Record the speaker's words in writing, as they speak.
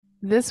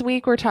This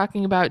week, we're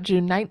talking about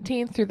June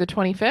 19th through the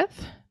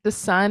 25th. The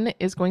sun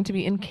is going to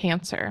be in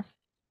Cancer.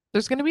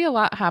 There's going to be a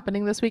lot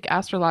happening this week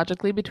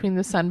astrologically between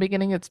the sun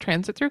beginning its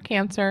transit through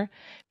Cancer,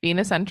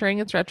 Venus entering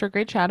its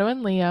retrograde shadow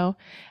in Leo,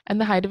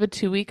 and the height of a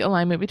 2 week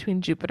alignment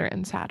between Jupiter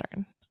and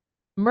Saturn.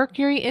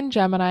 Mercury in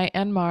Gemini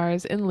and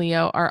Mars in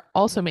Leo are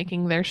also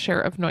making their share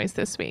of noise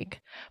this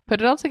week.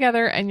 Put it all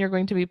together, and you're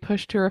going to be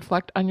pushed to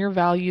reflect on your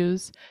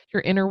values,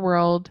 your inner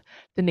world,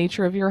 the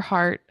nature of your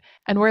heart,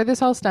 and where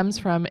this all stems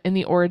from in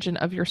the origin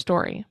of your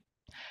story.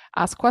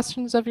 Ask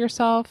questions of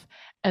yourself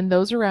and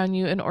those around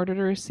you in order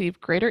to receive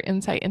greater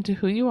insight into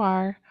who you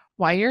are,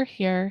 why you're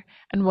here,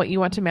 and what you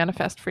want to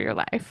manifest for your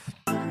life.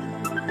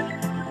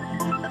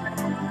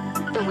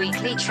 The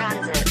weekly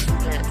transit.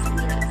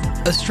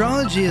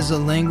 Astrology is a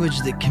language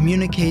that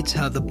communicates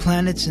how the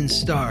planets and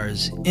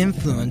stars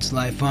influence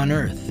life on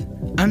Earth.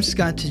 I'm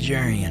Scott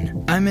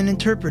Tajarian. I'm an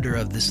interpreter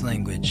of this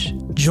language.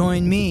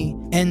 Join me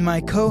and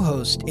my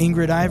co-host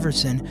Ingrid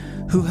Iverson,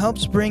 who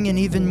helps bring an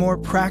even more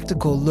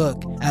practical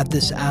look at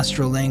this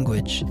astral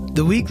language.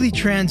 The weekly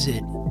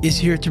transit is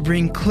here to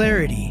bring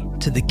clarity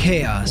to the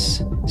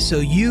chaos, so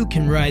you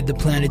can ride the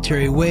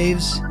planetary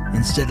waves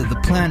instead of the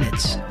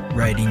planets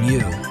riding you.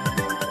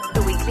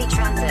 The weekly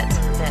transit.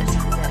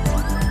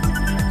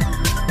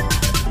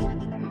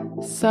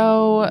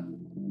 So,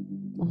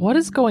 what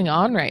is going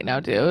on right now,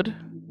 dude?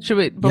 Should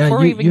we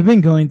before you've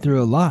been going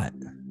through a lot,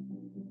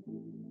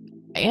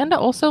 and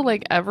also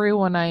like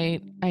everyone I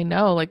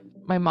know, like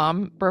my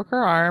mom broke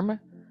her arm,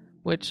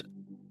 which,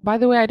 by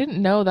the way, I didn't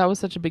know that was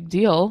such a big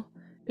deal.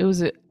 It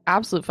was an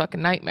absolute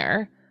fucking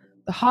nightmare.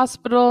 The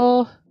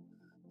hospital,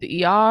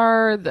 the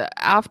ER, the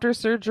after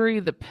surgery,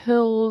 the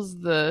pills,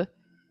 the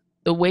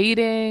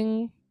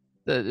waiting.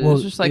 It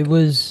was just like it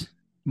was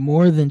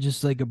more than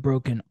just like a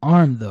broken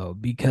arm though,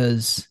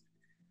 because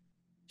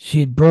she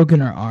had broken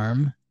her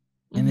arm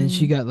and then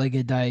she got like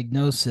a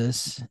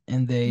diagnosis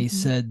and they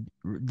said,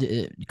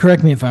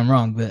 correct me if I'm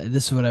wrong, but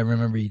this is what I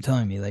remember you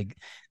telling me. Like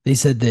they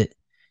said that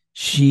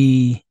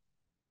she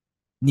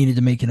needed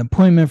to make an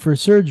appointment for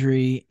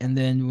surgery. And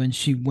then when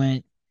she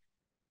went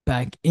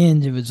back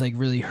in, it was like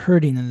really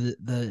hurting. And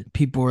the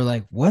people were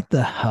like, what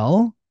the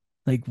hell?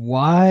 Like,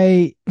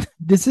 why?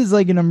 This is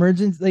like an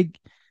emergency. Like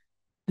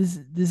this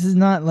is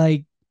not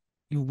like,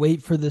 you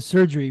wait for the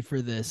surgery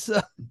for this.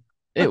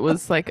 It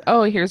was like,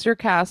 oh, here's your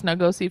cast. Now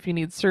go see if you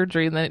need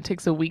surgery. And then it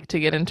takes a week to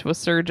get into a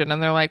surgeon.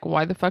 And they're like,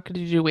 why the fuck did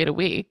you wait a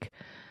week?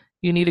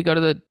 You need to go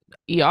to the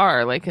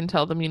ER, like, and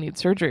tell them you need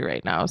surgery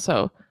right now.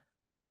 So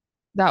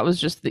that was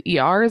just the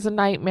ER is a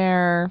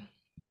nightmare.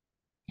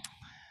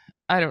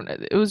 I don't know.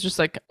 It was just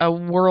like a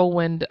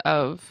whirlwind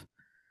of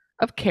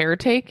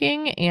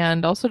caretaking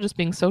and also just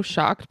being so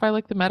shocked by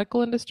like the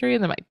medical industry.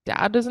 And then my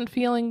dad isn't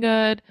feeling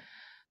good.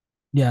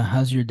 Yeah,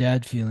 how's your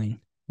dad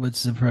feeling?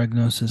 What's the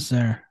prognosis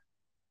there?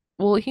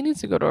 Well, he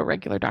needs to go to a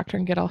regular doctor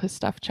and get all his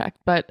stuff checked,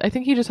 but I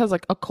think he just has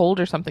like a cold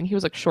or something. He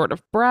was like short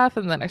of breath,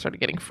 and then I started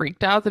getting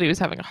freaked out that he was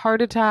having a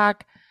heart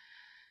attack,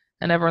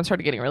 and everyone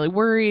started getting really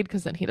worried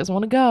because then he doesn't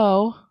want to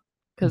go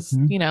because,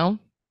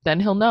 then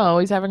he'll know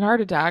he's having a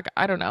heart attack.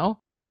 I don't know.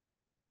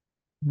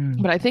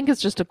 But I think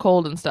it's just a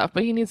cold and stuff,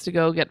 but he needs to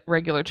go get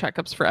regular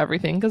checkups for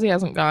everything because he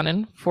hasn't gone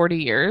in 40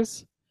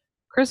 years.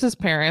 Chris's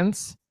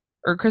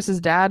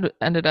dad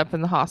ended up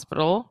in the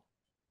hospital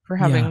for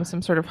having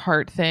some sort of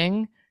heart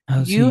thing.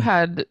 How's you he?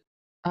 had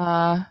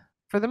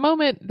for the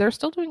moment they're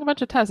still doing a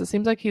bunch of tests. It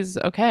seems like he's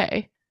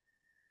okay.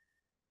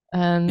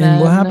 And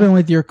what happened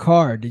with your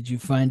car? Did you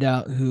find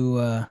out who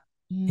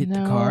hit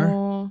the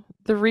car?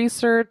 The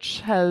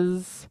research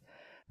has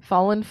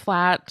fallen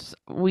flat.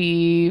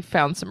 We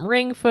found some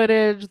ring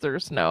footage.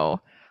 There's no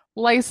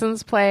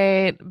license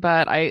plate,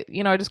 but I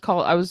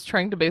was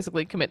trying to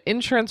basically commit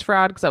insurance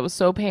fraud because I was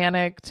so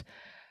panicked.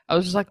 I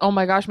was just like, oh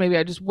my gosh, maybe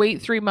I just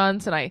wait 3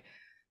 months and I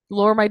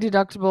lower my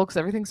deductible because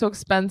everything's so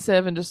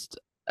expensive, and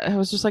I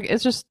was just like,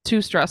 it's just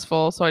too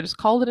stressful. So I just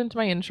called it into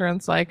my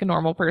insurance like a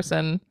normal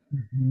person,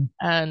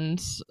 and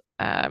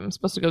I'm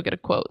supposed to go get a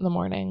quote in the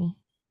morning.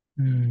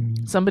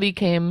 Somebody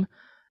came,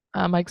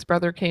 Mike's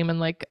brother came and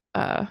like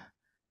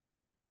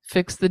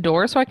fixed the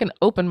door so I can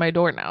open my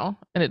door now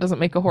and it doesn't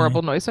make a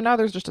horrible noise. So now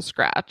there's just a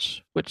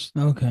scratch, which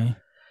I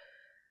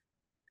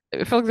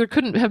feel like there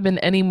couldn't have been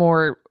any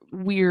more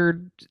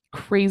weird,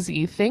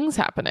 crazy things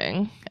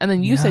happening. And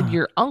then you said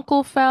your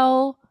uncle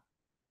fell.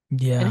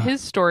 Yeah. And his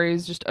story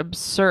is just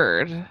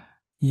absurd.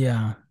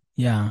 Yeah.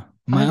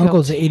 My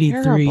uncle's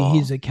 83.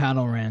 He's a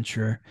cattle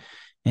rancher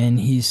and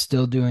he's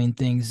still doing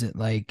things that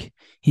like,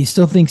 he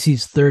still thinks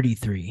he's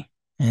 33.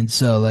 And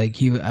so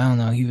like I don't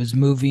know, he was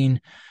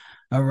moving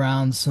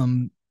around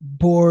some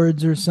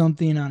boards or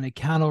something on a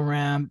cattle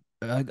ramp,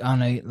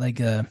 on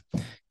a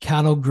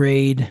cattle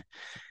grade,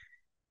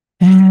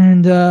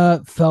 and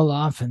fell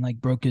off and like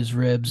broke his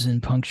ribs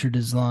and punctured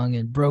his lung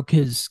and broke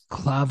his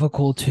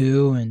clavicle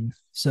too. And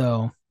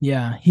so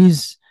yeah,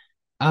 he's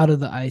out of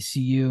the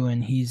ICU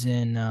and he's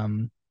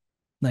in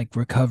like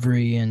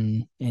recovery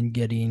and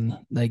getting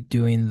like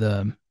doing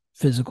the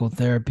physical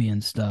therapy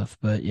and stuff.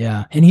 But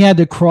yeah, and he had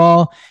to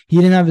crawl. He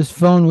didn't have his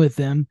phone with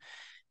him,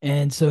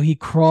 And so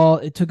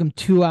it took him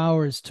 2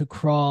 hours to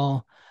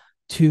crawl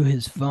to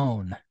his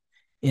phone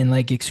in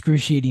like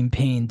excruciating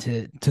pain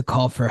to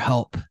call for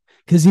help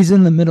because he's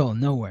in the middle of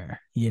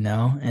nowhere,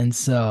 And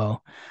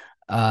so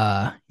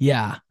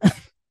yeah,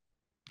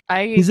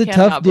 I he's a tough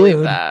cannot believe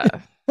dude.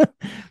 that.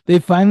 They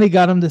finally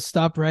got him to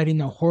stop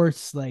riding a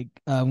horse like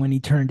when he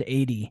turned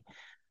 80.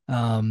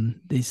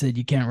 They said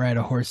you can't ride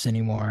a horse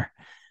anymore.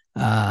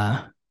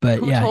 But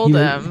Who yeah, told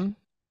him?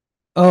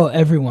 oh,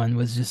 everyone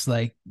was just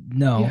like, Yeah,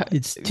 no, you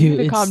need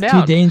to calm it's too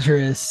down.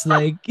 dangerous.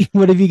 Like,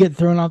 what if you get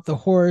thrown off the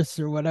horse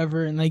or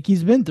whatever? And like,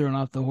 he's been thrown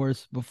off the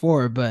horse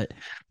before, but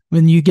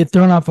when you get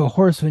thrown off a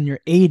horse when you're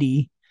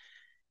 80,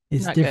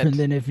 it's Not good. different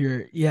than if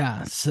you're,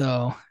 yeah.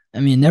 So, I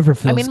mean, it never I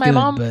feels mean,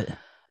 good, but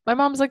my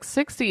mom's like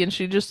 60 and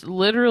she just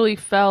literally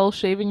fell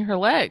shaving her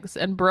legs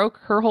and broke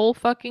her whole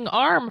fucking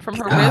arm from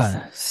her wrist,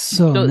 God,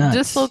 so nuts.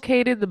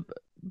 dislocated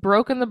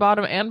broken the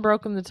bottom and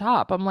broken the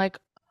top. I'm like,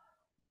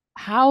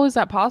 how is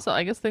that possible?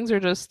 I guess things are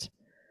just,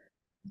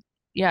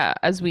 yeah,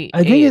 as we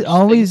I think it age, things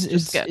always,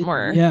 just get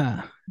more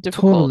yeah,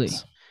 totally.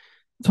 difficult.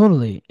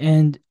 Totally.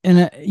 And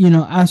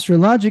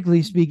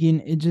astrologically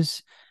speaking, it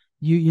just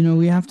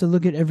we have to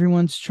look at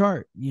everyone's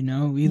chart,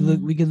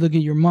 we could look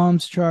at your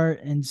mom's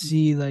chart and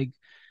see like,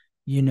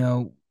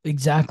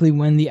 exactly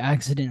when the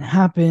accident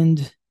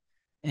happened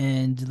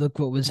and look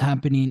what was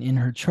happening in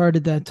her chart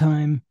at that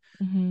time.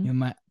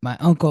 Mm-hmm. My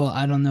uncle,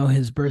 I don't know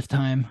his birth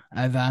time.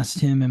 I've asked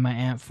him and my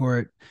aunt for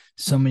it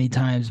so many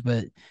times,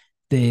 but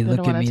they They don't look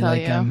at want to me tell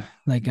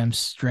like you. I'm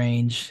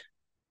strange.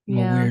 I'm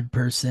a Yeah. weird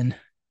person.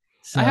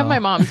 I have So my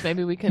mom's.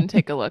 Maybe we can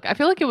take a look. I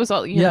feel like it was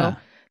all, yeah.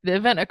 the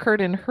event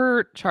occurred in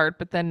her chart,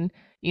 but then,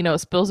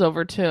 spills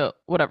over to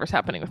whatever's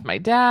happening with my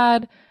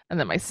dad and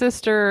then my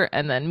sister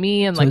and then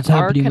me and So like it's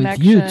our happening with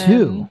you too.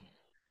 connection.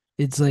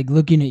 It's like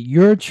looking at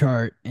your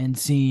chart and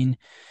seeing,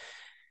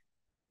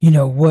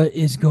 what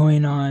is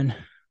going on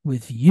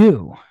with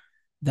you.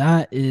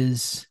 That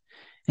is,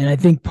 and I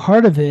think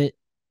part of it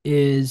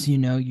is,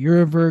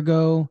 you're a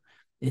Virgo,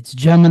 it's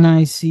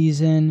Gemini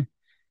season,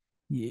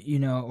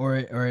 or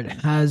it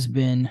has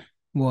been.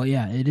 Well,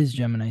 yeah, it is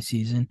Gemini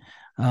season.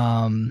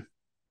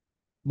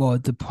 Well,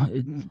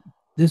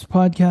 this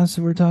podcast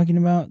that we're talking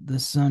about, the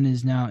sun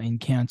is now in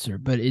Cancer,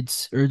 but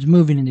it's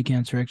moving into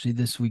Cancer actually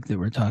this week that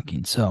we're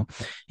talking. So,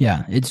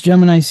 yeah, it's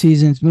Gemini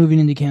season. It's moving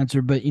into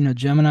Cancer, but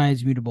Gemini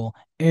is mutable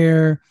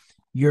air,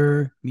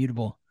 you're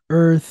mutable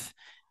earth,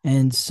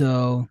 and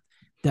so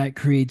that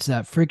creates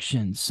that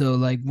friction. So,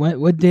 like,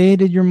 what day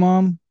did your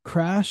mom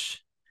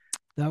crash?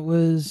 That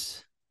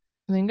was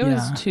I think it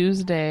was yeah,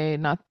 Tuesday,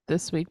 not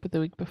this week, but the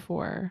week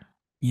before.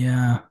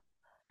 yeah,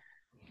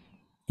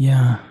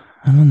 yeah.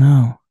 I don't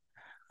know.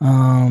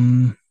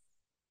 Um,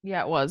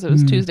 Yeah, it was. It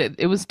was hmm. Tuesday.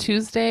 It was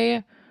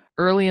Tuesday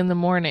early in the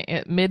morning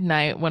at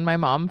midnight when my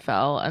mom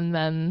fell, and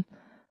then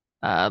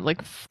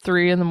like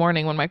 3 in the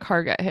morning when my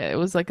car got hit. It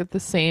was like at the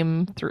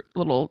same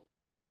little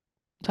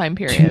time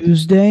period.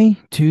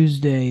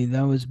 Tuesday.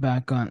 That was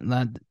back on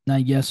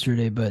not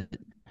yesterday, but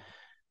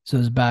so it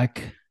was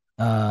back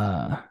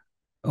uh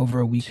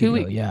over a week Two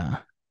ago. week, Yeah,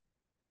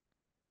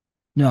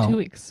 two no,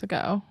 weeks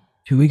ago.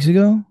 2 weeks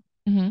ago.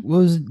 Hmm. What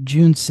was it,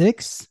 June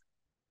 6th?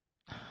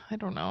 I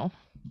don't know.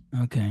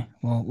 Okay,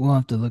 well we'll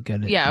have to look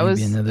at it Yeah, it maybe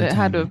was. another It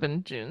had to have time.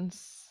 been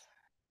June's.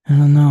 I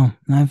don't know.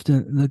 I have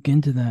to look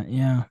into that.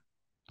 Yeah.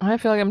 I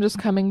feel like I'm just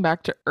coming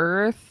back to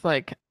earth.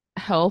 Like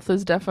health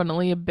is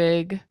definitely a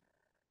big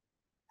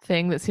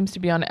thing that seems to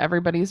be on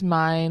everybody's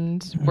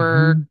mind.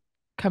 We're Mm-hmm.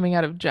 coming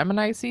out of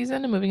Gemini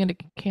season and moving into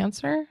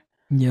Cancer.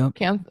 Yep.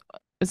 Can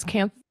is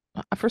can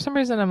For some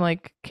reason I'm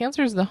like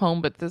Cancer is the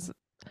home, but this.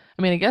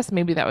 I mean, I guess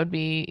maybe that would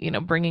be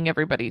bringing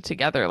everybody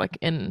together, like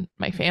in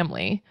my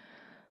family.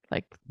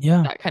 Like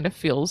Yeah. that kind of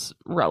feels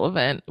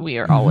relevant. We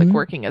are all like Mm-hmm.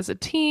 working as a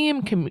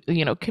team,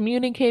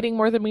 communicating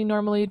more than we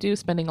normally do,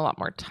 spending a lot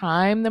more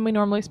time than we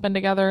normally spend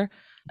together.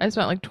 I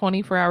spent like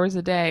 24 hours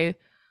a day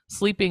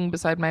sleeping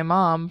beside my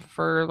mom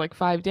for like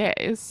 5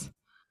 days,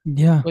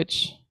 Yeah.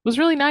 which was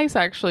really nice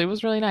actually. It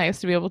was really nice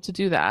to be able to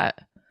do that.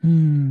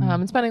 Hmm.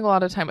 And spending a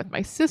lot of time with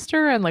my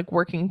sister and like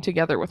working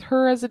together with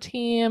her as a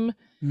team.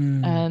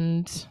 Hmm.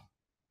 And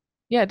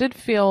yeah, it did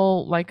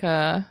feel like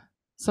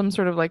some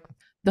sort of like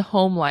the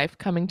home life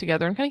coming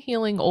together and kind of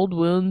healing old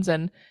wounds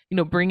and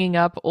bringing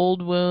up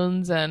old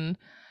wounds and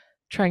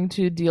trying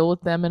to deal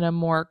with them in a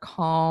more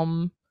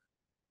calm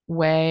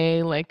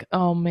way. Like,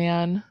 oh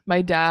man,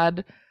 my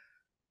dad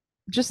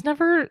just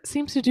never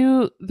seems to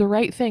do the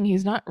right thing.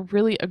 He's not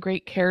really a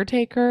great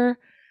caretaker.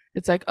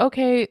 It's like,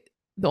 okay,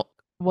 the,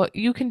 what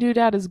you can do,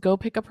 dad, is go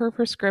pick up her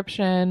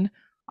prescription.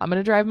 I'm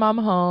gonna drive mom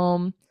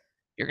home.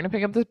 You're gonna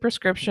pick up the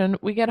prescription.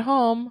 We get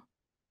home,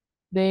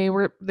 they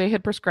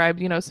had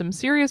prescribed, some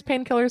serious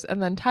painkillers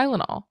and then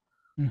Tylenol.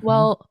 Mm-hmm.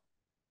 Well,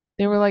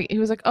 he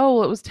was like, "Oh,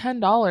 well, it was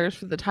 $10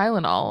 for the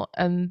Tylenol."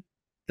 And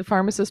the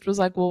pharmacist was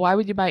like, "Well, why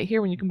would you buy it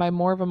here when you can buy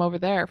more of them over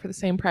there for the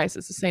same price?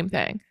 It's the same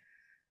thing."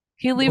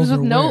 He leaves with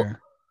Over no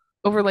where?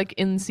 over like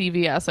in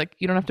CVS, like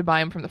you don't have to buy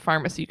them from the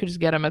pharmacy. You could just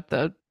get them at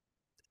the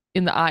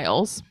in the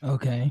aisles.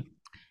 Okay.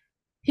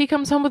 He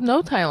comes home with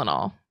no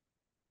Tylenol.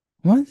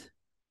 What?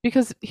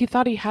 because he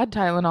thought he had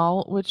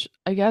Tylenol, which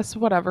I guess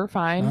whatever,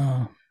 fine.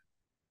 Oh,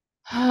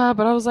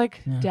 But I was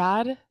like, yeah.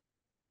 Dad,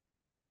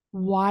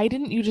 why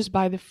didn't you just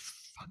buy the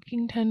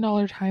fucking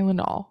 $10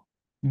 Tylenol?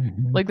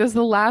 Mm-hmm. Like, this is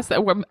the last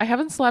I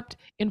haven't slept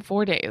in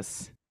 4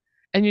 days.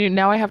 And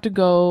now I have to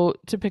go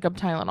to pick up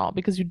Tylenol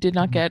because you did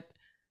not Mm-hmm.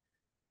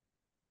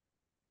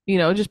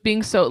 get, just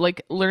being so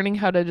like learning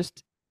how to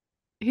just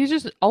he's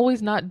just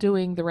always not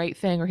doing the right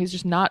thing, or he's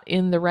just not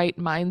in the right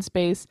mind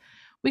space.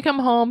 We come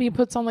home, he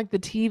puts on like the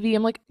TV.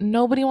 I'm like,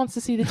 nobody wants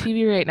to see the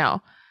TV right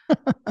now.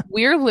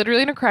 We're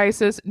literally in a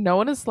crisis. No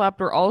one has slept.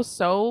 We're all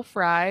so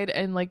fried.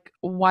 And like,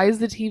 why is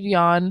the TV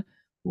on?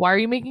 Why are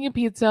you making a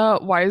pizza?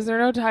 Why is there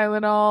no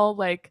Tylenol?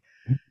 Like,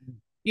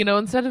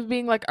 instead of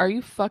being like, are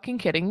you fucking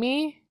kidding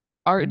me?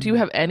 Do you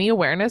have any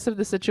awareness of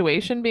the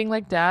situation? Being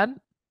like, Dad,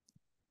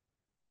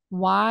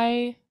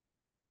 why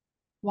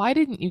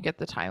didn't you get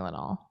the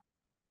Tylenol?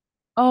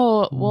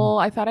 Oh, Mm-hmm. well,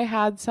 I thought I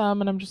had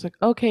some. And I'm just like,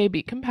 okay,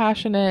 be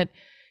compassionate.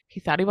 He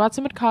thought he bought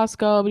some at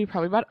Costco, but he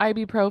probably bought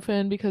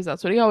ibuprofen because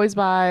that's what he always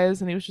buys.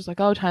 And he was just like,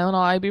 oh,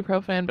 Tylenol,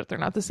 ibuprofen, but they're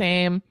not the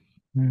same.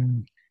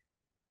 Mm-hmm.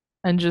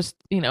 And just,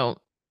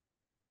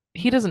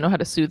 he doesn't know how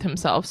to soothe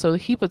himself. So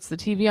he puts the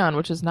TV on,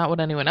 which is not what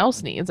anyone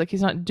else needs. Like,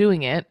 he's not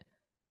doing it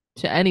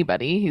to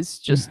anybody. He's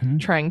just Mm-hmm.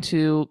 trying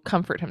to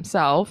comfort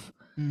himself.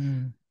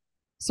 Mm-hmm.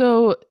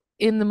 So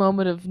in the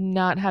moment of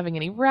not having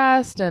any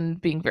rest and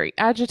being very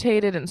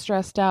agitated and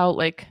stressed out,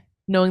 like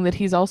knowing that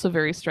he's also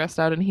very stressed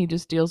out and he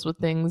just deals with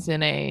things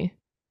in a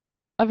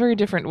very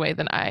different way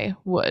than I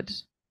would.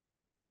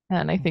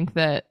 And I think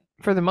that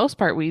for the most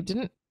part,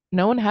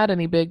 no one had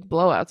any big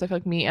blowouts. I feel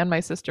like me and my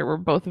sister were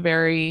both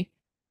very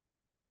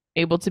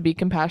able to be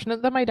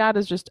compassionate. That my dad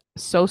is just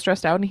so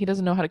stressed out and he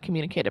doesn't know how to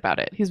communicate about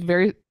it. He's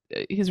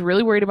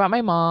really worried about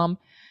my mom.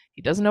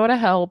 He doesn't know how to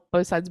help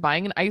besides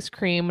buying an ice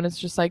cream. And it's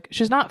just like,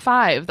 she's not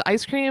 5. The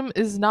ice cream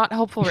is not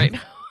helpful right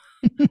now.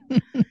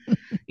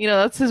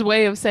 That's his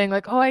way of saying,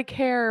 like, oh, I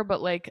care,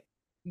 but like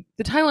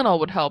the Tylenol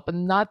would help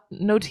and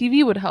no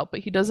TV would help.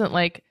 But he doesn't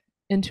like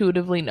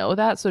intuitively know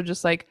that. So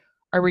just like,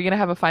 are we going to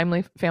have a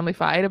family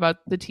fight about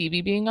the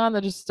TV being on?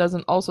 That just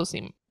doesn't also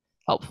seem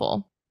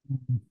helpful.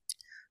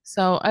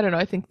 So I don't know.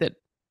 I think that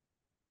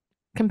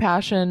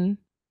compassion,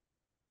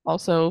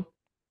 also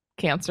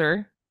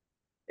Cancer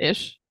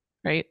ish,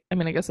 right? I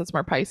mean, I guess that's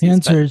more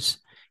Pisces.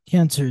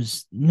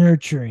 Cancer's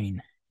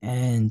nurturing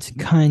and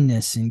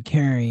kindness and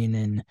caring,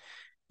 and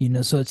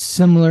so it's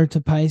similar to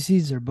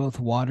Pisces. They're both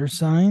water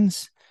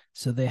signs,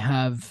 so they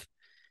have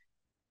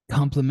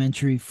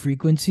complementary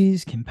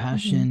frequencies.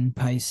 Compassion,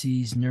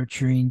 Pisces,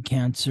 nurturing,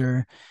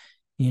 Cancer.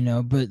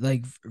 But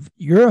like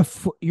you're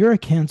a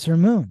Cancer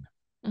moon,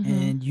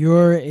 and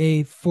you're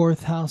a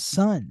 4th house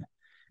sun,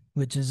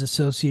 which is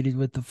associated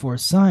with the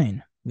 4th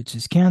sign, which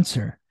is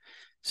Cancer.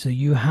 So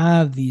you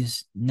have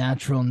these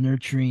natural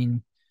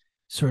nurturing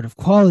sort of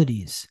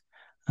qualities.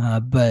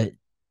 But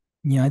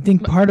I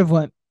think part of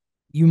what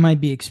you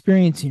might be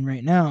experiencing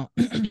right now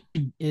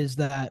is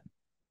that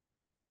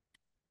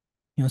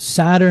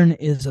Saturn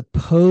is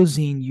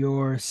opposing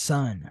your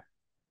sun.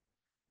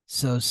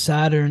 So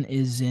Saturn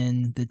is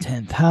in the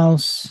 10th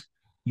house,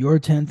 your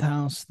 10th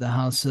house, the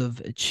house of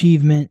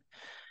achievement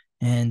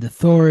and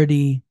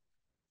authority.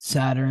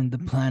 Saturn, the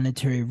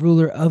planetary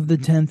ruler of the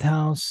 10th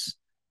house,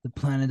 the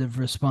planet of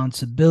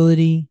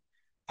responsibility,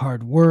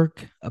 hard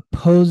work,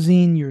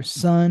 opposing your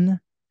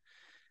sun.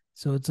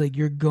 So it's like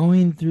you're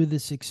going through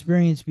this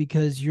experience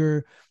because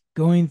you're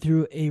going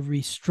through a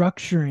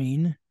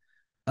restructuring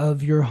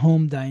of your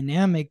home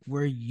dynamic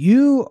where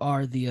you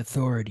are the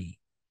authority.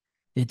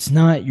 It's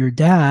not your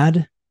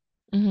dad.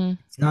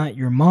 It's not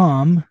your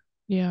mom.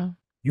 Yeah.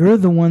 You're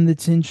the one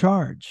that's in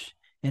charge.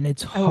 And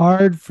it's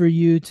hard for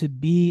you to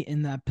be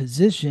in that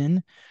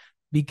position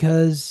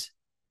because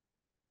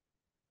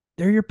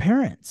they're your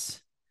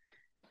parents.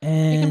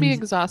 And it can be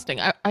exhausting.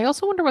 I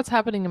also wonder what's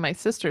happening in my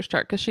sister's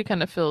chart because she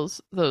kind of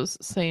fills those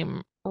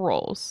same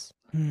roles.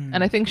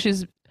 And I think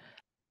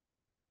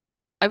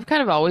I've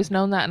kind of always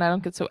known that and I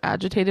don't get so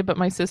agitated, but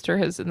my sister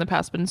has in the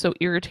past been so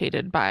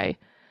irritated by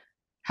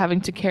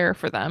having to care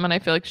for them. And I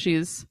feel like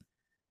she's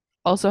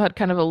also had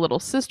kind of a little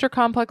sister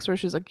complex where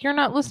she's like, you're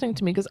not listening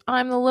to me because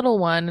I'm the little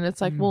one. And it's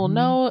like, well,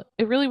 no,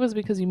 it really was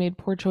because you made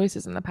poor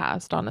choices in the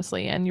past,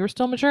 honestly, and you were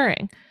still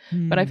maturing.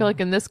 But I feel like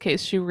in this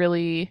case, she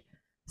really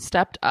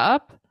stepped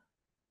up.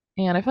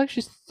 And I feel like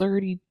she's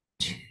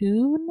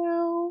 32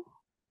 now.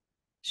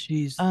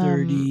 She's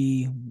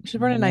 30. She's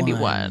born in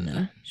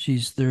 91.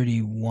 She's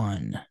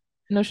 31.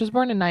 No, she was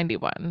born in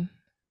 91.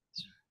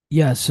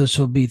 Yeah, so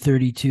she'll be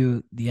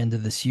 32 the end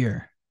of this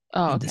year.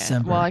 Oh, okay.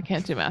 December. Well, I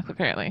can't do math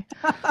apparently.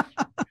 But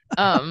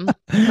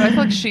I feel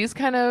like she's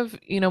kind of,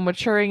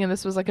 maturing, and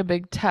this was like a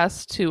big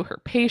test to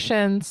her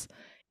patience.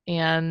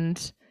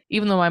 And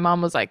even though my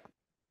mom was like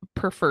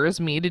prefers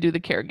me to do the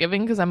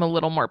caregiving because I'm a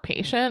little more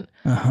patient,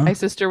 my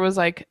sister was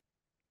like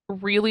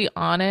really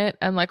on it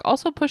and like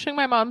also pushing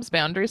my mom's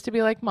boundaries to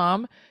be like,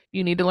 Mom,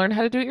 you need to learn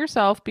how to do it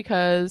yourself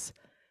because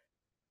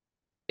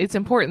it's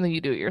important that you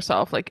do it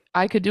yourself. Like,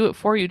 I could do it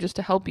for you just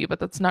to help you, but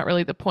that's not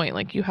really the point.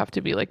 Like, you have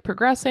to be like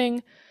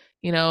progressing,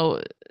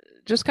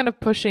 just kind of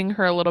pushing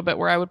her a little bit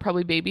where I would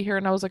probably baby her.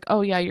 And I was like,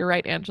 oh, yeah, you're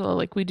right, Angela.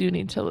 Like, we do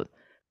need to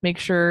make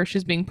sure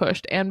she's being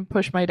pushed and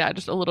push my dad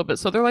just a little bit.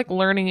 So they're like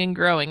learning and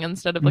growing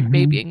instead of like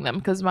babying them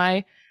because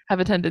I have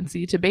a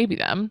tendency to baby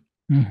them.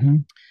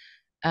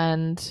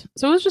 And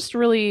so it was just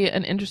really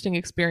an interesting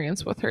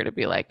experience with her to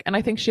be like, and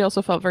I think she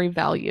also felt very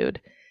valued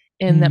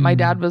in that my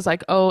dad was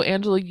like, oh,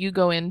 Angela, you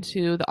go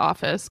into the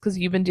office because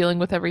you've been dealing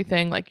with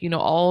everything. Like, you know,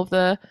 all of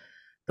the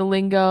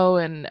lingo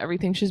and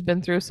everything she's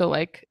been through. So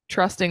like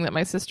trusting that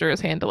my sister is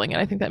handling it.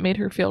 I think that made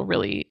her feel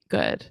really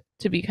good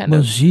to be kind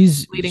of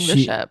leading the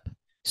ship.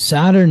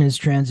 Saturn is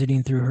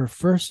transiting through her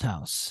first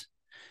house.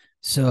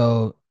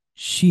 So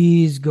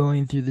she's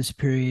going through this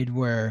period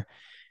where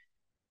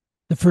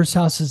the first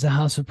house is the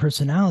house of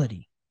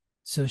personality.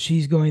 So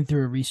she's going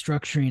through a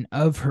restructuring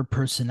of her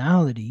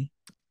personality.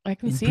 I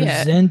can see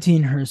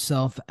presenting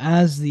herself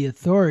as the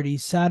authority.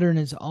 Saturn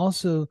is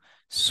also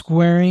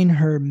squaring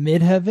her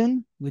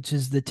midheaven, which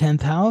is the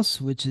 10th house,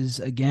 which is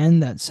again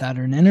that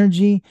Saturn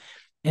energy,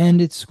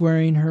 and it's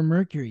squaring her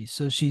Mercury.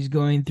 So she's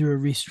going through a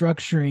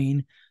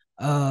restructuring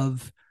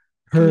of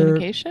her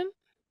communication.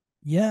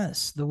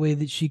 Yes, the way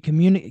that she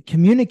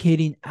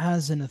communicating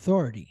as an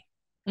authority.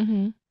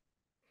 And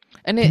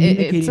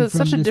it's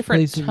such a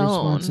different tone.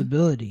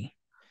 Responsibility.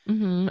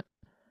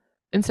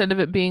 Instead of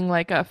it being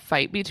like a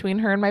fight between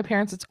her and my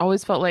parents, it's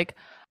always felt like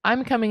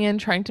I'm coming in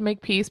trying to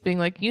make peace, being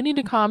like, you need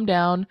to calm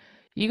down.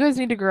 You guys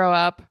need to grow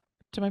up.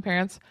 To my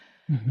parents,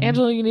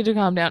 Angela, you need to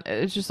calm down.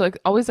 It's just like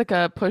always like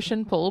a push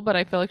and pull, but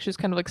I feel like she's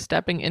kind of like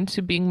stepping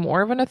into being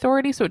more of an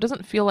authority. So it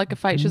doesn't feel like a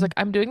fight. She's like,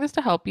 I'm doing this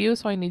to help you.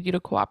 So I need you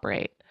to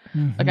cooperate.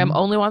 Like I'm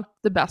only want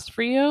the best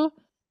for you.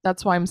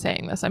 That's why I'm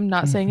saying this. I'm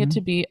not saying it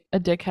to be a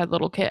dickhead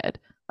little kid.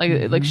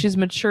 Like she's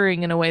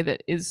maturing in a way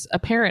that is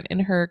apparent in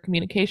her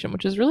communication,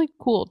 which is really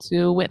cool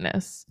to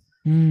witness.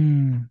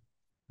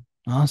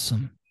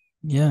 Awesome.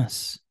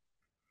 Yes.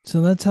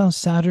 So that's how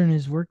Saturn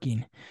is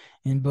working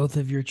in both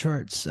of your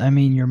charts. I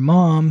mean, your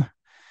mom,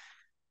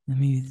 let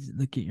me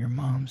look at your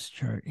mom's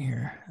chart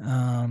here.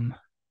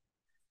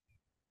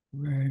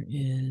 Where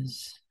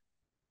is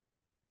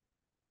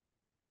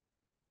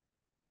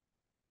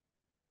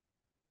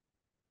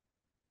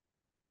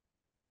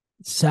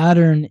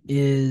Saturn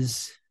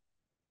is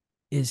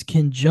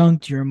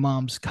conjunct your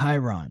mom's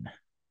Chiron.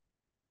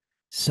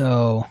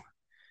 So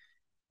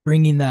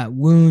bringing that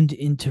wound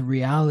into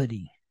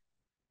reality.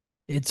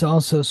 It's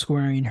also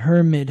squaring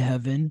her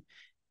midheaven,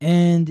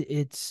 and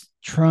it's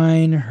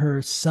trying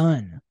her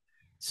sun.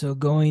 So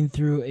going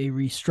through a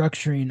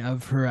restructuring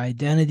of her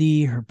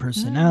identity, her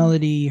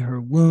personality, her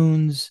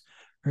wounds,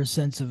 her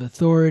sense of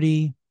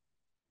authority.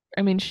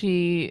 I mean,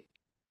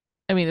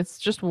 it's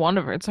just one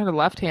of her. It's her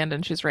left hand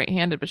and she's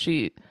right-handed, but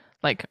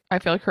I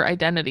feel like her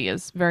identity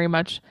is very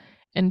much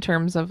in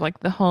terms of like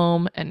the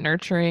home and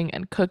nurturing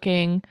and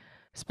cooking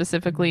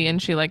specifically.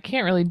 And she like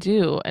can't really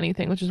do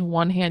anything with just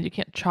one hand. You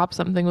can't chop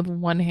something with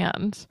one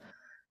hand.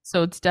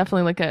 So it's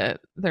definitely like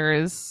there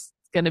is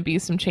going to be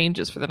some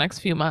changes for the next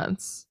few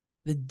months.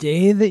 The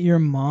day that your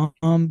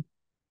mom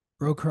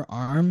broke her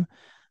arm,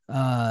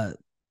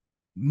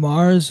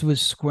 Mars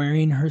was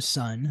squaring her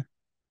sun.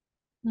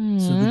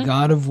 So the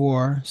god of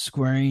war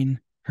squaring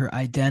her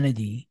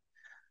identity.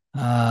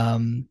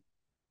 The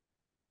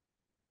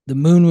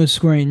moon was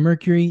squaring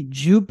Mercury,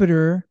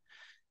 Jupiter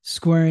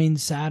squaring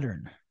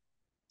Saturn.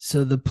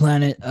 So the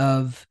planet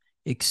of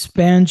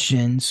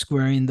expansion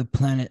squaring the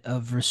planet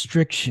of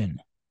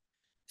restriction.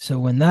 So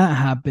when that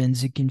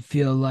happens, it can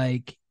feel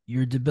like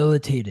you're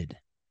debilitated.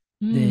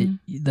 That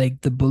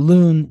like the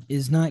balloon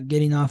is not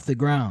getting off the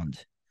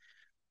ground.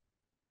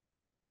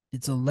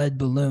 It's a lead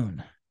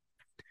balloon.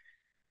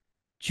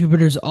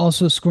 Jupiter's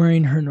also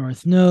squaring her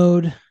north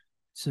node.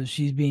 So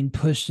she's being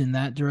pushed in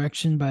that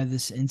direction by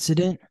this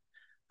incident.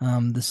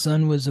 The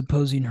sun was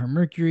opposing her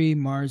Mercury.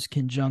 Mars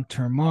conjunct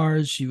her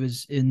Mars. She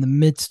was in the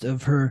midst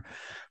of her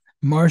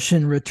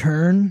Martian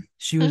return.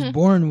 She was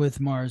born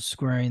with Mars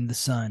squaring the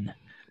sun.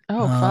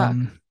 Oh, fuck.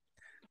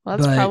 Well,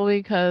 that's probably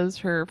because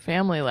her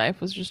family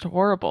life was just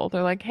horrible.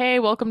 They're like, hey,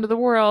 welcome to the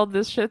world.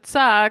 This shit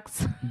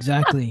sucks.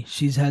 Exactly.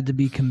 She's had to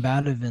be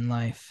combative in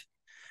life.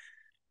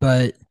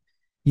 But,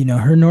 you know,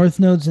 her north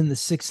node's in the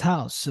 6th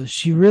house. So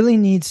she really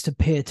needs to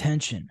pay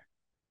attention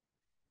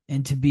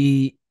and to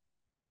be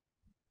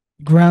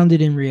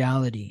grounded in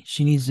reality.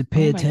 She needs to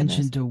pay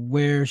attention to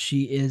where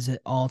she is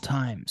at all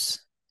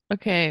times.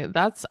 Okay,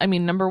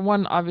 number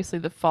one, obviously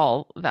the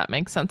fall, that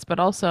makes sense. But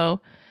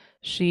also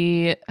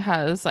she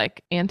has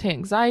like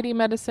anti-anxiety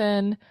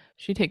medicine.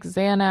 She takes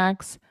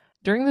Xanax.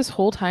 During this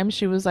whole time,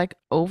 she was like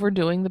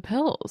overdoing the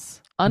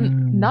pills,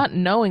 not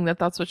knowing that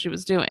that's what she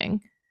was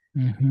doing.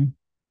 And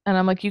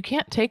I'm like, you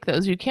can't take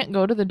those. You can't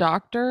go to the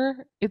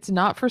doctor. It's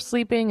not for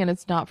sleeping and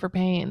it's not for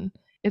pain.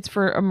 It's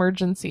for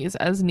emergencies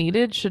as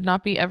needed, should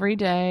not be every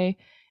day.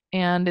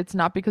 And it's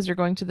not because you're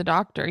going to the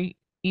doctor.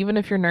 Even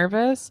if you're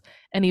nervous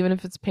and even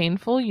if it's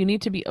painful, you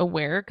need to be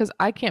aware, because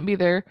I can't be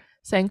there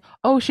saying,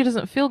 oh, she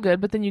doesn't feel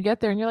good. But then you get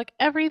there and you're like,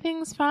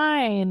 everything's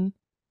fine.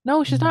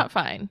 No, she's not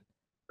fine.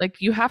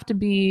 Like, you have to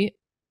be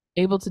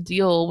able to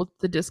deal with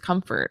the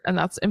discomfort. And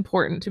that's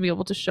important to be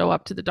able to show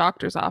up to the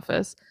doctor's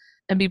office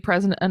and be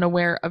present and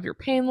aware of your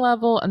pain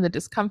level and the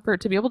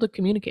discomfort to be able to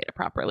communicate it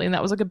properly. And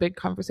that was like a big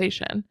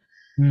conversation.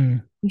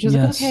 Mm, And she was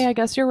like, okay, yes. I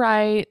guess you're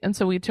right. And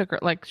so we took her,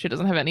 like, she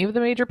doesn't have any of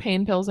the major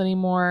pain pills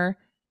anymore.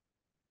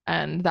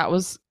 And it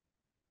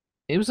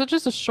was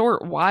just a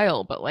short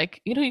while, but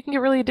like, you can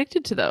get really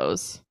addicted to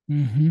those.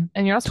 Mm-hmm.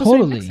 And you're not supposed to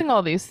be Totally. mixing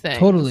all these things. And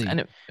Totally.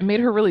 it made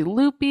her really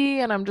loopy.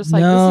 And I'm just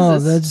like, this is No,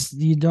 this. that's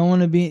you don't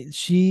want to be.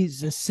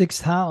 She's a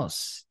sixth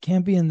house.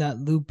 Can't be in that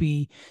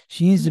loopy.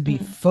 She needs to be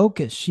Mhm.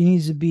 focused. She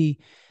needs to be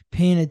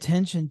paying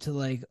attention to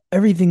like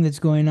everything that's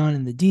going on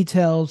in the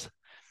details,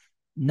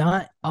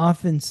 not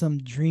off in some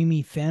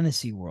dreamy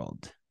fantasy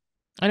world.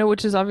 I know,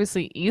 which is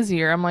obviously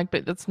easier. I'm like,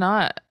 but that's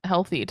not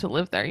healthy to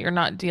live there. You're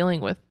not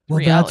dealing with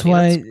Well, that's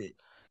reality. That's why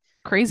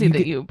crazy you that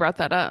could. you brought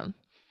that up.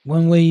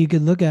 One way you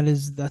could look at it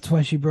is that's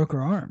why she broke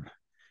her arm.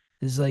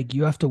 Is like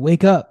you have to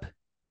wake up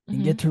and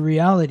Hmm. get to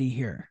reality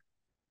here.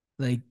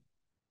 Like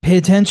pay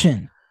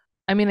attention.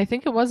 I mean, I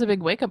think it was a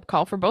big wake up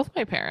call for both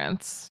my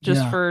parents,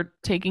 just Yeah. for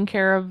taking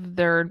care of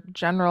their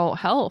general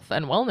health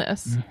and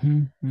wellness.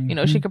 Mm-hmm, She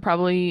mm-hmm, could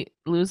probably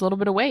lose a little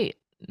bit of weight.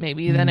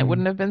 Maybe then it mm.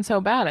 wouldn't have been so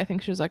bad. I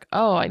think she was like,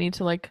 oh, I need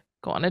to like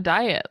go on a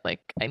diet.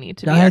 Like, I need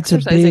to be Diet's a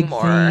exercising big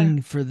more.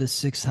 thing for the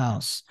sixth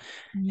house.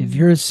 If Mm.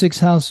 you're a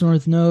sixth house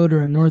north node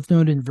or a north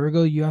node in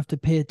Virgo, you have to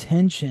pay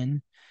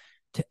attention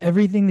to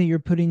everything that you're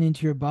putting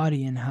into your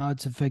body and how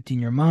it's affecting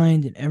your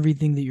mind, and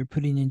everything that you're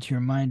putting into your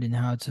mind and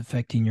how it's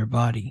affecting your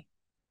body.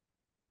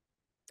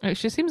 Like,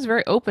 she seems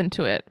very open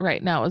to it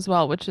right now as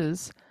well, which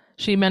is,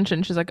 she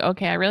mentioned, she's like,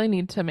 okay, I really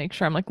need to make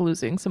sure I'm like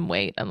losing some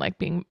weight and like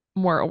being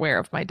more aware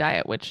of my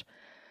diet, which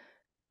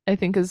I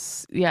think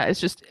is, yeah,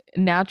 it's just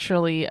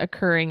naturally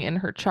occurring in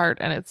her chart.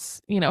 And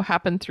it's,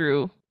 happened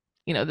through,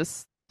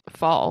 this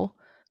fall,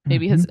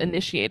 maybe Mm-hmm. has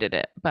initiated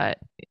it. But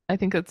I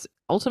think it's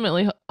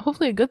ultimately,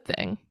 hopefully, a good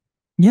thing.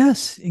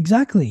 Yes,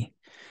 exactly.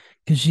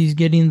 Because she's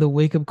getting the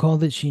wake up call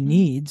that she Mhm.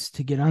 needs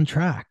to get on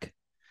track.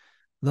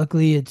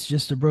 Luckily, it's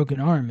just a broken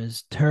arm,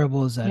 as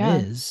terrible as that Yeah.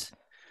 is,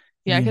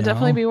 Yeah, it you could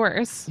definitely know? be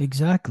worse.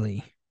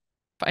 Exactly.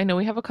 I know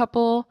we have a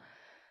couple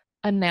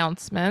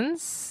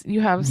announcements.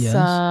 You have Yes.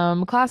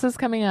 some classes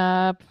coming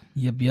up.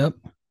 Yep, yep.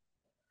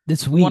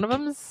 This One of week,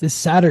 them's this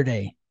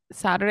Saturday.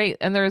 Saturday,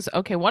 and there's,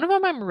 okay, one of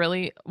them I'm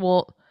really,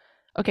 well,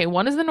 okay,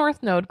 one is the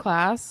North Node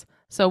class.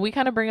 So we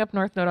kind of bring up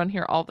North Node on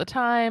here all the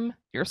time.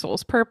 Your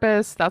soul's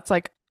purpose. That's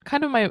like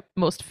kind of my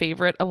most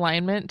favorite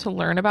alignment to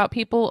learn about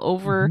people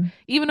over, Mm-hmm.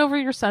 even over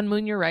your sun,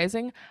 moon, your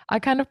rising. I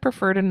kind of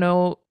prefer to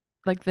know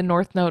like the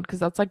North Node because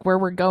that's like where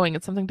we're going.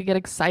 It's something to get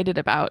excited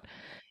about.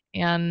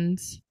 And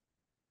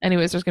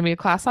anyways, there's gonna be a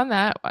class on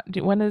that.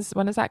 When is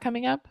that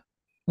coming up?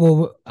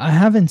 Well, I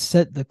haven't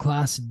set the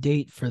class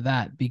date for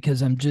that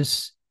because I'm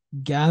just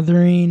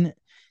gathering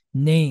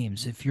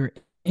names. If you're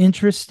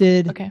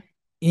interested Okay.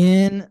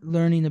 in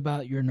learning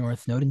about your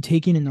North Node and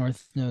taking a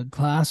North Node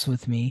class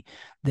with me,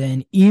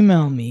 then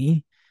email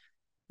me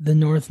the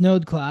North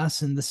Node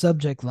class in the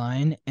subject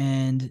line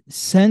and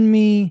send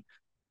me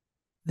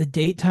the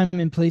date, time,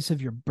 and place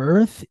of your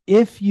birth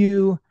if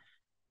you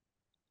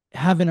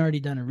haven't already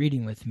done a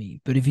reading with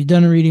me. But if you've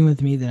done a reading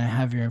with me, then I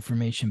have your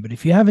information. But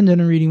if you haven't done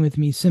a reading with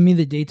me, send me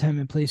the date, time,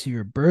 and place of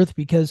your birth,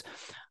 because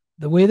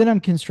the way that I'm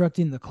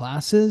constructing the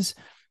classes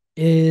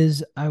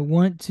is I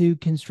want to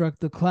construct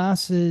the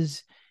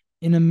classes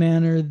in a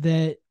manner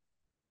that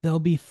they'll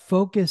be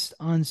focused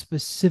on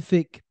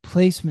specific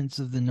placements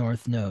of the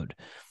North Node,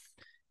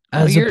 Oh,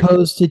 as you're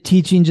opposed to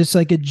teaching just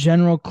like a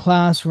general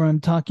class where I'm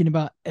talking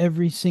about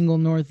every single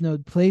North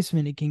Node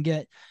placement. It can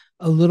get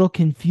a little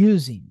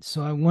confusing.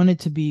 So I want it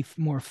to be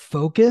more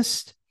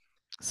focused.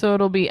 so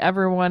it'll be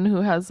everyone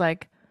who has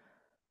like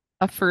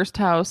a first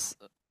house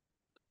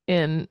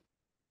in,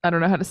 I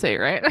don't know how to say it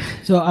right.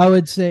 So I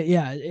would say,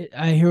 yeah,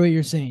 I hear what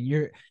you're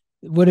saying.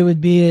 What it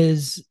would be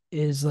is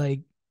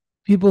like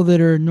people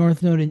that are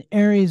North Node in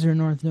Aries or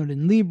North Node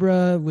in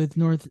Libra with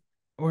North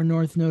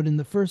Node in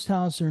the first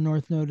house or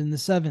North Node in the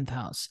seventh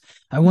house.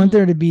 I want Mhm.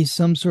 there to be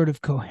some sort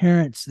of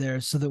coherence there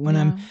so that when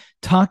I'm Yeah.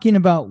 talking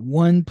about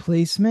one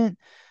placement,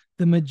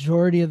 the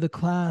majority of the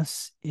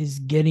class is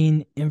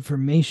getting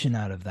information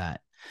out of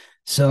that.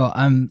 So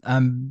I'm So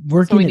we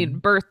working at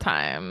need birth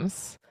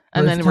times.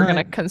 And birth then we're going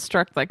to time.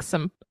 construct like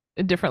some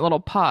different little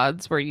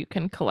pods where you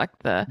can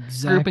collect the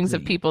groupings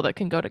of Exactly. people that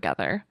can go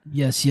together.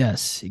 Yes,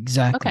 yes, Okay.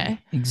 exactly. I like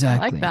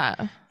Exactly.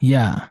 that.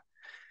 Yeah.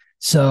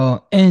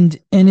 So, and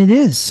it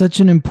is such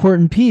an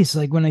important piece.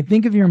 Like when I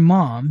think of your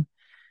mom,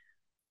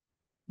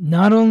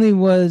 not only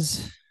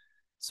was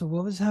so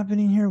what was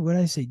happening here? What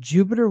did I say?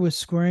 Jupiter was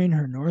squaring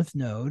her north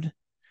node,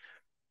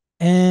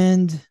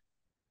 and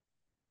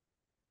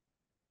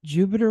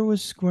Jupiter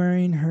was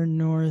squaring her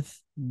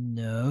north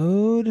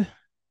node.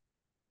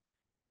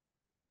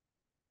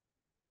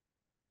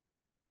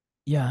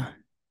 Yeah.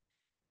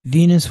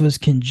 Venus was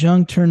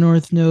conjunct her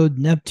north node.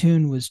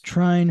 Neptune was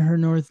trine her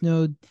north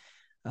node.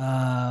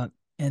 Uh,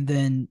 and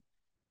then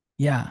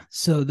Yeah,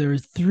 so there are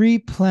three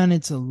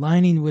planets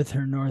aligning with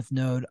her north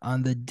node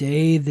on the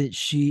day that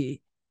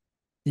she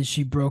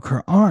broke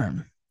her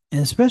arm.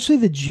 And especially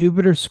the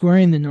Jupiter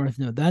squaring the North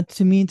Node. That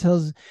to me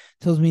tells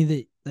me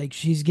that like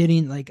she's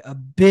getting like a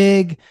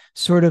big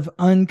sort of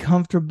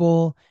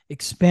uncomfortable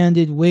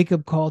expanded wake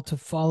up call to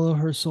follow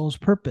her soul's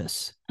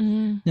purpose.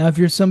 Mm. Now, if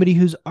you're somebody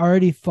who's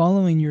already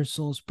following your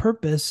soul's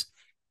purpose,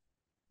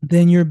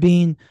 then you're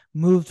being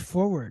moved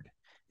forward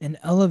and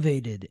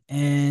elevated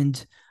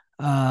and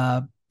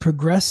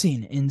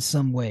progressing in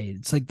some way.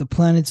 It's like the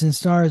planets and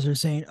stars are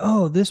saying,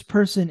 oh, this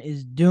person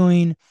is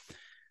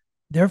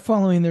they're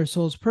following their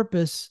soul's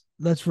purpose.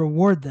 Let's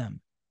reward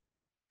them.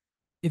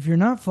 If you're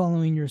not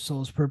following your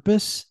soul's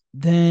purpose,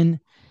 then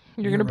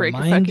You're you're gonna break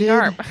your fucking reminded.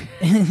 arm.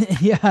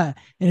 Yeah.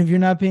 And if you're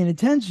not paying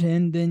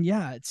attention, then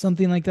yeah, it's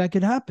something like that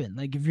could happen.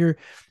 Like if you're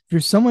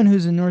someone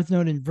who's a North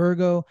Node in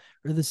Virgo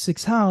or the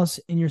sixth house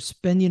and you're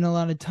spending a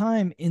lot of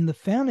time in the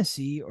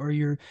fantasy or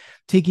you're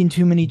taking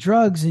too many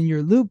drugs and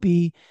you're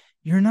loopy,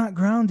 you're not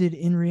grounded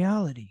in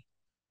reality.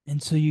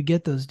 And so you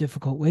get those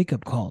difficult wake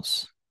up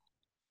calls.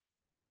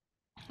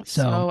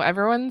 So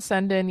everyone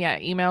send in,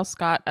 email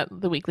Scott at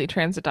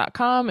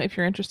theweeklytransit.com if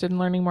you're interested in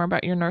learning more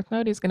about your North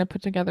Node. He's going to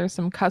put together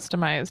some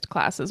customized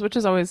classes, which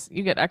is always,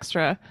 you get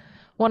extra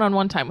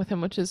one-on-one time with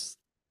him, which is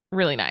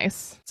really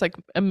nice. It's like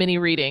a mini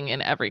reading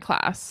in every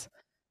class.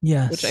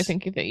 Yes. Which I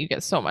think that you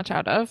get so much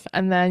out of.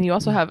 And then you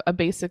also have a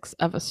basics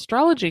of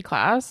astrology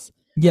class.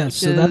 Yes,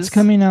 so that's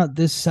coming out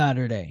this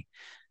Saturday.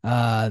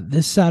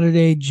 This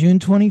Saturday, June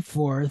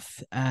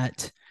 24th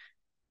at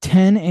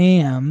 10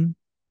 a.m.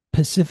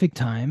 Pacific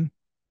time,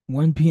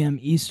 1 p.m.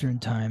 Eastern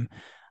time.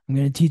 I'm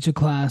going to teach a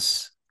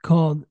class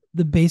called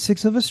The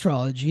Basics of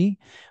Astrology,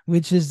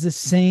 which is the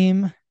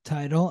same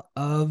title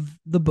of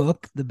the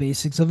book, The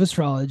Basics of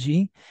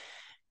Astrology.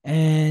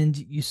 And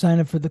you sign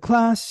up for the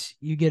class,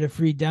 you get a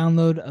free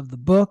download of the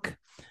book.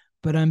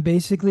 But I'm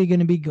basically going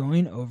to be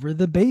going over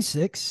the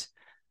basics,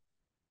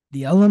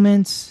 the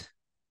elements,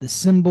 the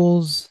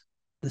symbols,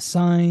 the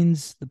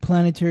signs, the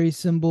planetary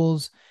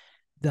symbols,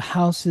 the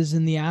houses,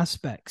 and the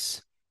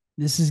aspects.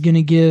 This is going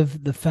to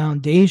give the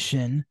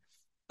foundation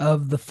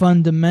of the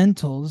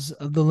fundamentals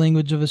of the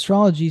language of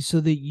astrology so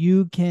that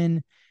you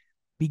can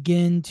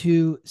begin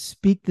to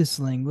speak this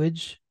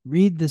language,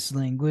 read this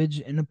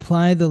language, and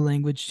apply the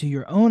language to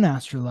your own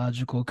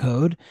astrological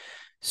code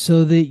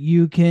so that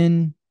you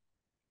can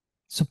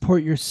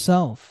support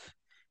yourself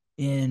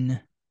in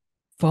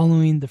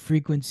following the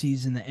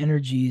frequencies and the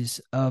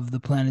energies of the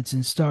planets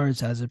and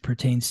stars as it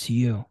pertains to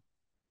you.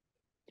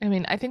 I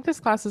mean, I think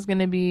this class is going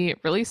to be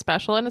really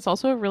special and it's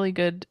also a really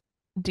good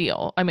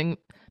deal. I mean,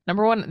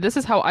 number one, this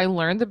is how I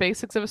learned the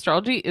basics of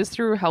astrology is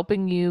through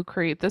helping you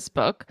create this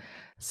book.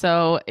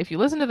 So if you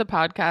listen to the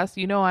podcast,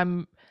 you know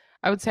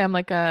I would say I'm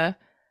like a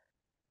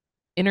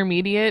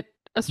intermediate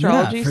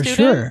astrology for student.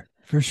 Sure.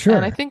 For sure.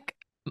 And I think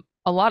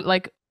a lot,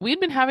 like, we'd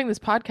been having this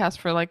podcast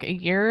for like a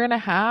year and a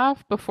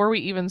half before we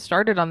even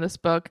started on this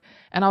book.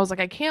 And I was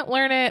like, I can't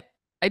learn it.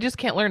 I just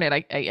can't learn it.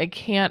 I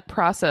can't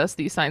process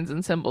these signs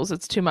and symbols.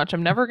 It's too much.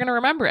 I'm never going to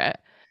remember it.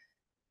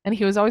 And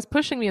he was always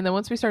pushing me. And then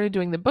once we started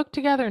doing the book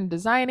together and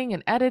designing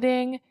and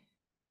editing,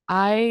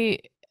 I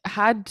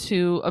had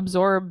to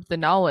absorb the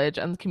knowledge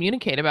and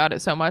communicate about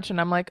it so much.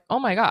 And I'm like, oh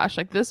my gosh,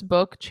 like this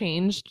book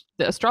changed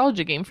the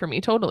astrology game for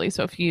me totally.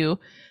 So if you,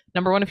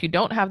 number one, if you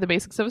don't have the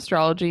basics of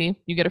astrology,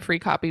 you get a free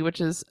copy,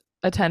 which is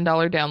a $10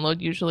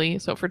 download usually.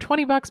 So for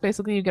 $20,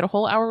 basically you get a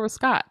whole hour with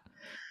Scott.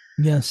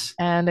 Yes.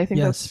 And I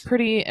think that's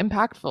pretty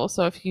impactful.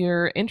 So if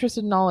you're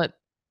interested in all it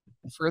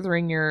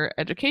furthering your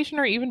education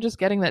or even just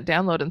getting that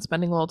download and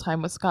spending a little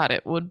time with Scott,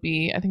 it would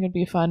be, I think it'd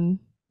be fun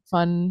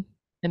and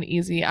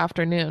easy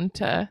afternoon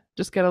to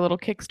just get a little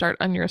kickstart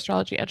on your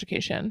astrology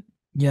education.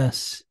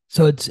 Yes.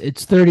 So it's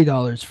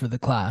 $30 for the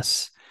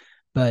class,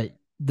 but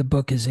the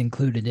book is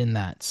included in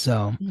that.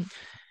 So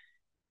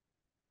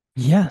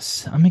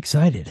yes, I'm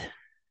excited.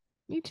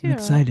 Me too. I'm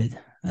excited.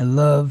 I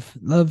love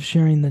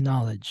sharing the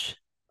knowledge.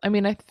 I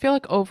mean, I feel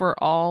like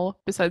overall,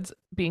 besides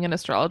being an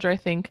astrologer, I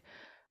think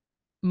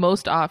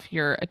most off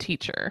you're a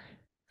teacher.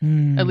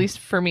 At least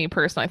for me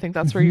personally, I think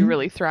that's where you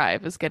really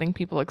thrive, is getting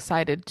people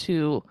excited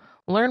to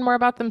learn more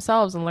about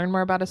themselves and learn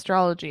more about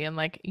astrology and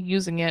like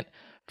using it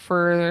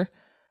to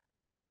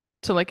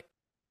like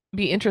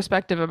be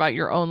introspective about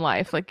your own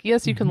life. Like,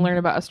 yes, you can learn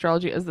about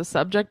astrology as the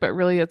subject, but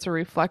really it's a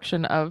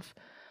reflection of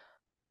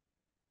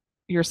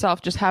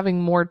yourself, just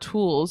having more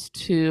tools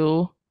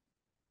to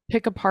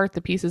pick apart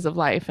the pieces of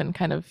life and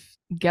kind of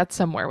get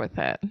somewhere with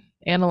it,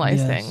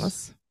 analyze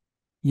things.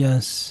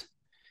 Yes.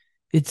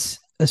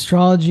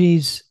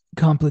 Astrology's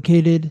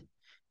complicated.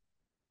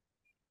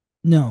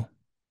 No,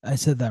 I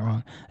said that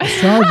wrong.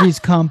 Astrology's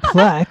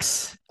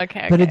complex,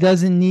 but it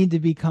doesn't need to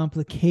be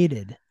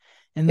complicated.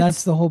 And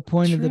that's the whole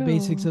point of the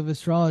basics of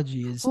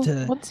astrology is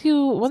to once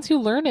you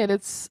learn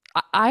it,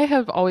 I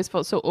have always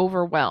felt so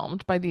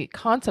overwhelmed by the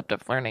concept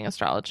of learning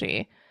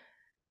astrology.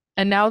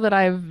 And now that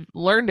I've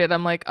learned it,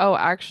 I'm like, oh,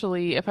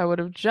 actually, if I would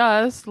have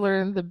just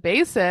learned the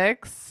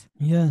basics,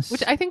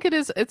 which I think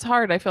it's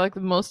hard. I feel like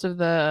most of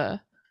the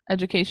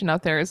education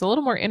out there is a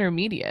little more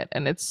intermediate,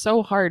 and it's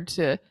so hard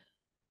to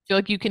feel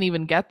like you can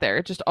even get there.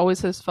 It just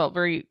always has felt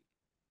very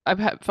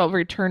felt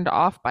very turned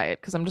off by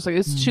it because I'm just like,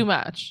 it's too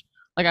much.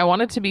 Like, I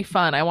want it to be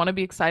fun. I want to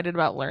be excited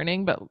about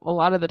learning, but a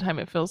lot of the time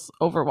it feels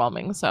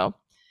overwhelming. So,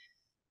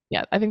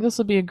 yeah, I think this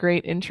will be a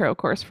great intro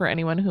course for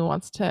anyone who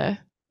wants to,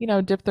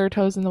 dip their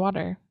toes in the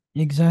water.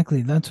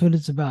 Exactly. That's what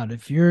it's about.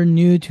 If you're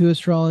new to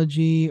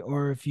astrology,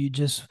 or if you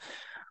just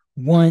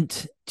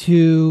want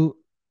to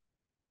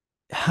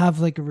have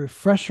like a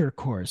refresher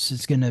course,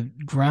 it's going to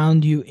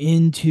ground you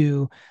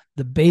into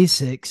the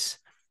basics.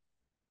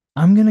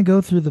 I'm going to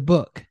go through the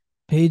book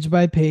page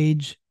by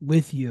page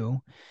with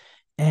you.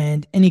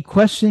 And any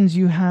questions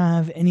you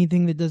have,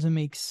 anything that doesn't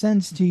make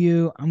sense to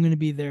you, I'm going to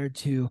be there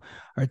to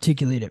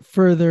articulate it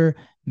further,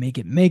 make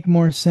it make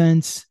more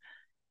sense.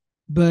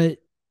 But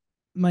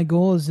my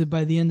goal is that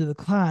by the end of the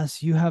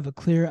class, you have a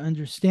clear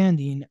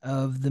understanding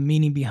of the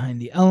meaning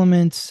behind the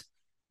elements,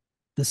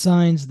 the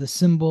signs, the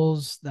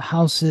symbols, the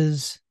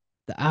houses,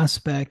 the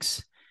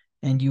aspects,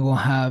 and you will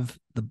have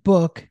the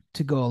book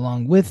to go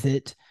along with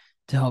it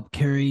to help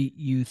carry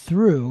you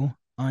through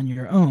on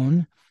your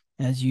own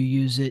as you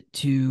use it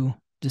to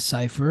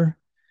decipher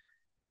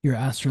your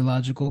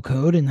astrological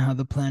code and how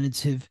the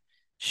planets have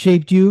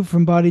shaped you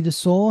from body to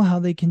soul, how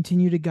they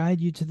continue to guide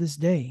you to this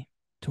day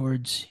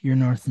towards your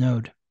North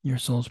Node, your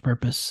soul's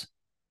purpose.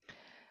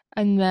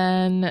 And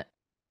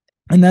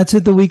that's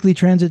at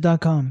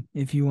theweeklytransit.com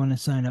if you want to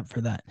sign up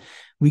for that.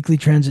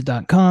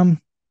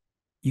 Weeklytransit.com.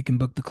 You can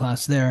book the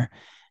class there.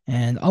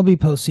 And I'll be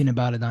posting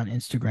about it on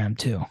Instagram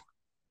too.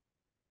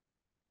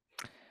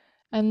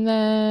 And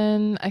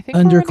then I think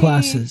under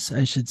classes,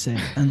 I should say.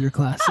 Under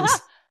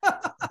classes.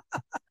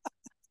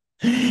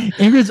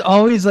 Ingrid's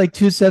always like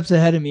 2 steps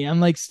ahead of me. I'm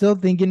like still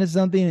thinking of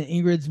something and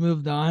Ingrid's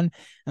moved on.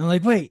 I'm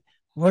like, wait,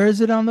 where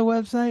is it on the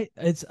website?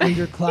 It's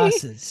under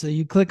classes. So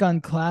you click on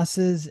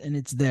classes and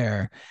it's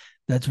there.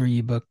 That's where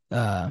you book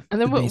and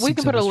then we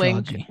can put a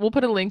link. We'll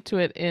put a link to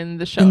it in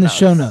the show notes. In the notes.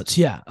 show notes,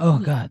 yeah. Oh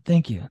God,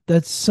 thank you.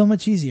 That's so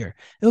much easier.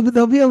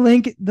 There'll be a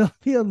link. There'll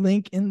be a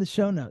link in the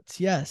show notes.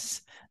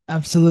 Yes,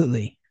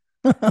 absolutely.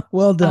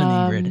 Well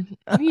done, Ingrid.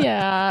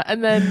 Yeah.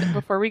 And then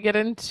before we get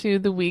into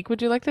the week,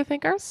 would you like to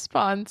thank our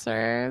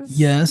sponsors?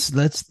 Yes,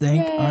 let's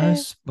thank our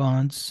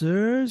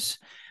sponsors.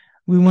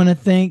 We want to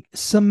thank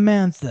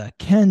Samantha,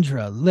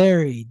 Kendra,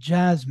 Larry,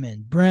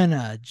 Jasmine,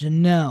 Brenna,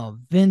 Janelle,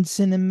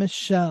 Vincent and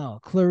Michelle,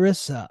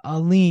 Clarissa,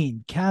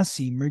 Aline,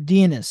 Cassie,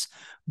 Merdinas,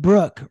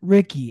 Brooke,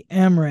 Ricky,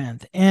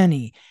 Amaranth,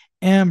 Annie,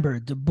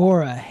 Amber,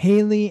 Deborah,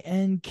 Haley,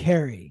 and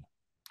Carrie.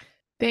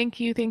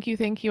 Thank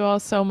you all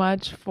so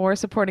much for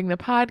supporting the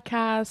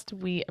podcast.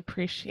 We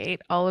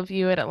appreciate all of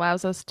you. It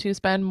allows us to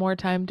spend more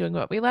time doing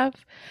what we love,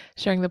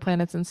 sharing the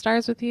planets and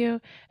stars with you.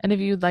 And if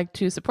you'd like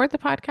to support the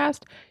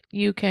podcast,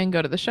 you can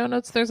go to the show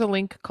notes. There's a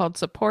link called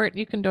support.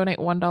 You can donate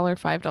 $1,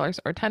 $5,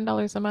 or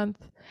 $10 a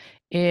month.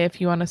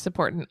 If you want to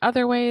support in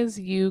other ways,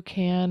 you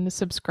can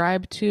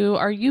subscribe to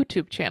our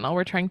YouTube channel.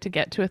 We're trying to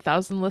get to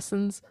 1,000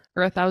 listens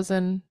or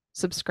 1,000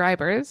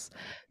 subscribers.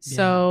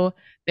 So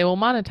they will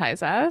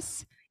monetize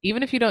us.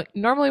 Even if you don't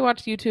normally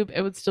watch YouTube,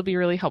 it would still be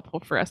really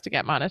helpful for us to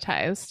get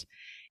monetized.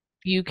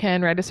 You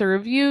can write us a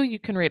review. You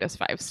can rate us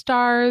 5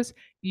 stars.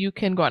 You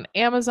can go on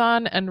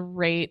Amazon and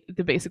rate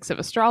the Basics of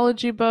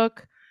Astrology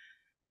book.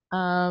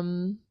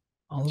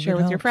 Share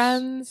with your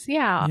friends.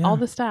 Yeah, all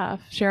the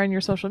stuff. Share on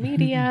your social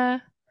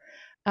media.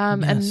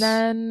 And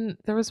then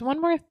there was one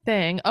more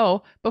thing.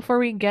 Oh, before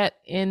we get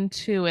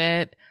into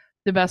it,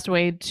 the best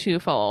way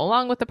to follow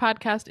along with the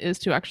podcast is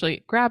to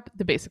actually grab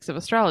the Basics of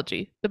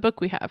Astrology, the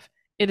book we have.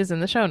 It is in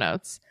the show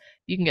notes.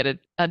 You can get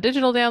a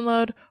digital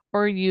download,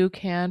 or you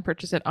can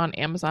purchase it on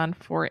Amazon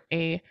for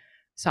a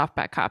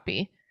softback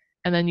copy.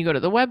 And then you go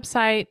to the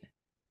website,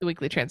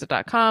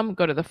 theweeklytransit.com,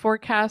 go to the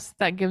forecast.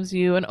 That gives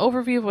you an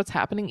overview of what's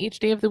happening each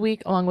day of the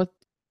week, along with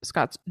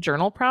Scott's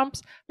journal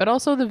prompts, but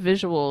also the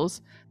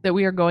visuals that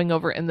we are going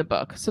over in the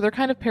book. So they're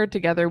kind of paired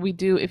together.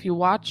 If you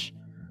watch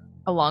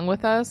along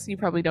with us, you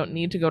probably don't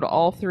need to go to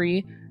all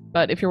 3.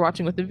 But if you're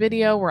watching with the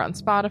video, we're on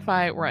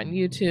Spotify, we're on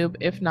YouTube.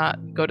 If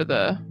not, go to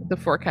the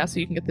forecast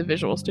so you can get the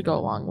visuals to go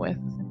along with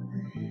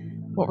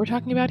what we're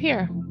talking about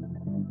here.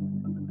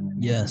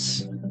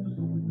 Yes.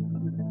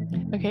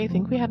 Okay, I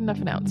think we had enough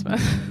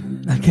announcements.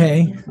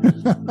 Okay.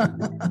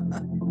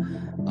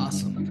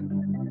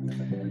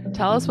 Awesome.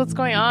 Tell us what's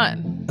going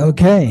on.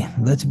 Okay,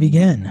 let's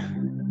begin.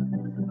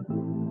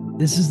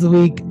 This is the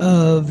week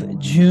of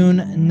June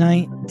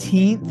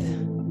 19th.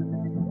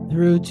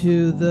 Through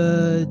to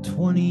the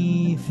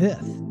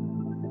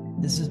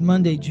 25th. This is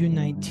Monday, June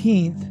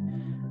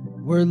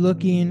 19th. We're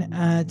looking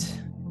at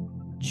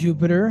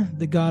Jupiter,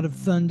 the god of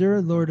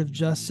thunder, lord of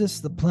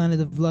justice, the planet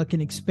of luck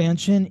and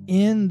expansion,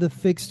 in the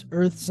fixed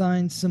earth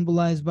sign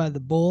symbolized by the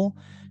bull,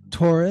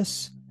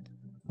 Taurus,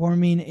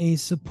 forming a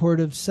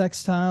supportive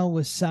sextile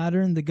with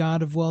Saturn, the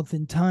god of wealth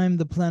and time,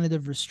 the planet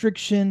of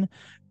restriction,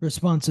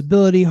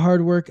 responsibility,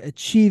 hard work,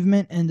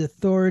 achievement, and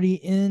authority,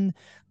 in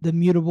the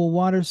mutable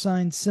water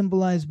sign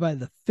symbolized by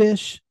the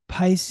fish,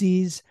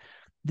 Pisces.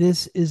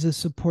 This is a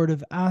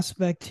supportive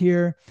aspect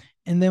here.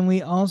 And then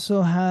we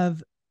also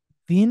have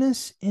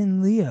Venus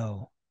in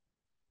Leo.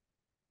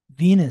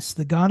 Venus,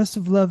 the goddess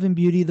of love and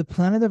beauty, the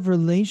planet of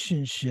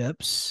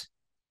relationships,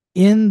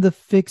 in the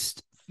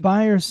fixed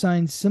fire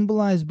sign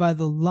symbolized by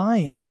the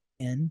lion,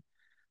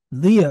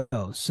 Leo.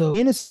 So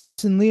Venus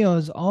in Leo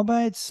is all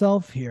by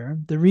itself here.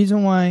 The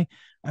reason why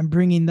I'm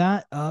bringing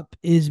that up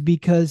is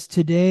because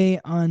today,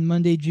 on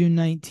Monday, June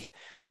 19th,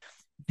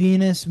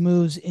 Venus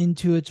moves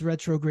into its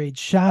retrograde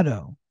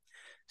shadow.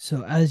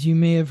 So as you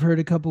may have heard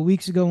a couple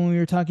weeks ago when we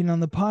were talking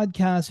on the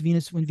podcast,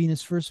 when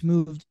Venus first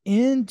moved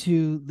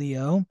into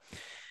Leo,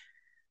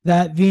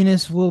 that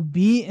Venus will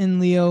be in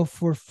Leo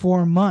for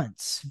 4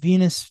 months.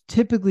 Venus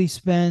typically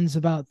spends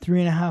about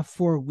 3.5,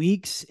 4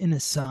 weeks in a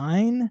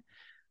sign,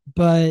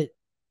 but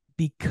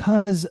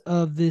because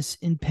of this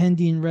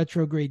impending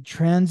retrograde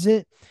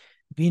transit,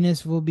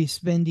 Venus will be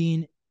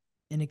spending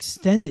an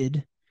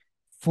extended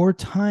 4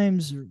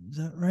 times. Is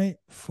that right?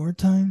 4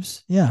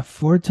 times? Yeah,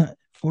 4 times.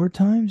 4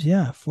 times?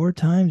 Yeah, 4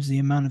 times the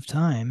amount of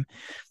time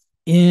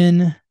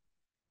in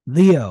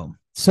Leo.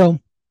 So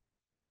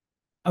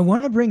I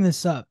want to bring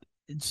this up.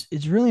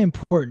 It's really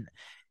important.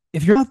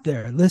 If you're out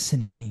there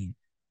listening,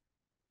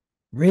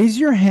 raise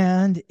your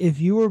hand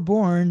if you were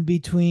born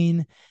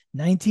between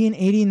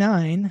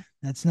 1989,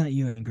 that's not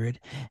you, Ingrid,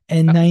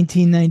 and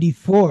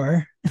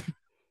 1994.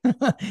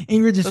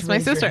 Ingrid just That's my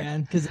raised her sister.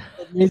 hand because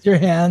raise your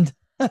hand.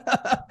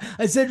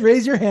 I said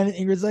raise your hand, and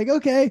Ingrid's like,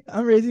 okay,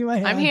 I'm raising my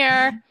hand. I'm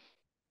here.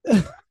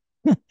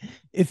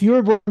 If you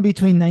were born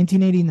between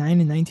 1989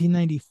 and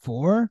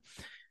 1994,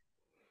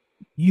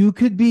 you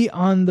could be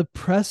on the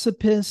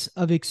precipice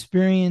of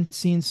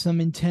experiencing some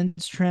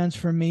intense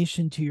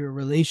transformation to your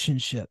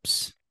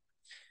relationships,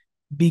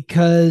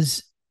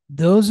 because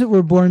those that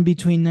were born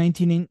between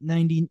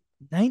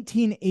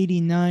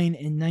 1989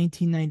 and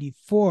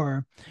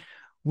 1994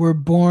 were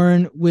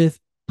born with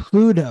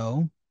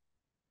Pluto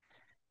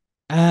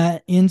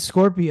in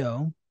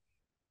Scorpio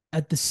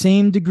at the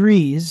same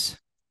degrees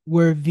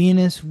where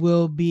Venus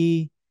will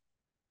be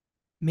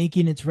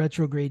making its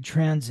retrograde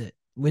transit,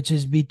 which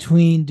is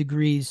between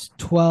degrees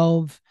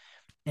 12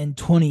 and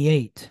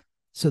 28.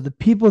 So the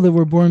people that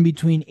were born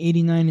between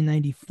 89 and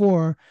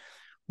 94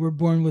 were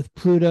born with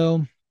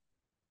Pluto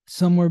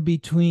somewhere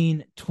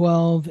between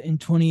 12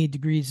 and 28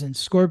 degrees in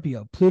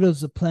Scorpio.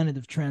 Pluto's the planet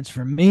of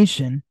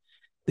transformation,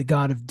 the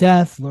god of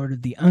death, lord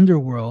of the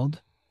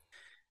underworld.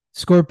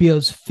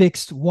 Scorpio's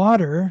fixed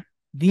water,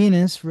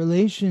 Venus,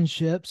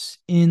 relationships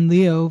in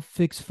Leo,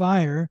 fixed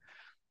fire.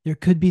 There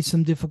could be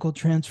some difficult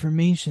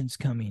transformations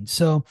coming.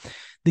 So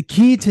the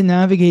key to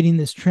navigating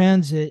this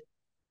transit,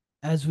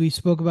 as we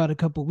spoke about a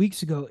couple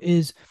weeks ago,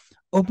 is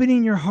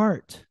opening your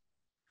heart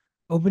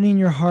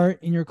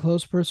in your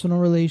close personal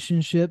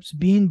relationships,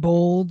 being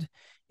bold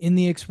in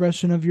the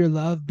expression of your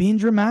love, being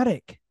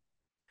dramatic.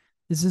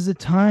 This is a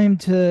time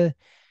to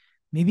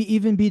maybe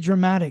even be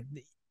dramatic.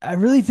 I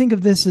really think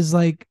of this as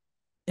like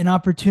an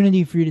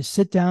opportunity for you to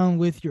sit down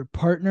with your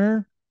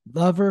partner,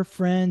 lover,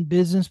 friend,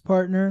 business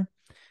partner.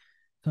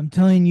 So I'm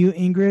telling you,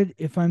 Ingrid,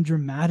 if I'm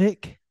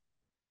dramatic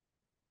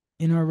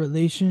in our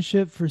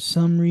relationship for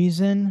some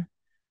reason,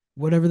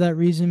 whatever that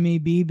reason may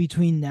be,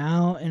 between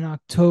now and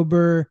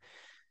October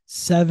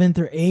 7th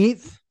or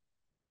 8th,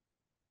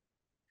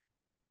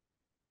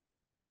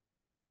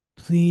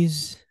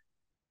 please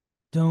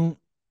don't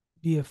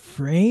be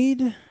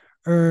afraid,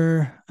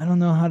 or I don't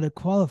know how to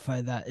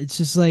qualify that. It's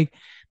just like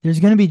there's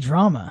going to be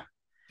drama.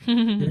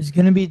 There's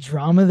going to be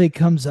drama that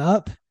comes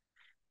up,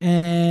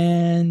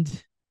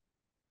 and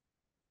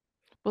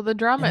well, the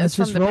drama is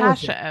from the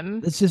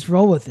passion. Let's just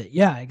roll with it.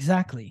 Yeah,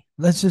 exactly.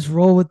 Let's just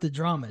roll with the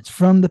drama. It's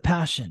from the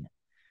passion.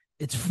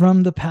 It's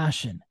from the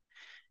passion.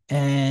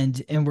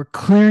 And we're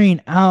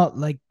clearing out,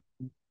 like,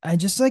 I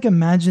just like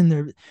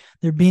imagine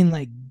there being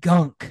like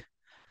gunk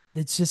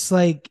that's just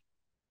like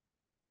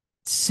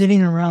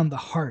sitting around the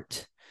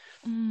heart.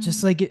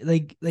 Just like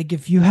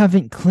if you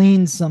haven't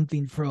cleaned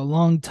something for a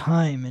long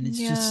time, and it's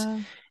just,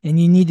 and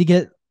you need to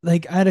get,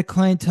 like, I had a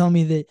client tell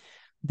me that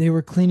they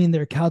were cleaning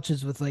their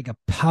couches with like a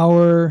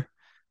power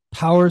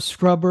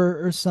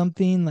scrubber or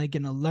something, like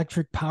an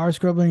electric power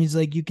scrubber, and he's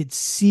like, you could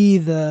see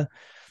the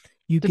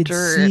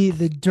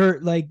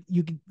dirt, like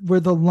you could, where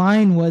the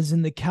line was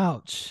in the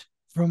couch.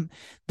 From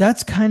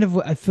that's kind of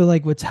what I feel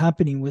like what's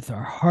happening with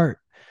our heart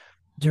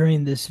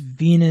during this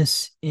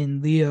Venus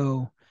in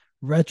Leo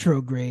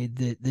retrograde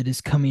that is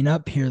coming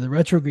up here. The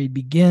retrograde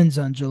begins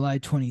on July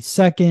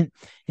 22nd.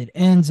 It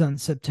ends on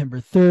September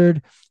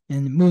 3rd,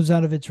 and it moves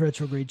out of its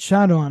retrograde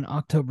shadow on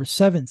October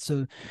 7th.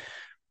 So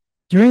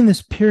during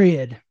this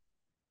period,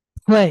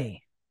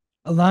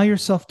 allow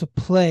yourself to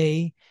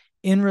play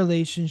in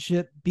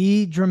relationship,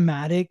 be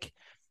dramatic,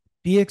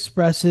 be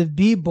expressive,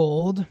 be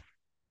bold.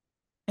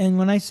 And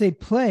when I say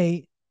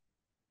play,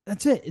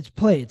 that's it. It's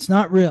play. It's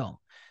not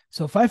real.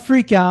 So if I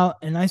freak out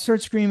and I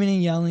start screaming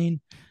and yelling,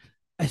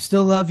 I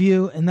still love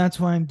you, and that's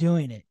why I'm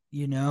doing it,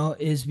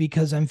 is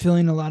because I'm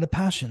feeling a lot of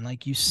passion,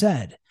 like you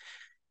said.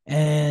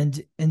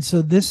 And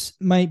so this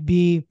might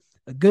be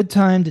a good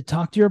time to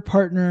talk to your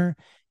partner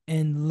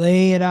and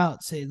lay it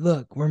out. Say,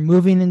 look, we're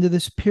moving into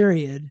this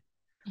period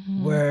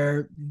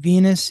where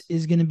Venus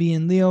is going to be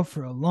in Leo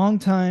for a long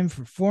time,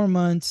 for 4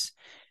 months.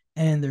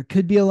 and there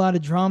could be a lot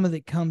of drama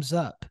that comes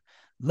up.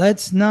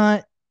 Let's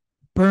not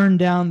burn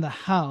down the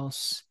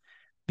house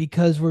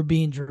because we're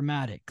being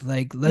dramatic.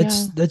 Like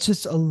let's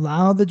just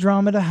allow the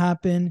drama to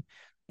happen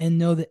and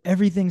know that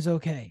everything's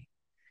okay.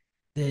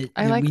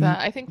 I like that.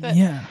 I think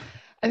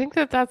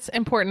that that's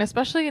important,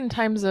 especially in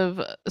times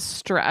of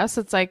stress.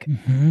 It's like,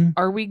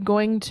 are we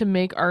going to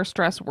make our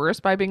stress worse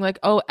by being like,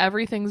 oh,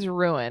 everything's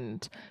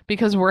ruined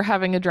because we're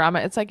having a drama?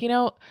 It's like,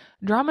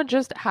 drama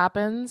just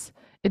happens.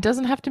 It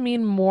doesn't have to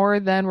mean more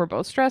than we're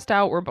both stressed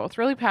out. We're both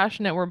really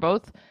passionate. We're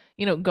both,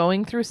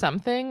 going through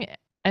something,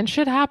 and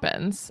shit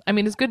happens. I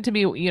mean, it's good to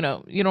be, you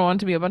don't want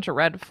to be a bunch of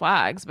red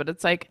flags, but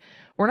it's like,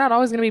 we're not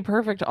always going to be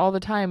perfect all the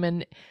time.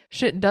 And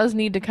shit does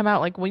need to come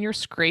out. Like when you're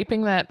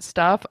scraping that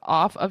stuff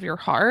off of your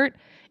heart,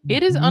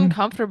 it is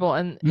uncomfortable,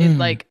 and it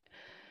like,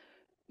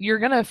 you're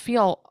going to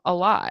feel a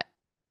lot.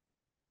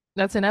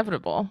 That's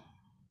inevitable.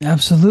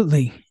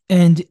 Absolutely.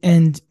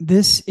 And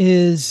this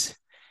is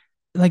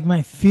like,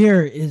 my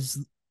fear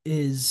is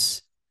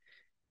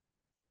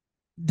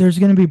there's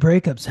going to be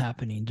breakups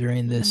happening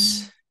during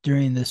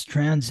this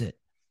transit,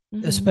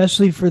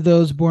 especially for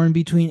those born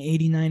between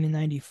 89 and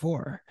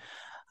 94.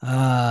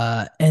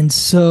 And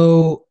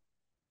so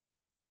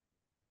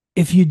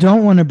if you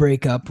don't want to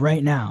break up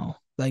right now,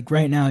 like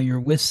right now you're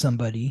with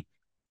somebody,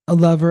 a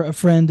lover, a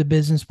friend, a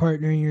business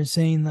partner, and you're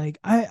saying like,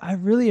 I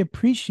really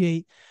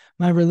appreciate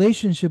my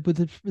relationship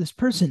with this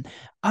person.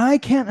 I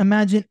can't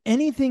imagine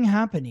anything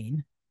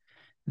happening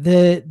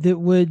that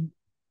would,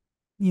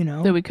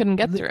 that we couldn't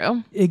get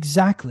through.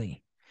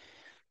 Exactly.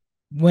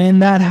 When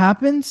that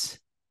happens,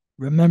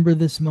 remember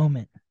this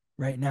moment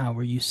right now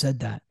where you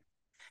said that,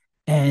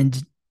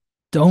 and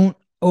don't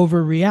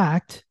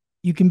overreact.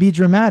 You can be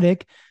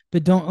dramatic,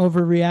 but don't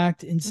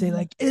overreact and say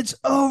like, it's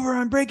over,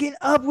 I'm breaking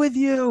up with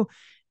you.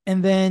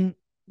 And then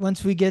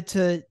once we get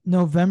to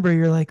November,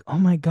 you're like, oh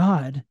my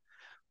God,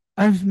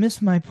 I've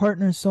missed my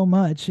partner so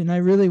much, and I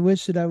really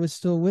wish that I was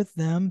still with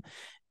them.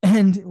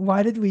 And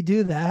why did we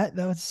do that?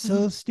 That was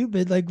so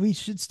stupid. Like, we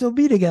should still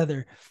be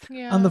together.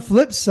 Yeah. On the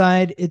flip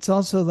side, it's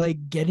also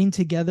like getting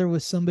together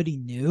with somebody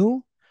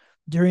new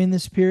during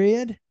this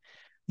period.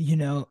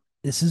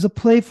 This is a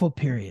playful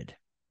period.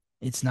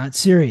 It's not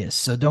serious.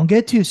 So don't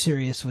get too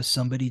serious with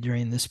somebody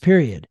during this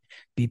period.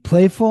 Be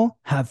playful,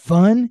 have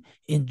fun,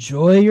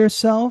 enjoy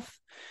yourself.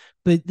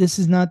 But this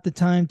is not the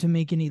time to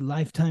make any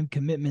lifetime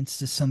commitments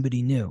to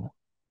somebody new.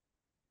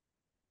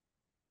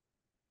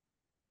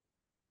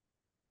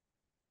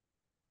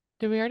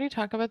 Did we already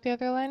talk about the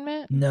other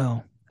alignment?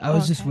 No. I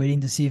was just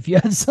waiting to see if you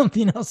had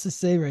something else to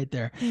say right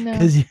there.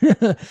 Because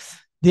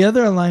the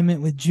other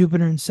alignment with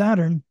Jupiter and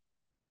Saturn,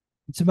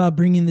 it's about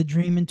bringing the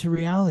dream into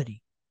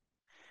reality.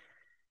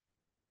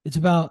 It's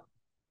about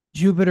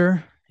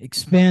Jupiter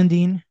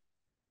expanding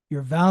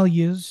your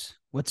values,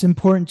 what's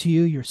important to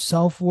you, your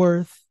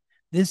self-worth.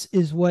 This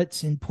is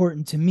what's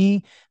important to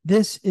me.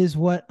 This is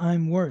what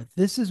I'm worth.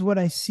 This is what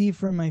I see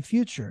for my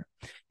future.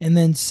 And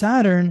then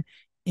Saturn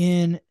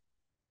in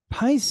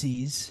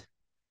Pisces,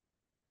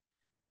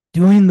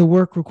 doing the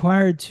work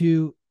required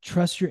to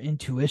trust your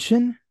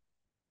intuition,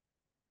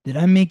 that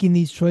I'm making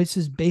these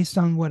choices based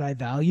on what I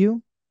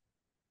value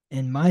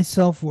and my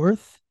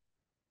self-worth.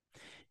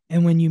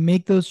 And when you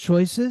make those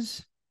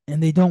choices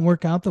and they don't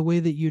work out the way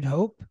that you'd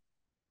hoped,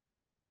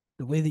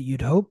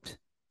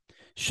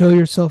 show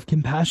yourself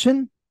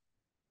compassion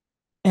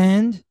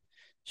and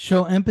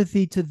show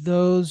empathy to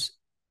those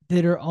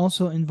that are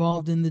also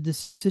involved in the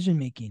decision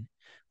making,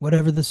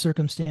 whatever the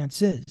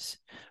circumstance is,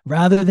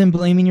 rather than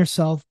blaming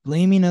yourself,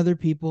 blaming other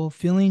people,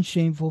 feeling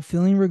shameful,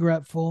 feeling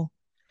regretful.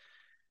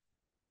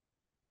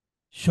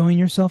 Showing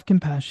yourself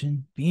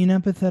compassion, being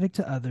empathetic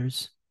to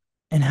others,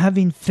 and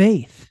having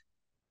faith,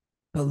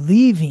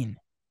 believing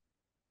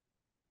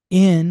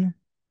in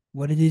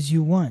what it is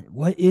you want.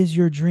 What is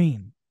your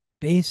dream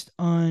based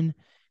on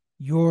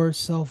your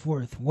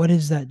self-worth? What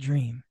is that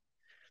dream?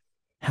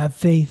 Have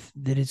faith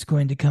that it's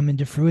going to come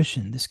into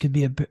fruition. This could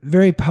be a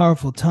very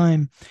powerful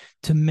time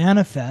to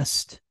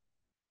manifest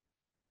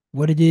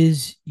what it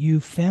is you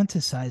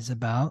fantasize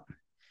about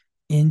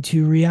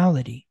into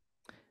reality.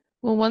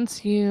 Well,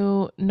 once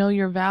you know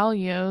your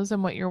values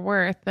and what you're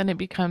worth, then it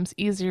becomes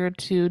easier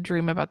to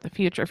dream about the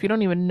future. If you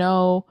don't even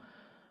know,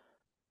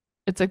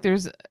 it's like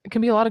it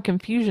can be a lot of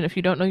confusion if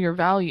you don't know your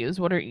values.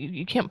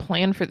 You can't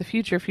plan for the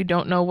future if you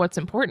don't know what's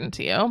important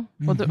to you.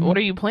 What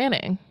are you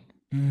planning?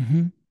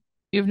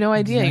 You have no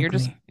idea.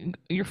 Exactly.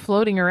 You're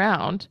floating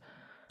around.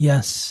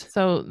 Yes.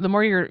 So the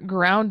more you're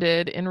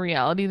grounded in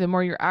reality, the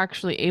more you're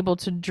actually able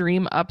to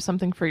dream up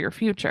something for your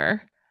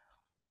future.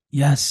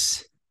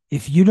 Yes.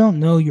 If you don't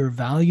know your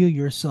value,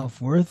 your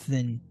self-worth,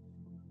 then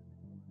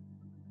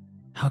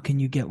how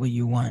can you get what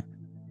you want?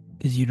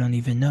 Because you don't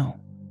even know.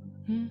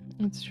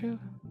 That's true.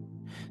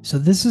 So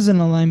this is an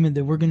alignment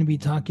that we're going to be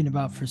talking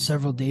about for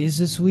several days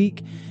this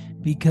week,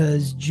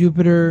 because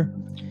Jupiter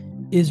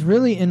is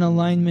really in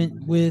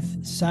alignment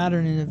with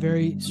Saturn in a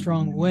very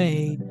strong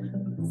way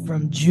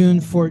from June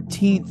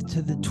 14th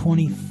to the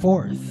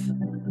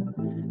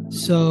 24th.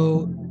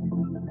 So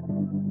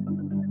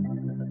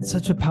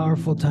such a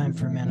powerful time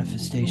for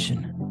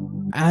manifestation.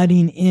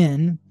 adding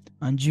in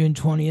on June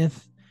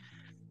 20th,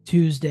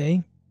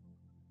 Tuesday,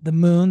 the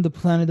moon, the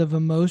planet of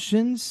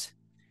emotions,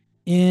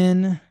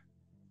 in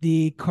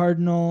the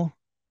cardinal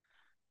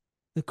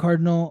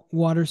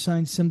water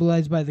sign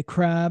symbolized by the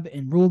crab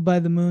and ruled by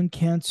the moon,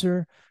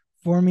 Cancer,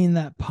 forming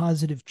that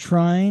positive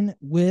trine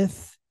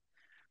with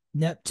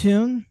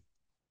Neptune,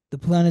 the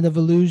planet of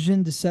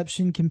illusion,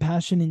 deception,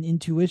 compassion, and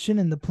intuition,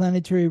 and the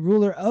planetary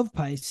ruler of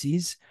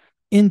Pisces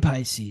in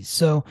Pisces.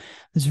 So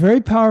this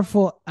very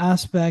powerful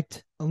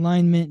aspect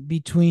alignment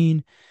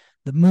between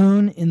the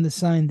moon in the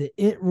sign that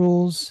it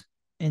rules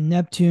and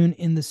Neptune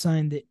in the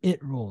sign that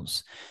it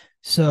rules.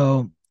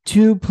 So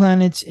two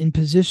planets in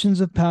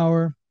positions of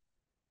power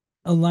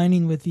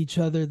aligning with each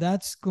other.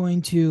 That's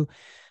going to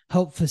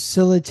help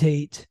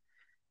facilitate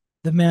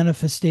the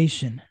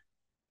manifestation.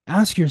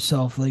 Ask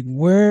yourself, like,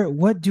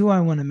 what do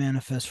I want to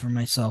manifest for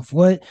myself?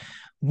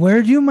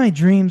 Where do my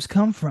dreams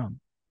come from?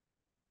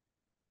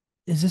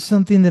 Is this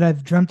something that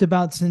I've dreamt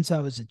about since I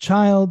was a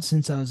child,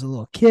 since I was a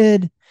little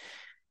kid?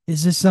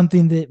 Is this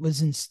something that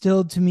was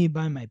instilled to me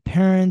by my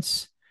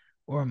parents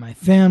or my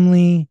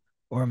family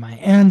or my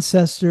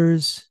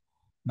ancestors,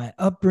 my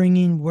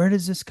upbringing? Where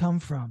does this come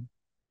from?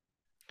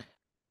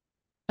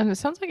 And it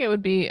sounds like it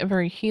would be a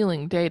very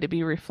healing day to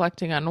be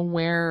reflecting on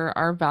where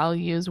our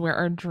values, where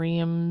our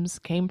dreams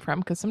came from.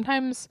 Because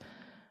sometimes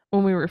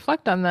when we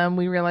reflect on them,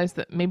 we realize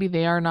that maybe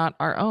they are not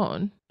our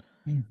own.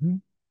 Mm-hmm.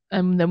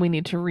 And then we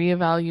need to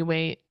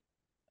reevaluate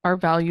our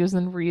values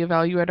and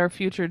reevaluate our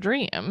future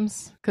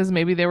dreams. Because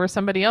maybe they were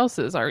somebody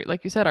else's,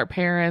 like you said, our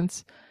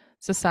parents,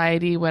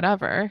 society,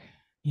 whatever.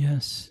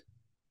 Yes.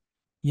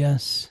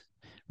 Yes.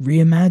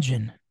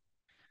 Reimagine.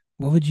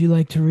 What would you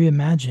like to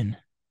reimagine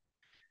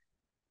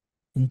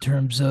in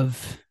terms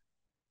of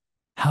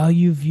how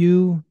you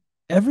view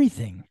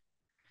everything?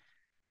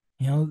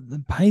 You know,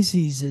 the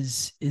Pisces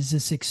is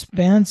this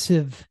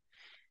expansive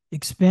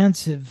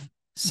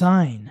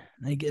sign.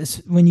 I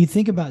guess when you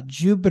think about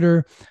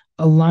Jupiter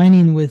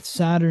aligning with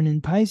Saturn in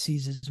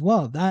Pisces as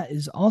well, that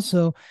is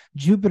also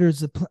Jupiter's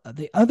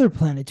the other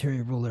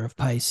planetary ruler of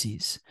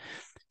Pisces.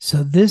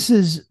 So this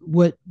is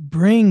what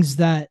brings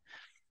that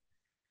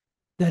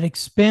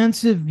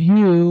expansive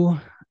view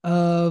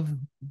of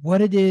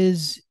what it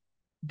is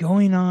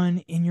going on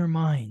in your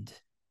mind,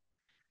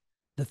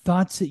 the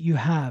thoughts that you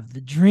have,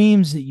 the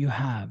dreams that you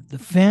have, the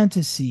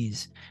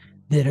fantasies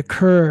that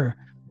occur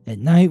at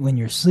night when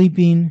you're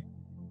sleeping,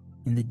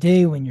 in the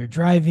day when you're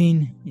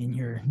driving and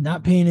you're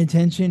not paying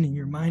attention and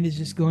your mind is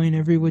just going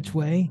every which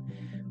way.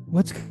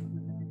 What's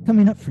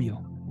coming up for you?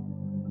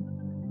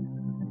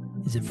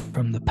 Is it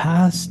from the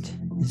past?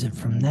 Is it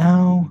from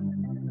now?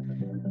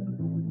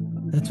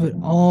 That's what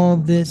all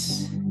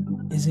this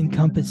is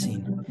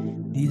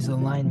encompassing, these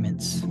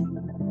alignments.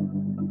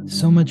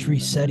 So much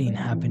resetting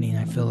happening,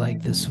 I feel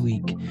like, this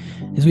week.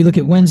 As we look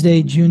at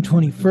Wednesday, June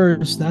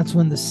 21st, that's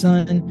when the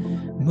sun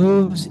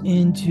moves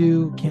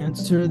into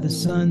Cancer. The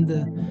sun,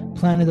 the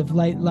planet of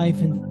light,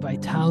 life, and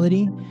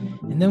vitality.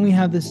 And then we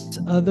have this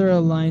other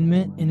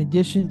alignment in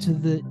addition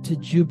to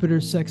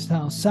Jupiter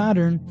sextile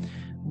Saturn,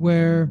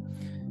 where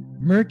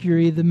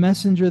Mercury, the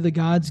messenger of the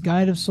gods,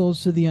 guide of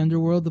souls to the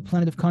underworld, the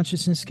planet of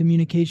consciousness,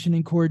 communication,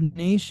 and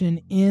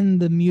coordination, in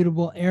the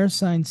mutable air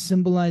sign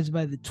symbolized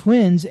by the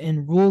twins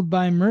and ruled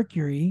by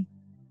Mercury,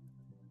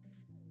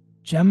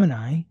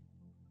 Gemini.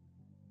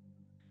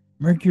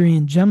 Mercury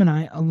and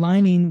Gemini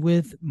aligning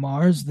with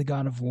Mars, the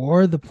god of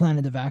war, the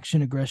planet of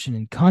action, aggression,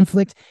 and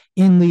conflict,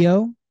 in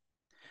Leo,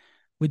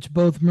 which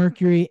both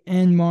Mercury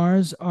and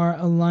Mars are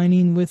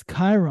aligning with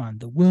Chiron,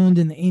 the wound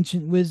and the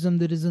ancient wisdom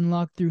that is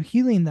unlocked through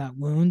healing that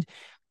wound,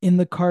 in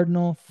the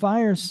cardinal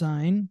fire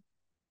sign,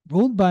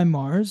 ruled by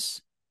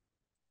Mars,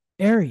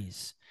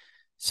 Aries.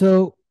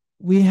 So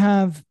we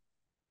have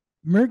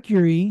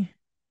Mercury,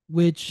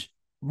 which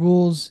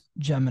rules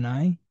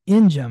Gemini,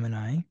 in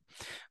Gemini.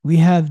 We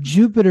have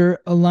Jupiter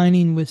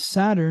aligning with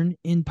Saturn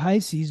in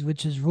Pisces,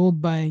 which is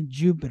ruled by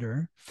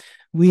Jupiter.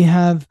 We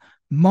have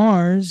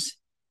Mars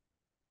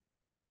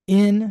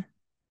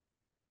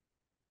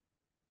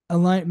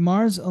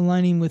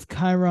aligning with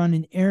Chiron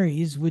in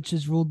Aries, which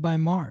is ruled by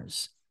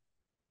Mars.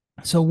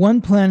 So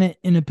one planet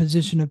in a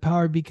position of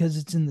power because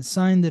it's in the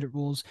sign that it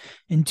rules,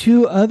 and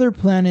two other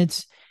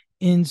planets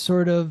in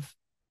sort of,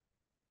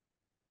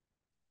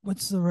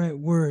 what's the right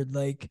word,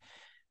 like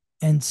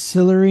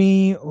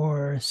ancillary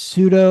or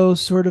pseudo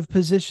sort of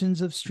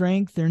positions of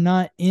strength. They're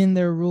not in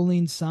their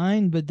ruling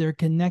sign, but they're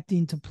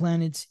connecting to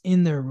planets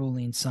in their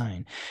ruling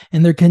sign,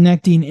 and they're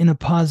connecting in a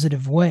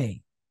positive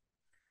way.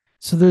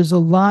 So there's a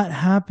lot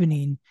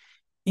happening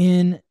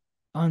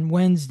on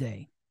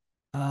Wednesday.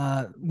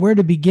 Where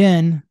to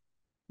begin?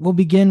 We'll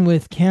begin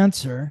with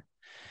Cancer,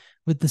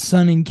 with the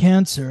sun in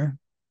Cancer.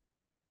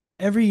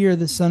 Every year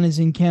the sun is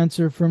in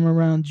Cancer from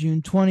around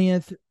June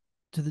 20th,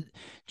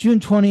 June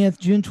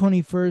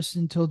 21st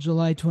until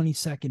July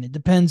 22nd. It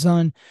depends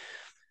on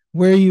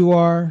where you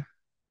are,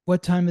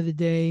 what time of the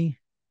day,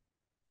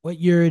 what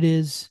year it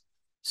is.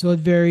 So it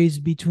varies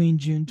between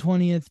June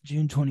 20th,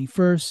 June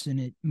 21st, and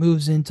it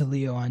moves into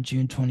Leo on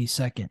June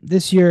 22nd.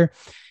 This year,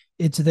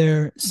 it's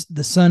there.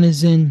 The sun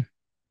is in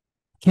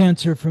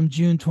Cancer from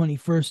June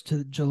 21st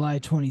to July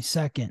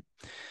 22nd.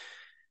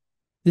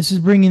 This is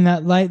bringing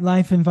that light,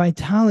 life, and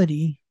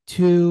vitality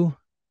to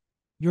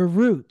your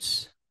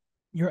roots,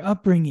 your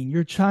upbringing,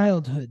 your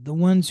childhood, the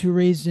ones who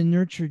raised and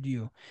nurtured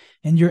you,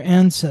 and your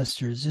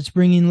ancestors. It's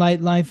bringing light,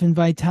 life, and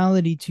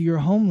vitality to your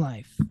home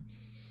life.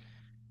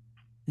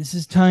 This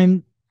is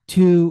time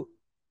to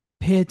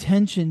pay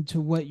attention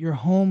to what your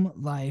home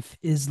life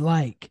is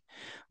like,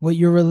 what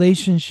your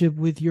relationship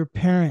with your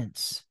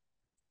parents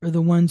or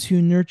the ones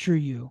who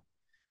nurtured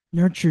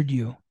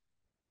you.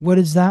 What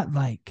is that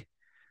like?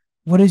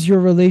 What is your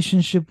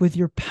relationship with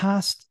your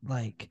past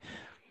like?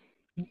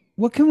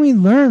 What can we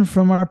learn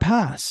from our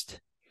past?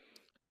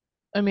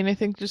 I mean, I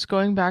think just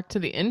going back to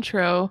the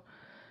intro,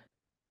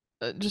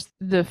 just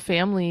the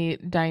family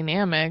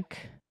dynamic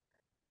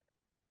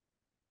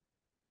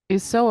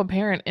is so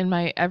apparent in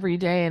my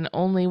everyday, and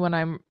only when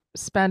I'm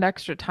spend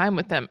extra time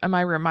with them am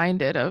I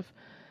reminded of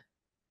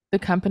the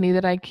company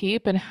that I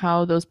keep and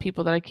how those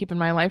people that I keep in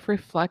my life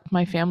reflect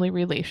my family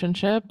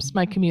relationships,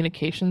 my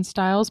communication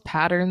styles,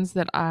 patterns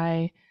that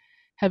I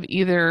have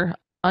either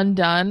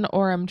undone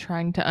or I'm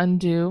trying to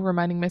undo,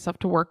 reminding myself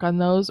to work on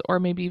those, or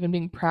maybe even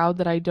being proud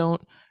that I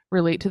don't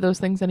relate to those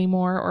things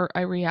anymore, or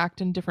I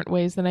react in different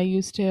ways than I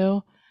used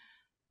to.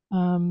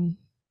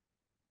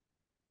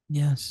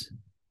 Yes.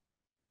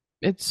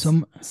 It's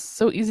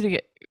so easy to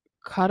get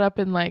caught up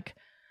in like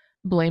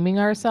blaming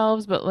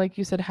ourselves, but like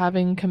you said,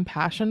 having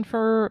compassion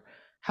for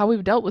how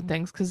we've dealt with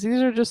things, because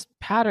these are just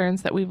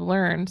patterns that we've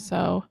learned.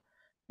 So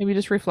maybe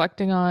just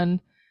reflecting on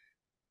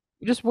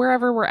just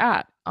wherever we're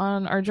at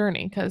on our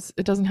journey, because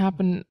it doesn't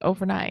happen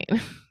overnight.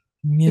 It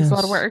takes a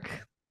lot of work.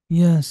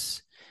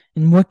 Yes.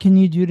 And what can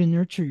you do to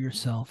nurture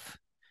yourself?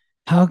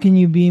 How can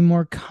you be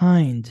more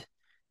kind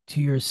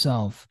to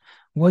yourself?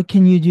 What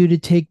can you do to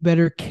take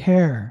better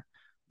care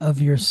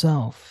of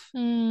yourself?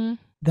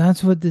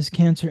 That's what this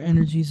Cancer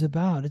energy is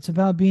about. It's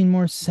about being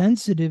more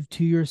sensitive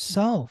to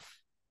yourself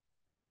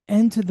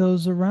and to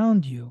those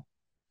around you.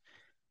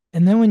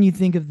 And then when you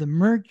think of the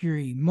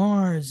Mercury,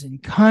 Mars,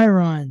 and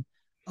Chiron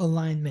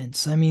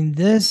alignments, I mean,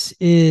 this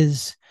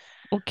is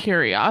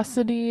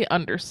curiosity,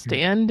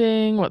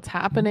 understanding what's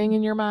happening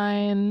in your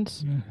mind.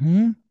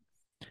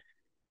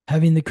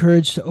 Having the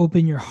courage to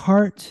open your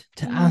heart,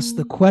 to ask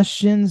the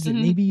questions that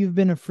maybe you've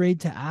been afraid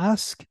to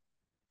ask.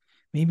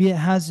 Maybe it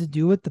has to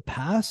do with the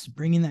past,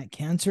 bringing that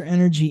Cancer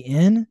energy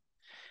in.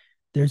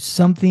 There's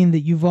something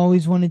that you've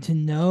always wanted to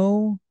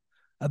know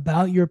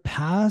about your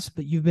past,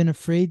 but you've been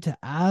afraid to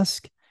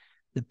ask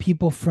the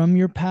people from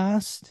your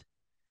past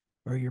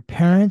or your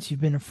parents.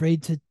 You've been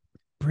afraid to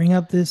bring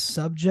up this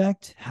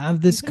subject,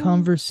 have this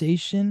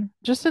conversation.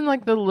 Just in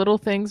like the little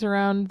things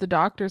around the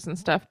doctors and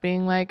stuff,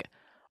 being like,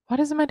 why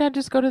doesn't my dad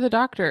just go to the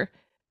doctor?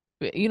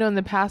 You know, in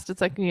the past,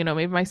 it's like, you know,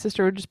 maybe my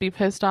sister would just be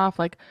pissed off,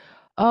 like,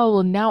 oh,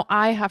 well, now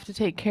I have to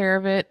take care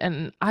of it,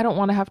 and I don't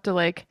want to have to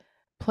like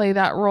play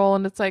that role.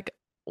 And it's like,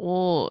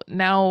 well,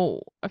 now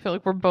I feel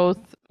like we're both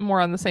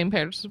more on the same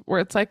page, where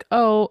it's like,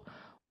 oh,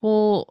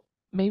 well,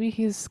 maybe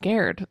he's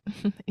scared.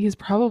 He's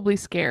probably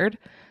scared,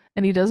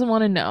 and he doesn't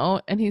want to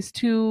know, and he's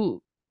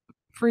too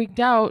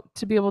freaked out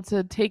to be able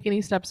to take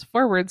any steps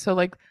forward. So,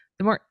 like,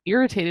 the more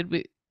irritated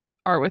we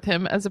are with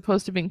him as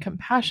opposed to being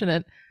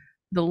compassionate,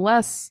 the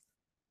less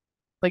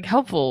like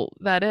helpful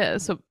that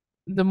is. So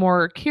the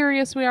more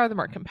curious we are, the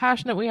more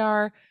compassionate we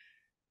are,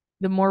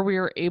 the more we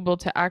are able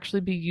to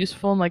actually be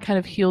useful and like kind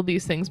of heal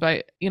these things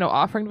by, you know,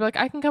 offering to be like,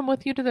 I can come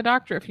with you to the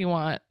doctor if you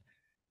want.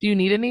 Do you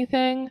need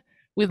anything?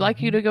 We'd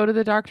like you to go to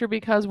the doctor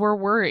because we're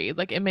worried.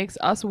 Like, it makes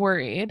us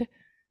worried.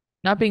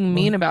 Not being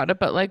mean about it,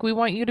 but like, we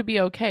want you to be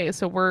okay,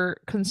 so we're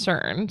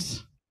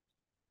concerned.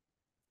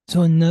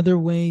 So another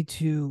way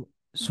to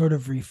sort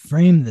of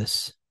reframe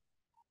this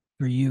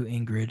for you,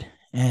 Ingrid,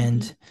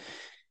 and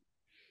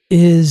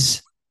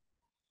is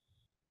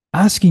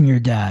asking your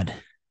dad,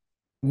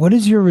 what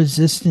is your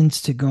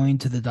resistance to going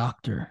to the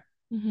doctor?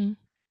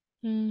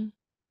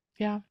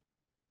 Yeah.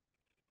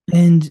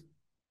 And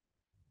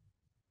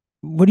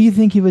what do you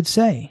think he would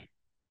say?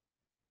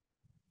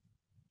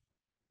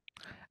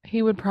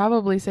 He would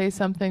probably say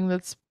something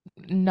that's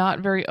not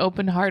very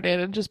open-hearted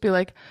and just be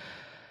like,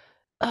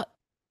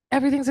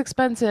 everything's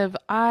expensive.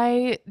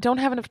 I don't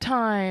have enough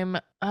time.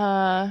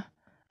 I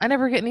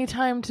never get any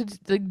time to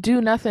like do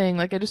nothing.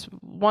 Like, I just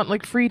want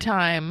like free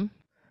time.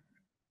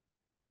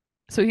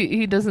 So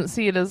he doesn't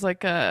see it as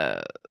like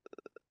a,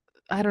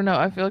 I don't know.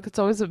 I feel like it's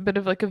always a bit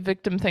of like a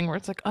victim thing where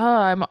it's like, oh,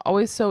 I'm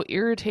always so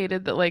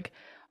irritated that like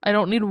I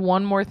don't need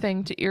one more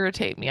thing to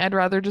irritate me. I'd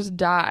rather just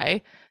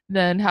die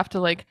than have to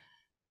like,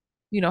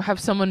 you know, have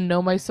someone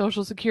know my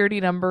social security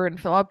number and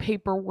fill out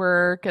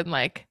paperwork and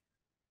like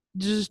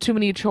just too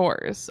many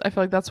chores. I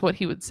feel like that's what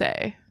he would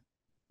say.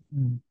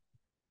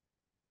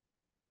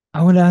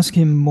 I would ask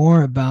him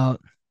more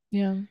about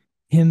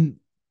him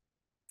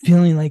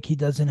feeling like he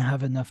doesn't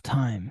have enough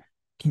time.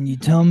 Can you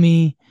tell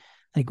me,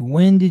 like,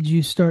 when did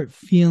you start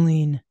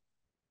feeling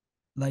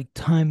like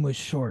time was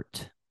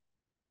short?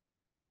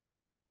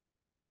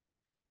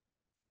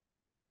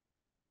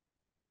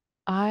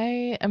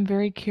 I am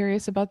very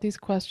curious about these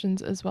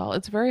questions as well.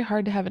 It's very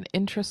hard to have an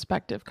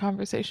introspective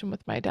conversation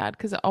with my dad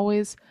because it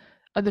always,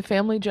 the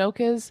family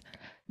joke is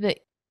that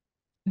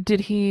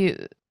did he,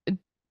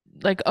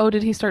 like, oh,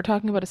 did he start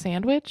talking about a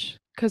sandwich?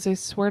 Because I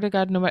swear to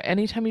God, no matter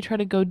anytime you try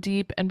to go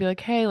deep and be like,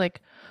 hey, like,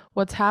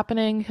 what's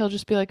happening? He'll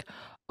just be like,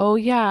 oh,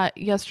 yeah,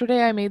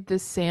 yesterday I made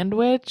this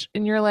sandwich.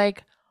 And you're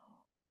like,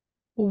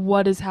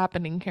 what is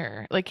happening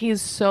here? Like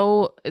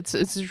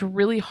it's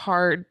really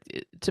hard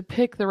to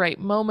pick the right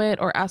moment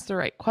or ask the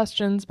right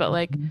questions, but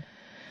like Mm-hmm.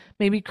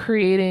 maybe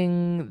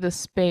creating the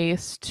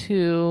space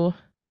to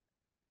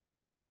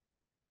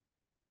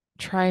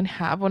try and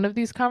have one of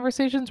these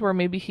conversations where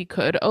maybe he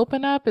could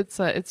open up. It's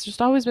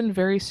just always been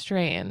very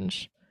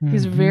strange.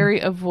 He's Mm-hmm. very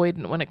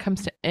avoidant when it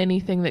comes to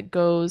anything that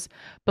goes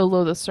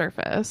below the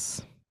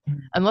surface.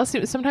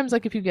 Sometimes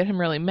like if you get him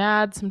really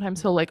mad,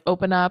 sometimes he'll like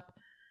open up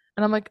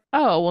and I'm like,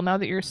 oh, well, now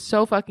that you're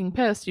so fucking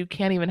pissed, you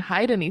can't even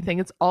hide anything.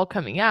 It's all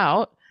coming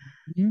out.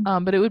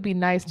 Mm-hmm. But it would be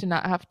nice to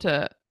not have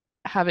to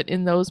have it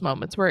in those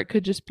moments where it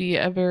could just be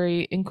a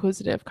very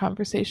inquisitive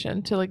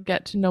conversation to like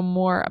get to know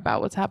more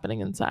about what's happening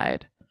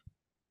inside.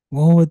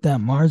 Well, with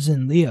that Mars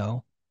and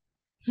Leo,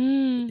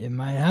 Hmm. it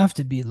might have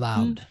to be Hmm.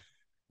 loud.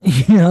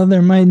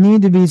 There might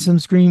need to be some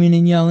screaming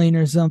and yelling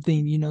or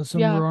something,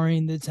 some Yeah.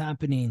 roaring that's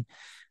happening.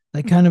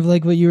 Like kind of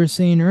like what you were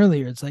saying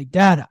earlier. It's like,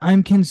 Dad,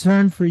 I'm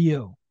concerned for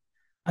you.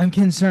 I'm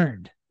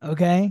concerned.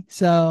 Okay.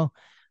 So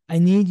I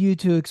need you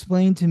to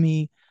explain to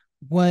me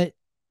what,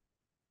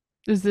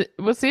 What's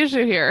the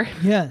issue here?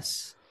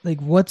 yes,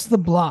 like what's the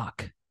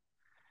block?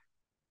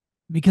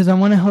 Because I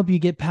want to help you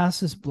get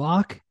past this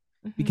block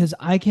Hmm. because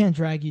I can't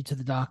drag you to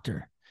the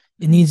doctor.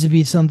 It Hmm. needs to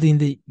be something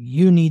that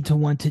you need to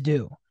want to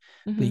do,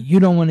 but Hmm. you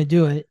don't want to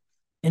do it.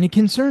 And it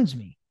concerns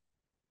me.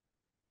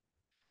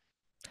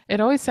 It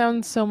always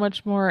sounds so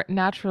much more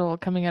natural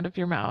coming out of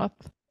your mouth.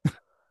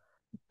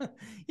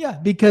 Yeah,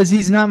 because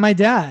he's not my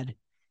dad.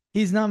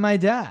 He's not my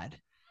dad,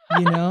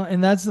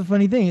 and that's the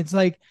funny thing. It's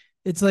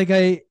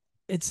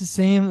the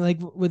same like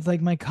with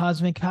like my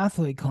cosmic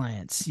pathway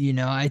clients.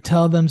 I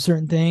tell them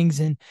certain things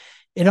and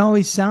it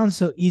always sounds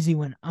so easy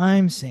when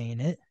I'm saying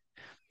it.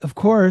 Of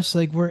course,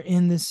 like we're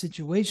in this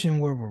situation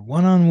where we're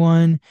one on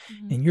one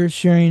Hmm. and you're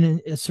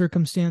sharing a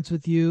circumstance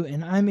with you,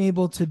 and I'm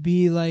able to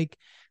be like,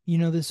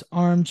 this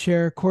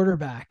armchair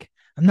quarterback.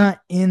 I'm not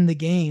in the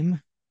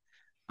game.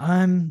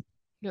 I'm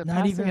You're not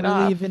passing even it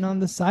really off. even on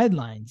the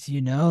sidelines,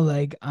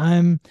 like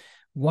I'm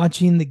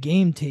watching the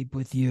game tape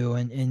with you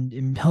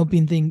and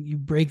helping you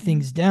break Hmm.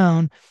 things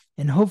down.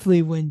 And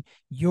hopefully when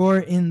you're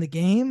in the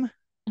game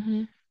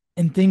Hmm.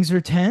 and things are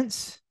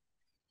tense,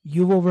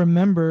 you will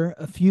remember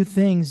a few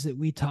things that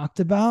we talked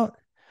about,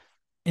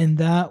 and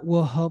that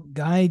will help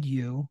guide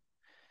you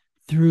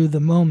through the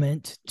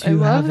moment I to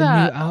love have a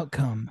new that.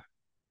 outcome.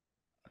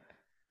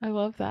 I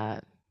love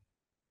that.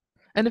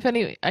 And if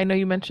any, I know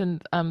you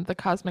mentioned the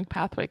Cosmic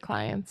Pathway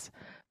clients,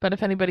 but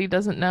if anybody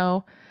doesn't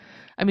know,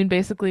 I mean,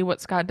 basically what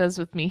Scott does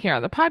with me here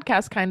on the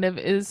podcast kind of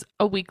is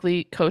a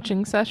weekly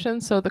coaching session.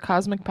 So the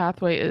Cosmic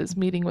Pathway is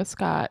meeting with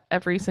Scott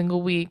every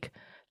single week,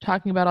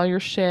 talking about all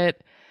your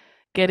shit,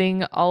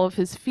 getting all of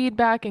his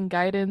feedback and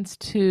guidance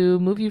to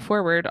move you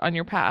forward on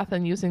your path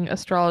and using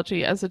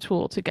astrology as a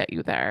tool to get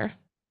you there.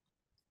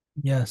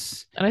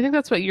 Yes. And I think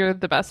that's what you're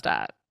the best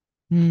at,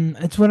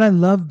 It's what I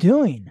love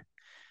doing.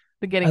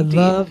 the I getting deep.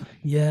 love,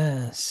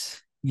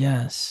 yes,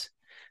 yes.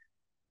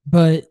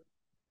 But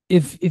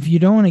if you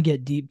don't want to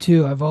get deep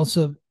too, I've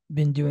also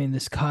been doing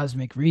this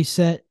cosmic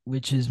reset,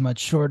 which is much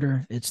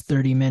shorter. It's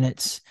 30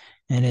 minutes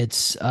and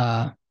it's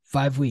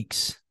 5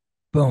 weeks.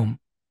 Boom.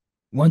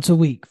 Once a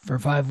week for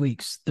 5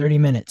 weeks, 30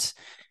 minutes.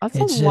 That's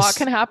a It's lot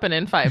can just happen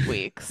in 5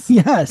 weeks.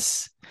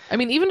 yes. I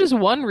mean, even just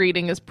one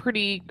reading is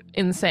pretty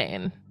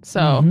insane. So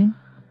Mm-hmm.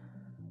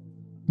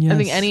 I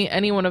think Yes.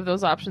 any one of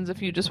those options,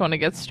 if you just want to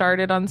get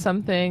started on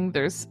something,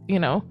 there's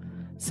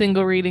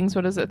single readings.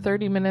 What is it?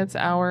 30 minutes,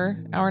 hour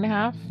and a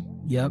half,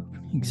 Yep.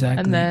 and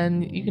Exactly.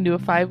 then you can do a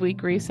 5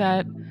 week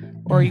reset,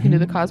 or you can do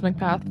the Mm-hmm. Cosmic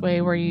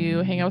Pathway where you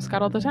hang out with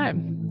Scott all the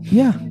time.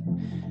 Yeah.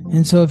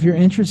 And so if you're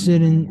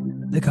interested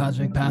in the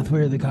cosmic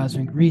pathway or the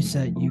cosmic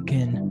reset, you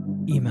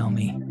can email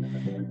me.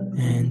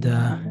 And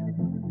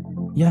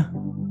yeah.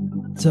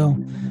 So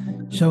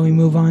shall we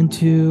move on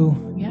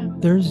to Yeah.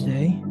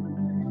 Thursday,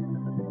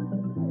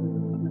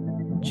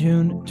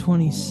 June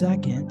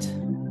 22nd?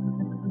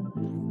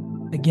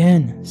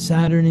 Again,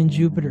 Saturn and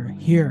Jupiter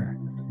here.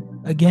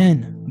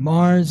 Again,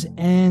 Mars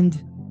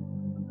and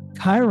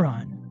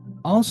Chiron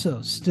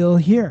also still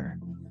here.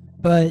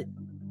 But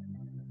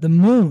the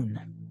moon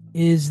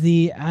is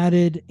the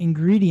added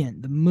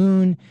ingredient. The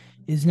moon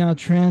is now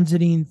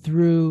transiting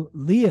through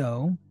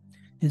Leo.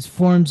 It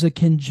forms a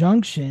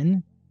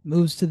conjunction,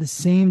 moves to the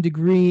same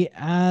degree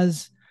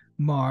as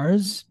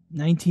Mars,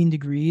 19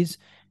 degrees,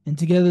 and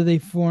together they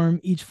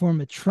each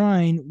form a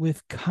trine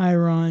with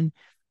Chiron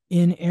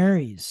in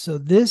Aries. So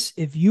this,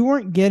 if you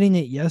weren't getting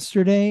it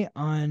yesterday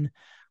on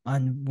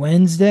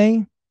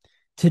Wednesday,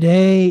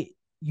 today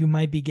you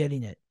might be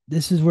getting it.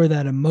 This is where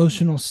that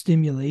emotional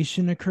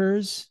stimulation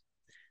occurs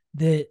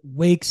that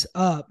wakes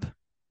up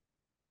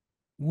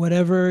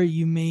whatever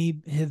you may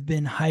have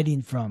been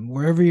hiding from,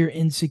 wherever your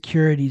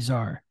insecurities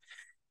are.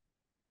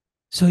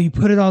 So you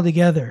put it all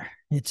together.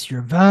 It's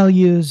your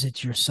values,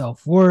 it's your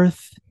self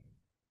worth,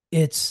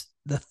 it's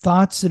the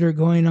thoughts that are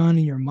going on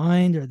in your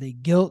mind. Are they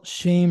guilt,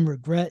 shame,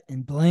 regret,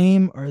 and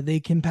blame? Or are they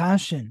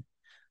compassion,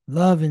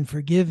 love, and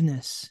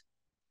forgiveness?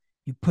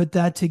 You put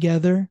that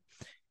together.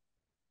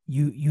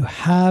 You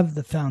have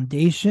the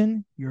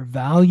foundation, your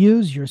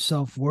values, your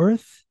self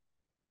worth.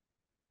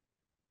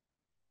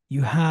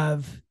 You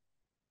have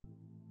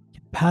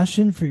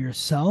passion for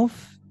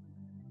yourself.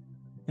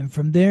 And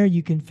from there,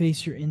 you can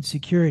face your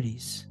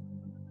insecurities.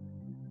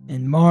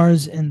 And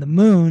Mars and the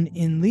moon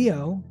in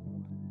Leo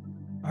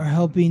are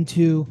helping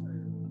to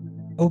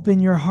open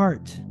your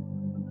heart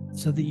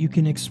so that you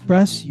can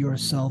express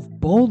yourself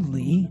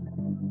boldly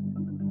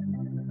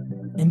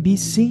and be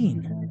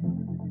seen,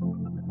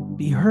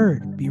 be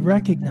heard, be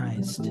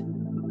recognized,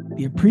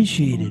 be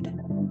appreciated,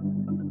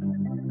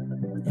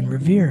 and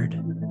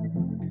revered.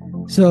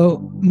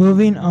 So,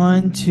 moving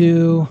on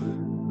to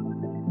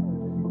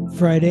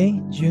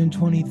Friday, June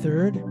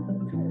 23rd,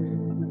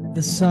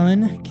 the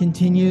sun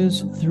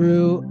continues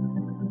through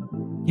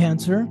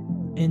Cancer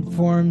and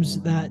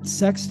forms that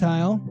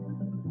sextile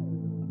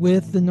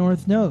with the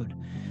North Node,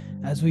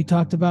 as we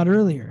talked about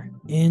earlier,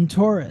 in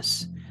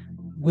Taurus,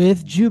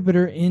 with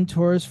Jupiter in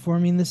Taurus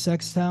forming the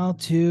sextile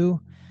to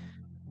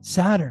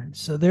Saturn.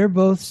 So they're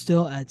both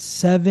still at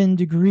 7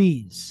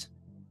 degrees,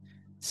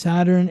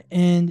 Saturn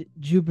and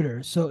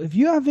Jupiter. So if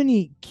you have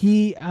any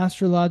key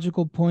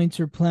astrological points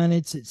or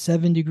planets at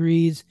 7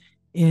 degrees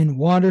in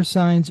water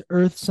signs,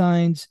 earth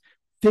signs,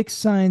 fixed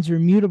signs, or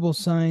mutable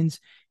signs,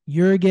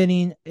 you're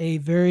getting a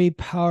very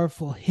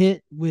powerful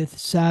hit with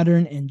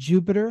Saturn and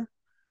Jupiter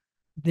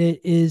that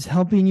is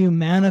helping you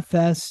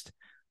manifest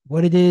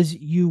what it is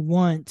you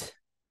want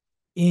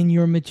in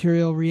your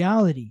material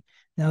reality.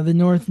 Now, the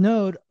North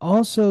Node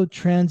also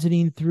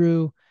transiting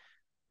through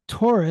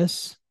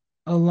Taurus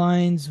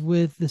aligns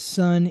with the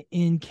sun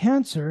in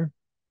Cancer.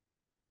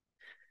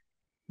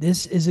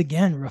 This is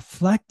again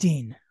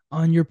reflecting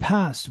on your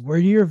past.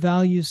 Where do your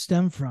values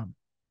stem from?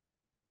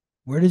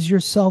 Where does your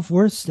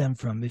self-worth stem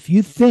from? If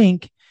you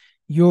think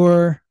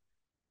you're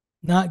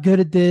not good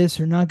at this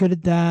or not good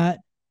at that,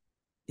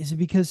 is it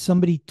because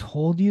somebody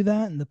told you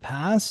that in the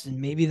past? And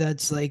maybe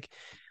that's like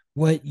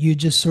what you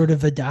just sort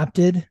of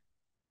adapted.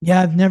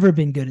 Yeah, I've never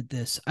been good at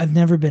this. I've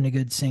never been a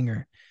good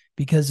singer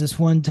because this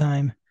one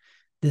time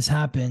this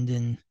happened,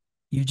 and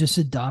you just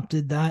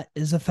adopted that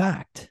as a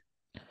fact.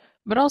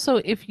 But also,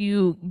 if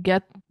you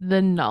get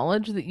the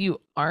knowledge that you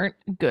aren't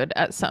good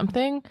at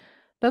something,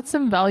 that's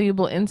some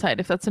valuable insight.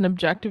 If that's an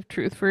objective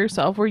truth for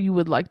yourself where you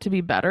would like to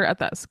be better at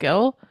that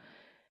skill,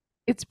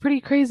 it's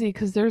pretty crazy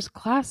because there's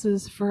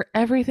classes for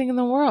everything in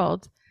the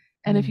world.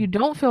 And if you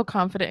don't feel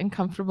confident and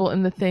comfortable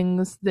in the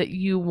things that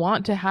you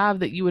want to have,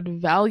 that you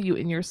would value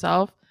in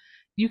yourself,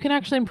 you can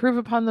actually improve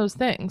upon those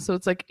things. So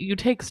it's like you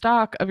take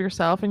stock of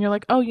yourself and you're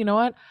like, oh, you know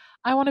what?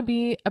 I want to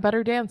be a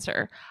better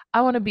dancer.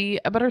 I want to be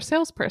a better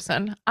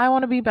salesperson. I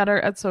want to be better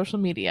at social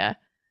media.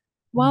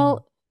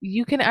 Well,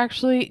 you can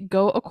actually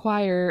go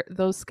acquire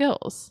those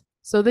skills.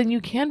 So then you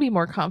can be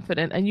more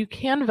confident and you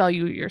can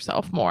value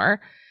yourself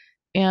more.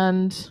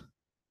 And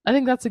I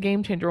think that's a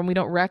game changer when we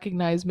don't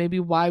recognize maybe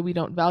why we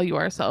don't value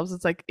ourselves.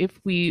 It's like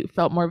if we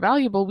felt more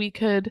valuable, we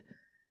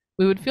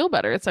would feel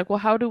better. It's like, well,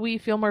 how do we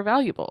feel more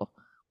valuable?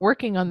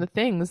 Working on the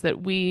things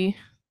that we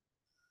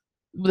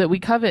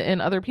covet in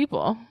other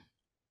people.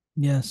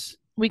 Yes.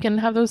 We can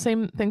have those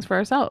same things for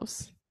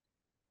ourselves.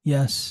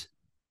 Yes.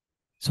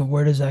 So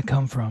where does that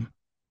come from?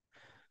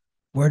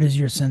 Where does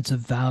your sense of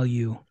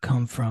value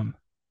come from?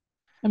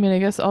 I mean, I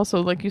guess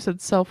also, like you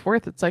said,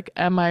 self-worth. It's like,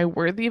 am I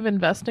worthy of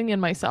investing in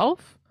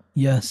myself?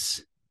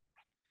 Yes.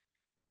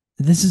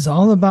 This is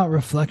all about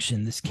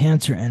reflection, this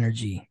Cancer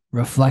energy,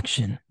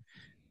 reflection.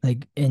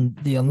 Like, and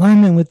the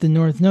alignment with the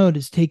North Node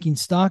is taking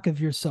stock of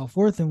your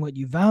self-worth and what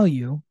you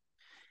value.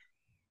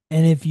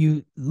 And if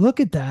you look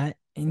at that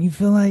and you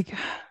feel like,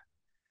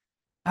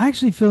 I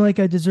actually feel like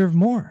I deserve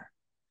more.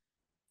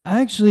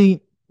 I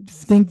actually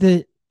think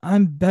that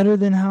I'm better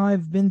than how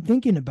I've been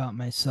thinking about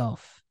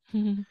myself.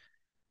 Well,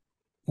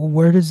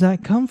 where does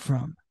that come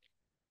from?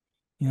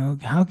 You know,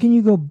 how can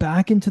you go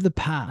back into the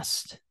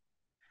past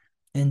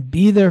and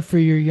be there for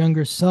your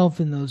younger self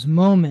in those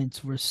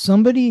moments where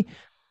somebody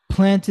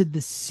planted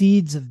the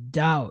seeds of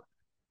doubt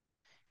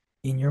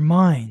in your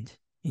mind,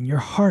 in your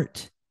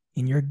heart,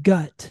 in your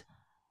gut?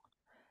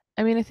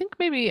 I mean, I think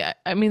maybe,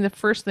 I mean, the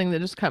first thing that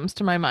just comes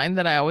to my mind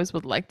that I always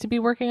would like to be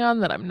working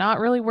on that I'm not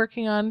really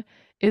working on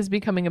is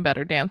becoming a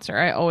better dancer.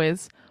 I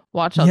always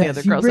watch all the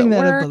other girls at work. You bring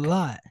that up a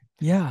lot.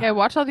 Yeah. Yeah, I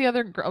watch all the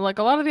other, like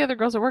a lot of the other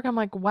girls at work. I'm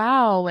like,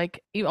 wow,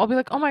 like I'll be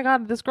like, oh my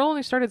God, this girl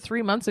only started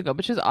 3 months ago,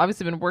 but she's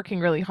obviously been working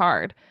really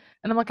hard.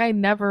 And I'm like, I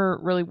never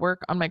really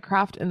work on my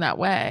craft in that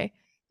way.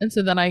 And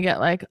so then I get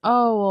like,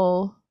 oh,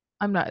 well,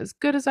 I'm not as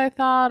good as I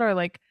thought. Or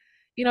like,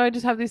 I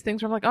just have these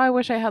things where I'm like, oh, I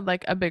wish I had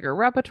like a bigger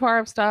repertoire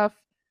of stuff.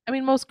 I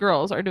mean, most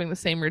girls are doing the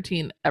same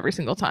routine every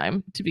single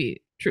time, to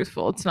be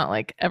truthful. It's not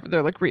like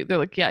they're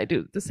like, yeah, I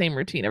do the same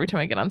routine every time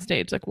I get on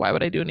stage. Like, why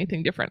would I do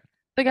anything different?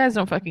 The guys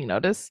don't fucking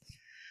notice.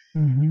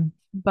 Mm-hmm.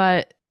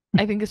 But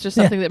I think it's just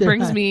something that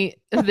brings me.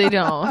 They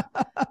don't.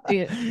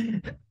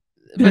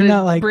 They're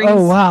not like,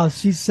 oh wow,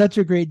 she's such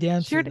a great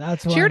dancer.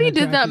 That's why she already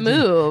did that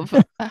move.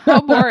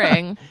 How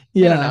boring.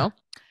 Yeah. I don't know.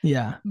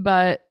 Yeah.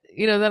 But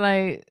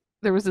then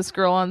there was this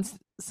girl on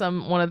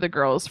one of the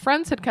girls'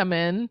 friends had come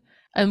in,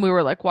 and we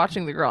were like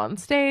watching the girl on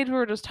stage. We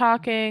were just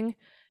talking,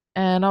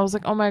 and I was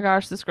like, oh my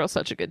gosh, this girl's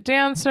such a good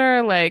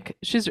dancer. Like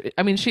she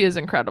is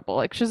incredible.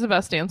 Like she's the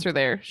best dancer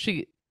there.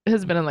 She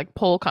has been in like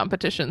pole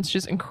competitions.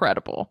 She's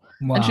incredible.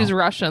 Wow. And she's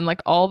Russian.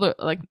 Like all the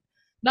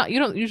you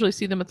don't usually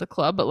see them at the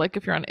club, but like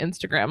if you're on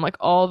Instagram, like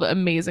all the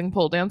amazing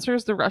pole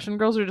dancers, the Russian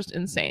girls are just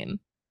insane.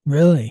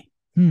 Really?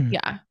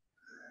 Yeah.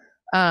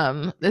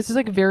 This is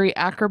like very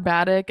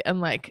acrobatic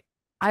and like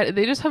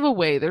they just have a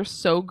way. They're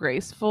so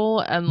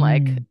graceful and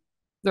like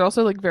they're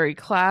also like very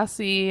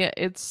classy.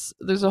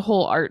 There's a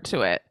whole art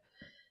to it.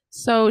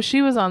 So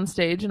she was on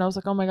stage and I was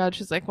like, oh my God,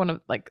 she's like one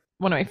of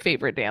my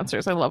favorite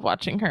dancers. I love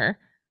watching her.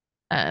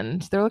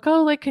 And they're like,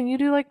 oh, like, can you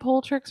do like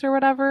pole tricks or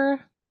whatever?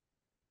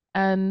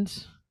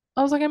 And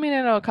I was like, I mean,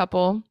 I know a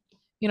couple.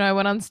 I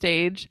went on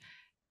stage.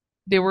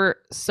 They were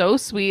so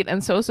sweet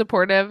and so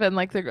supportive, and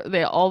like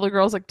all the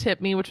girls like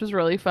tipped me, which was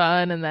really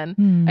fun. And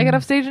then I got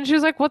off stage and she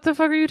was like, what the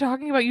fuck are you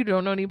talking about? You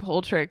don't know any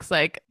pole tricks.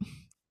 Like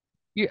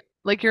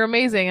you're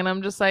amazing. And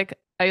I'm just like,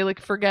 I like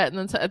forget. And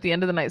then at the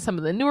end of the night, some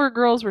of the newer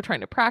girls were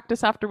trying to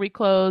practice after we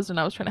closed, and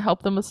I was trying to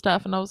help them with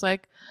stuff. And I was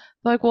like,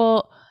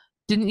 well,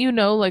 didn't you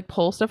know like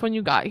pole stuff when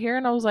you got here?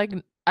 And I was like,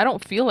 I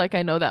don't feel like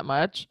I know that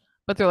much.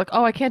 But they're like,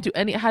 oh, I can't do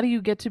how do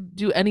you get to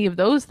do any of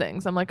those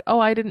things? I'm like, oh,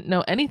 I didn't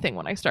know anything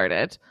when I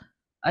started.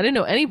 I didn't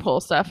know any pole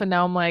stuff. And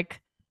now I'm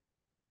like,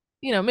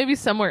 maybe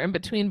somewhere in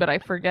between, but I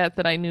forget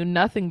that I knew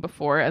nothing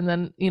before. And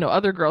then,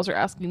 other girls are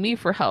asking me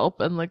for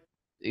help, and like,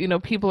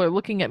 people are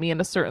looking at me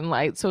in a certain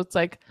light. So it's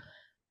like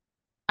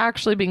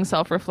actually being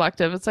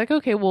self-reflective. It's like,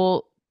 okay,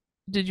 well,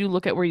 did you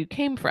look at where you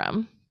came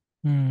from?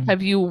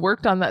 Have you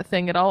worked on that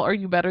thing at all? Are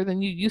you better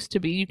than you used to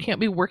be? You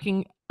can't be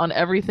working on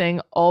everything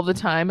all the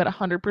time at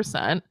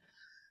 100%.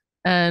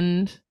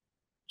 And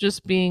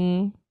just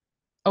being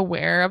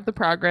aware of the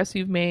progress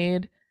you've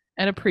made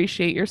and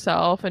appreciate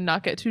yourself and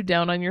not get too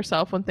down on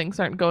yourself when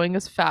things aren't going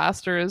as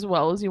fast or as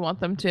well as you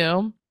want them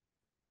to.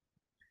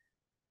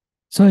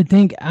 So I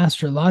think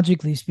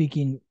astrologically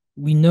speaking,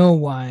 we know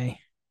why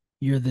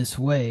you're this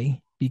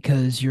way,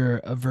 because you're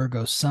a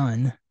Virgo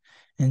sun.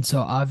 And so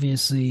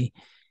obviously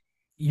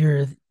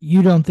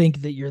you don't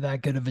think that you're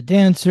that good of a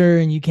dancer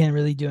and you can't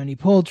really do any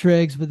pole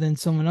tricks, but then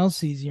someone else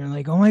sees you and you're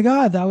like, oh my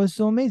God, that was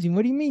so amazing.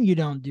 What do you mean you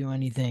don't do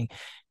anything?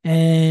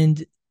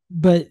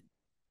 But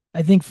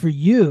I think for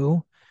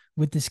you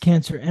with this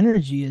Cancer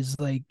energy is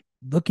like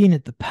looking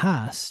at the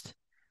past,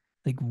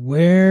 like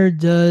where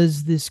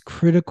does this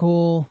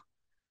critical,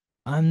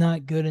 I'm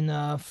not good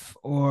enough,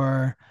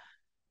 or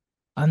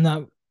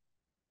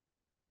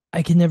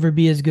I can never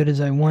be as good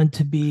as I want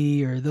to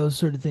be, or those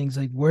sort of things.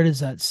 Like, where does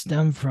that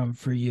stem from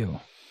for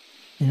you?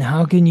 And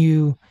how can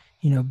you,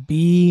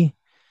 be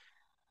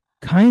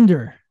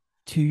kinder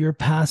to your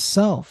past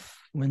self?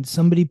 When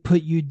somebody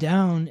put you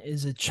down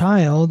as a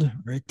child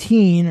or a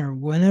teen or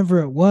whenever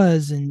it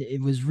was, and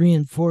it was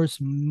reinforced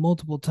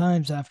multiple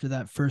times after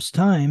that first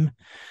time,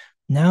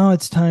 now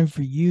it's time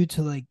for you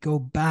to like go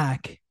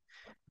back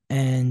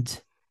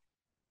and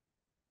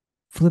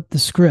flip the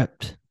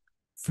script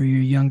for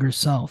your younger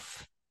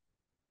self.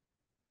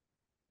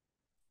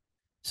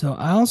 So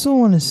I also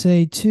want to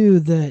say too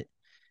that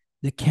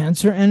the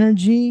Cancer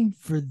energy,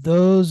 for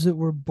those that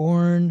were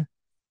born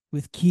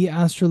with key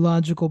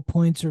astrological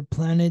points or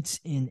planets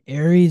in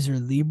Aries or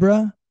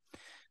Libra,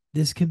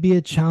 this could be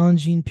a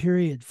challenging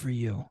period for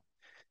you.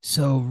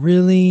 So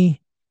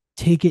really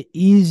take it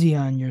easy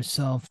on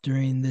yourself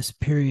during this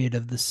period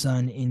of the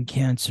sun in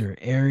Cancer,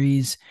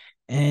 Aries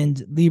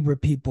and Libra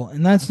people.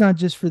 And that's not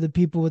just for the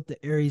people with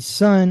the Aries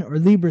sun or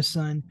Libra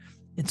sun.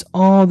 It's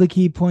all the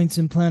key points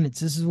and planets.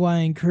 This is why I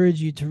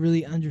encourage you to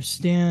really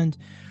understand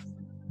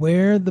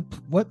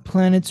what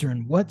planets are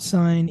in what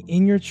sign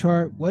in your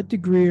chart, what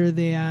degree are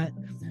they at,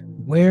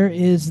 where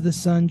is the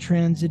sun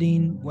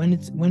transiting, when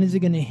is it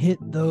going to hit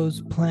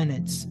those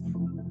planets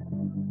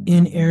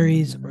in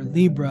Aries or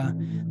Libra.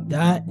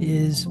 That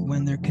is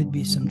when there could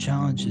be some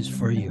challenges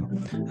for you.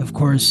 Of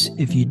course,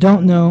 if you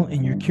don't know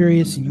and you're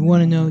curious and you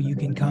want to know, you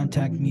can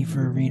contact me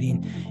for a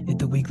reading at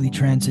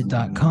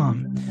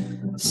theweeklytransit.com.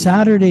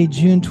 Saturday,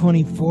 June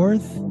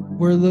 24th,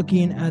 we're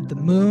looking at the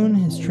moon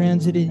has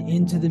transited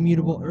into the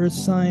mutable earth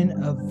sign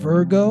of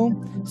Virgo,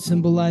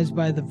 symbolized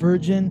by the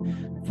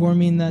Virgin,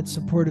 forming that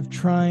supportive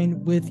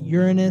trine with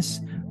Uranus,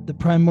 the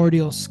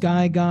primordial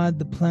sky god,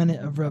 the planet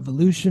of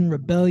revolution,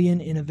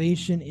 rebellion,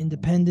 innovation,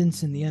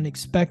 independence, and the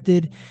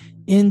unexpected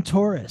in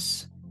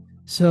Taurus.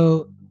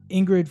 So,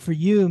 Ingrid, for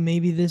you,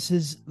 maybe this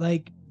is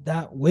like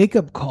that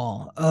wake-up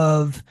call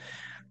of,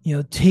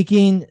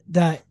 taking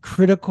that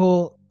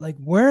critical, like,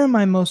 where am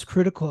I most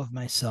critical of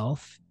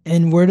myself?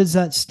 And where does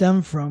that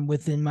stem from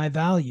within my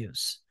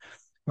values?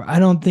 or I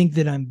don't think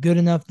that I'm good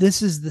enough.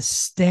 This is the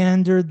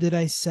standard that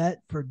I set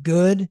for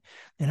good,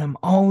 and I'm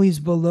always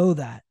below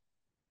that.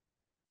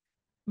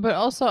 But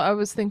also I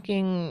was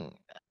thinking,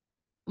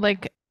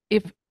 like,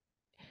 if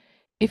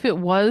it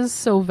was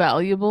so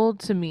valuable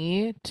to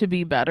me to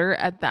be better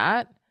at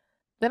that,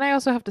 then I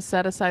also have to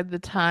set aside the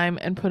time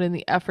and put in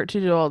the effort to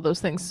do all those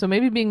things. So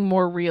maybe being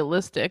more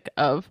realistic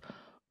of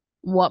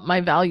what my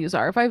values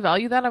are. If I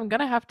value that, I'm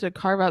gonna have to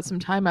carve out some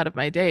time out of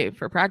my day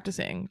for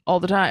practicing all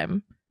the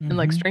time and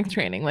like strength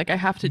training. Like I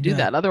have to do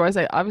that. Otherwise,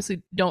 I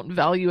obviously don't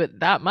value it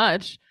that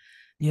much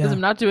because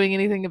I'm not doing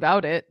anything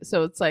about it.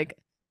 So it's like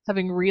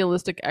having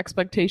realistic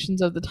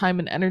expectations of the time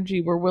and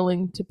energy we're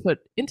willing to put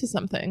into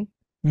something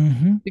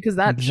because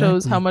that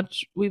shows how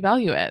much we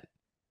value it.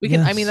 We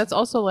can, I mean, that's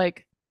also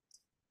like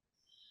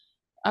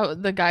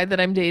the guy that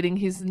I'm dating,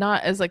 he's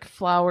not as like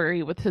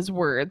flowery with his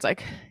words.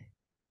 Like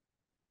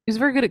he's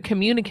very good at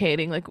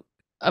communicating like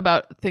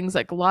about things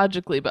like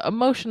logically, but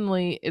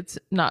emotionally it's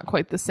not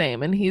quite the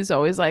same. And he's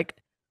always like,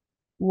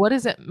 what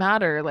does it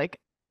matter? Like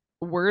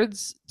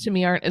words to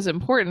me aren't as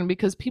important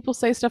because people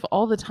say stuff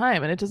all the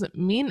time and it doesn't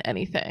mean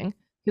anything.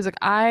 He's like,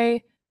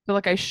 I feel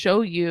like I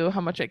show you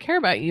how much I care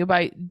about you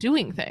by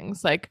doing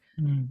things like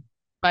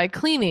by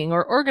cleaning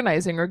or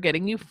organizing or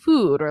getting you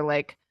food or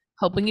like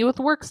helping you with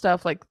work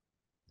stuff. Like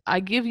I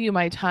give you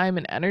my time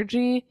and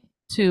energy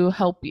to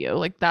help you.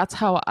 Like that's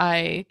how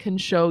I can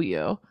show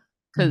you.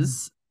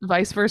 Because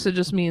vice versa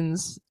just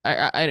means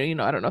I you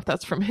know, I don't know if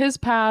that's from his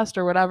past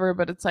or whatever,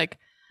 but it's like,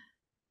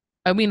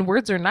 I mean,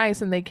 words are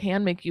nice and they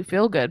can make you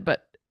feel good,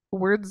 but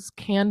words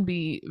can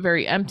be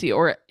very empty.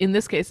 Or in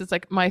this case, it's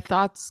like my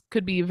thoughts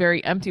could be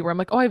very empty where I'm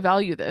like, oh, I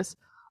value this.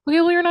 Okay,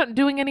 well, you're not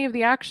doing any of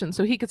the action.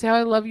 So he could say, oh,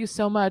 I love you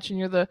so much and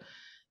you're the,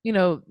 you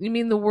know, you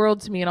mean the world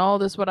to me and all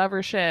this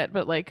whatever shit.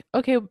 But like,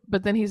 okay,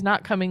 but then he's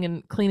not coming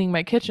and cleaning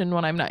my kitchen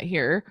when I'm not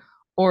here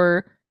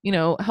or, you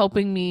know,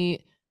 helping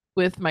me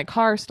with my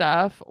car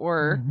stuff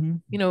or,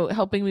 you know,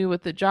 helping me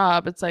with the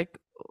job. It's like,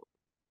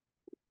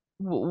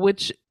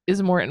 which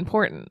is more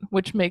important,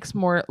 which makes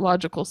more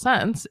logical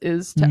sense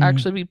is to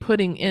actually be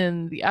putting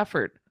in the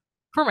effort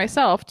for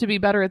myself to be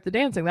better at the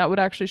dancing. That would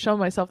actually show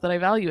myself that I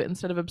value it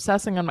instead of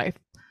obsessing on my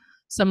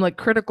some like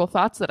critical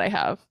thoughts that I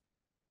have,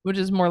 which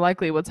is more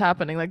likely what's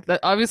happening. Like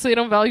that, obviously I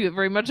don't value it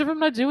very much if I'm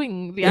not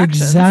doing the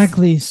actions.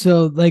 Exactly.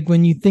 So like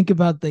when you think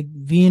about the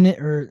Venus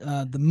or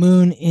the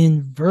moon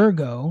in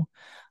Virgo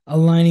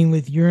aligning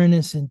with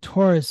Uranus and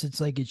Taurus, it's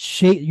like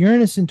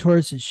Uranus and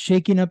Taurus is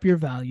shaking up your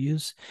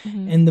values,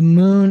 and the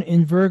moon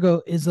in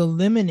Virgo is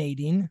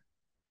eliminating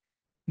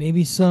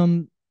maybe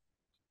some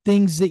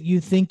things that you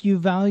think you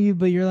value,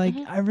 but you're like,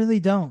 I really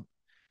don't.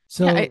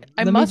 So yeah,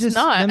 I must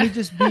not. Let me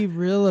just be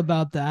real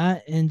about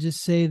that and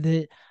just say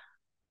that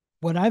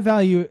what I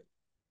value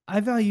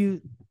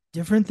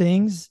different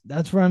things.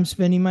 That's where I'm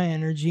spending my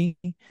energy.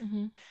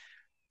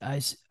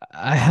 I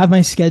have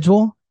my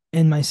schedule.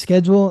 And my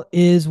schedule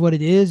is what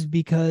it is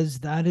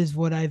because that is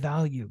what I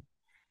value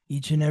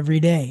each and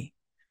every day.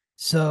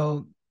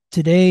 So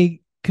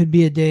today could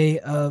be a day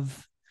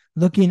of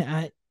looking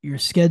at your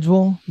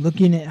schedule,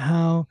 looking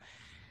at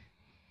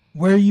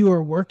where you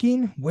are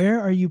working,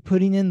 where are you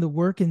putting in the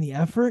work and the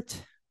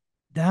effort?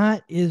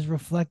 That is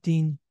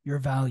reflecting your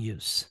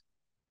values.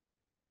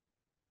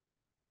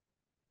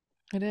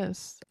 It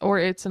is. Or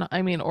it's not,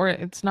 I mean, or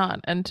it's not.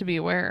 And to be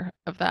aware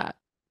of that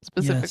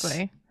specifically.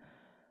 Yes.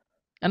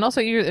 And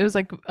also, it was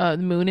like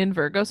moon in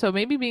Virgo, so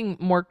maybe being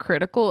more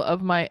critical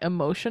of my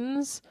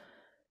emotions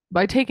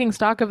by taking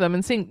stock of them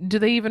and seeing, do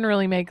they even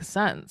really make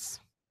sense?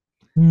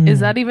 Is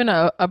that even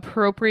a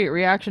appropriate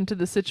reaction to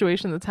the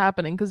situation that's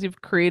happening? Because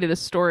you've created a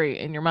story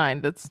in your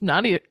mind that's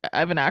not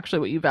even actually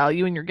what you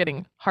value, and you're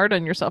getting hard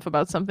on yourself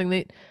about something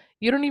that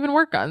you don't even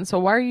work on. So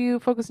why are you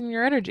focusing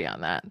your energy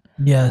on that?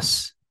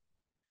 Yes.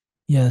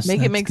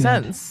 Make it make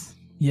sense.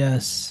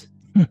 Yes.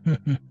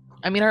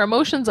 I mean, our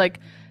emotions,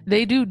 like,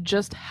 they do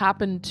just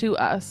happen to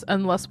us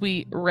unless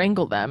we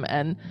wrangle them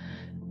and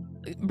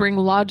bring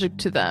logic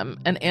to them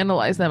and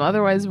analyze them.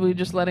 Otherwise, we're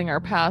just letting our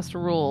past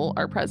rule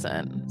our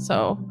present.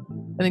 So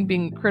I think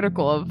being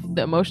critical of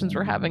the emotions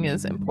we're having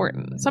is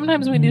important.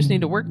 Sometimes we just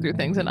need to work through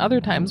things, and other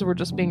times we're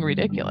just being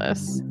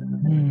ridiculous.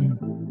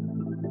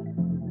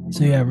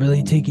 So yeah,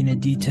 really taking a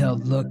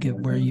detailed look at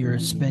where you're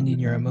spending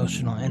your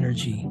emotional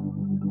energy.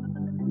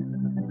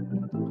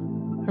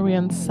 Are we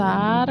on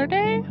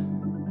Saturday?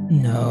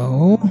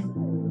 No.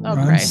 Oh,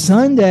 on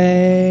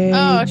Sunday,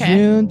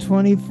 June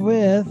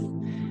 25th.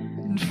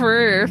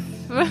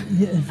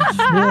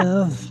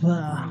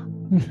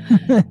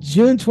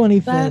 June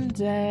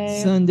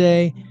 25th.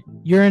 Sunday.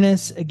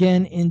 Uranus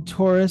again in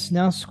Taurus,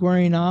 now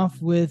squaring off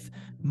with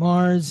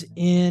Mars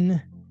in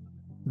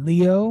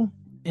Leo,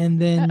 and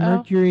then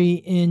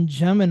Mercury in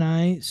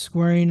Gemini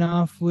squaring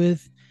off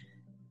with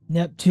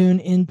Neptune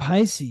in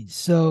Pisces.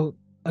 So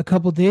a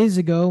couple days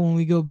ago, when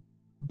we go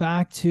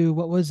back to,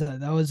 what was that?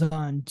 That was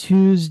on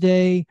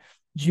Tuesday,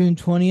 June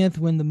 20th,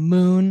 when the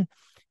moon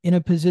in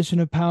a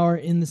position of power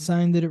in the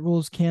sign that it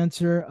rules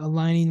Cancer,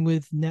 aligning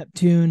with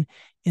Neptune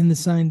in the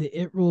sign that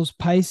it rules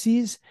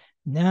Pisces.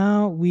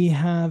 Now we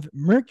have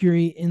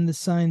Mercury in the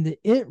sign that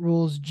it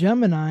rules,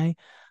 Gemini,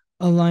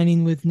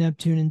 aligning with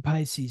Neptune and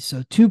Pisces.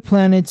 So two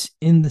planets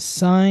in the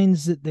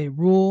signs that they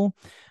rule,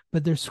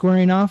 but they're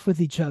squaring off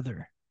with each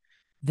other.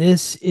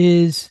 This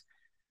is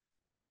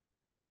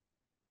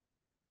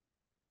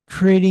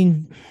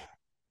creating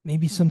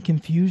maybe some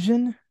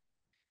confusion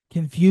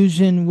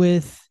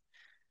with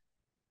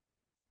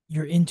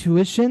your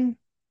intuition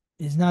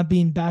is not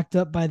being backed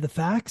up by the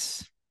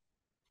facts,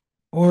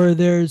 or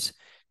there's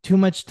too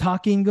much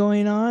talking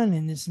going on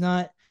and it's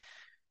not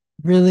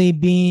really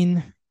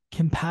being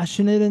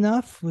compassionate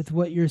enough with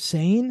what you're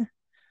saying.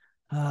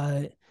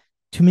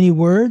 Too many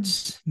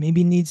words,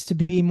 maybe needs to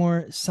be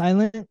more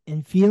silent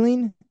and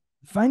feeling.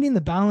 Finding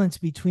the balance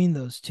between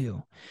those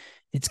two.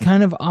 It's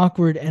kind of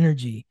awkward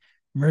energy.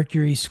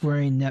 Mercury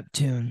squaring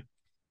Neptune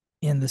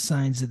in the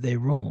signs that they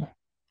rule.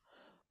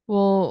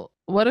 Well,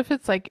 what if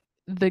it's like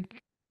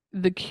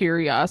the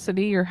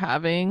curiosity you're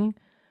having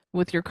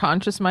with your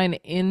conscious mind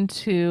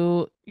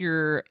into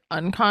your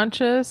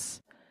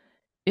unconscious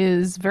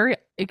is very,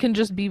 it can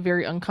just be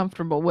very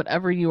uncomfortable.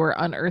 Whatever you are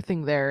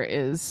unearthing there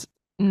is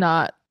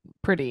not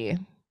pretty.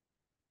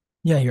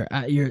 Yeah,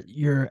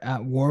 you're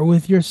at war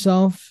with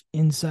yourself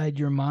inside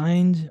your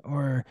mind,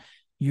 or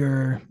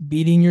you're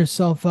beating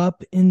yourself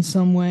up in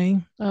some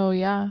way. Oh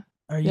yeah.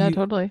 Are Yeah, you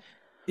totally.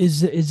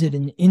 is it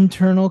an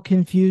internal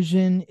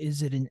confusion?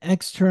 Is it an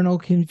external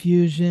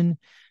confusion?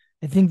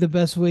 I think the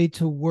best way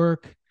to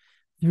work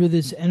through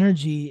this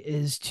energy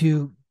is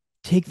to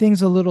take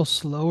things a little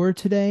slower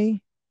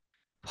today,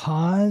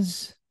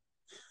 pause,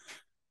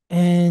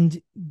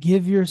 and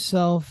give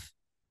yourself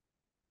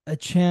a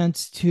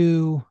chance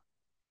to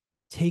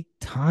take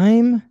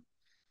time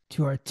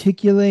to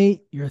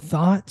articulate your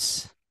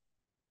thoughts.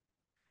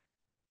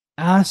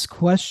 Ask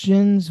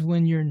questions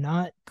when you're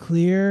not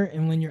clear,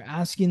 and when you're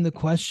asking the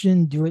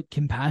question, do it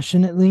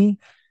compassionately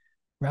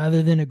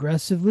rather than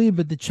aggressively.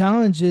 But the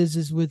challenge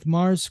is with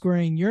Mars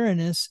squaring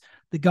Uranus,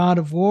 the god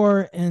of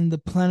war and the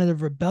planet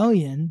of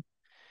rebellion,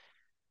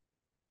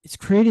 it's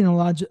creating a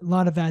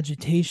lot of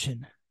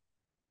agitation.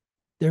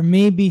 There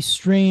may be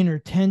strain or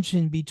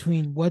tension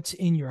between what's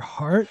in your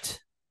heart,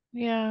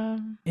 Yeah.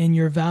 and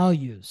your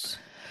values,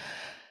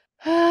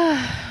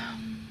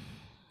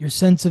 your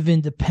sense of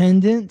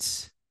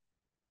independence,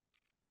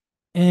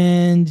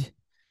 and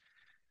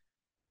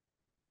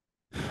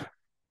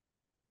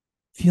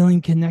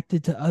feeling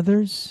connected to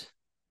others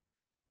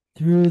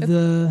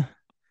through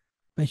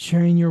by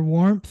sharing your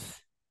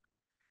warmth.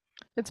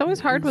 It's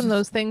always hard when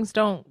those things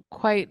don't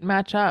quite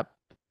match up.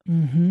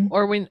 Mm-hmm.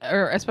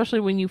 Or especially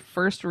when you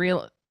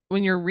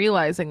when you're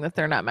realizing that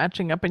they're not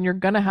matching up and you're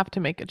gonna have to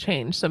make a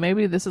change. So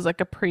maybe this is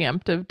like a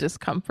preemptive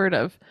discomfort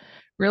of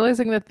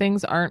realizing that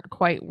things aren't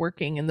quite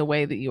working in the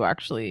way that you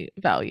actually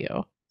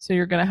value. So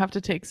you're gonna have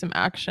to take some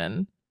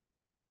action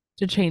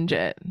to change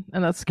it,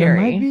 and that's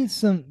scary.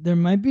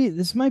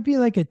 This might be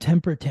like a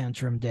temper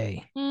tantrum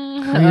day where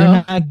Oh.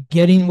 you're not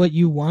getting what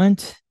you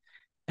want,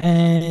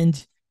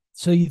 and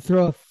so you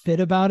throw a fit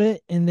about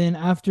it, and then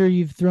after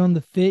you've thrown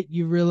the fit,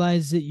 you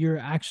realize that you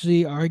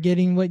actually are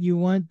getting what you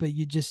want, but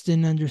you just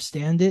didn't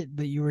understand it,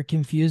 but you were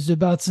confused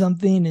about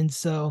something, and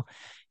so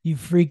you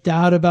freaked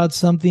out about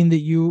something that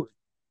you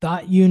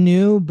thought you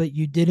knew but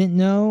you didn't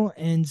know,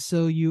 and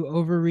so you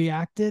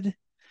overreacted.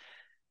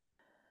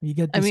 You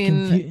get this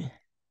confusion.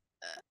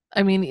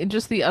 I mean,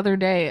 just the other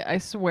day, I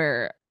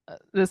swear,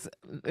 this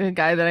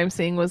guy that I'm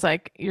seeing was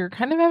like, "You're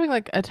kind of having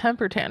like a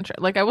temper tantrum."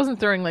 Like, I wasn't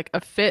throwing like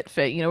a fit.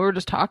 You know, we were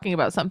just talking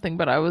about something,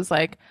 but I was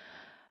like,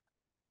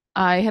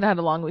 I had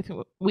a long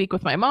week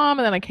with my mom,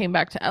 and then I came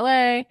back to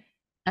LA,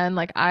 and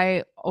like,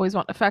 I always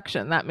want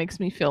affection. That makes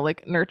me feel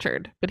like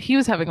nurtured. But he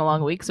was having a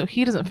long week, so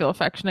he doesn't feel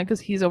affectionate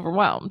because he's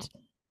overwhelmed.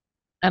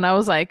 And I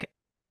was like,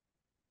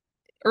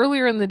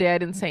 earlier in the day, I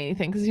didn't say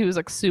anything because he was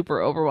like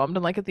super overwhelmed,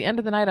 and like at the end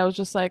of the night, I was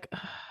just like.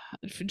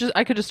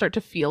 I could just start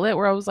to feel it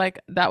where I was like,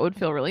 that would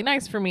feel really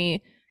nice for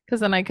me because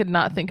then I could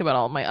not think about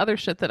all my other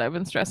shit that I've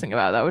been stressing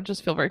about. That would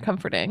just feel very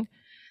comforting.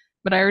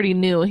 But I already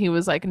knew he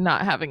was like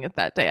not having it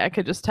that day. I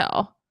could just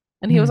tell.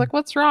 And he was like,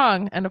 "What's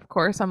wrong?" And of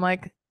course, I'm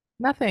like,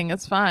 "Nothing.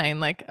 It's fine."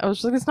 Like, I was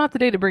just like, "It's not the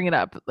day to bring it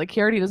up. Like,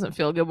 he already doesn't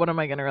feel good. What am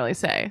I going to really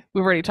say?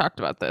 We've already talked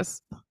about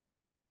this.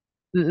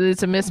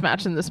 It's a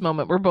mismatch in this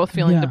moment. We're both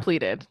feeling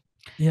depleted."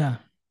 Yeah.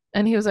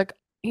 And he was like,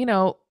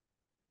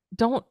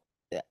 don't,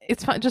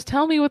 it's fine. Just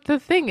tell me what the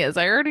thing is.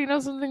 I already know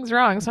something's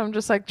wrong. So I'm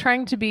just like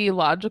trying to be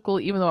logical,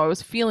 even though I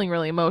was feeling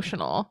really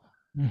emotional.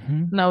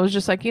 Mm-hmm. And I was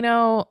just like, I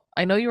know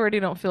you already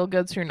don't feel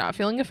good, so you're not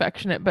feeling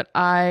affectionate, but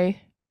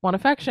I want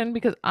affection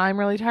because I'm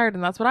really tired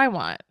and that's what I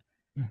want.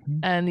 Mm-hmm.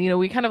 And,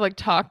 we kind of like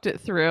talked it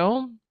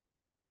through.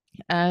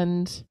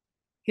 And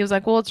he was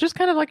like, well, it's just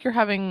kind of like you're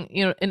having,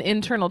 an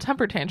internal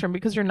temper tantrum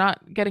because you're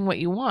not getting what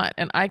you want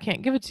and I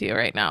can't give it to you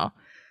right now.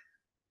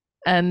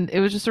 And it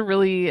was just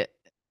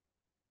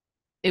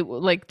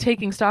like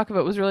taking stock of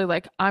it was really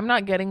like, I'm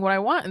not getting what I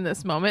want in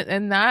this moment.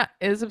 And that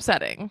is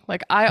upsetting.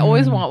 Like, I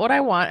always want what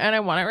I want and I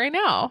want it right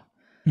now.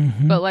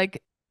 Mm-hmm. But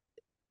like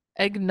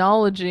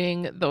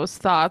acknowledging those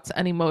thoughts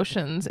and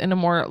emotions in a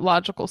more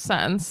logical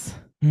sense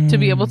to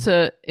be able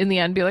to, in the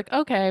end, be like,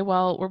 okay,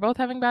 well, we're both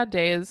having bad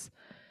days.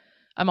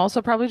 I'm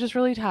also probably just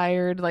really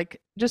tired.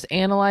 Like, just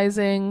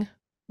analyzing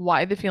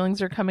why the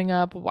feelings are coming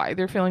up, why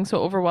they're feeling so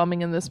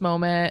overwhelming in this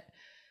moment.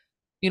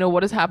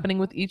 What is happening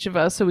with each of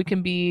us so we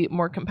can be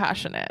more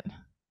compassionate.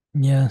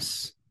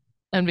 Yes.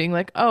 And being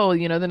like, oh,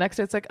 the next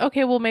day it's like,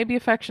 okay, well, maybe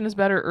affection is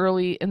better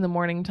early in the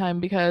morning time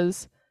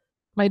because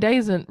my day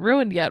isn't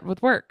ruined yet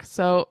with work.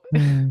 So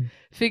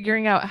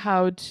figuring out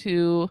how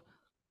to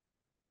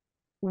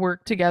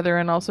work together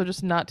and also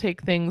just not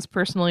take things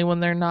personally when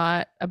they're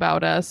not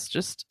about us.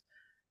 Just,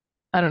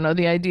 I don't know,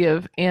 the idea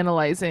of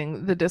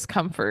analyzing the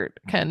discomfort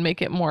can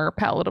make it more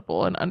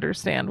palatable and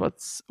understand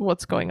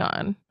what's going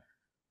on.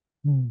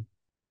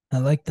 I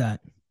like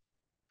that.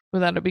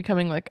 Without it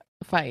becoming like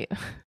a fight.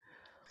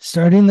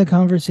 Starting the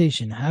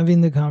conversation,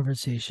 having the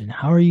conversation.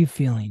 How are you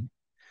feeling?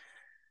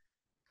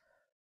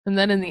 And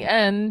then in the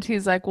end,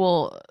 he's like,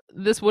 well,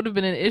 this would have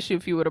been an issue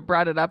if you would have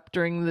brought it up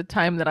during the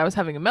time that I was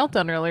having a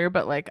meltdown earlier.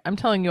 But like, I'm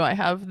telling you, I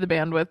have the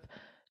bandwidth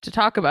to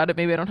talk about it.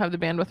 Maybe I don't have the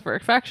bandwidth for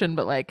affection,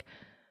 but like,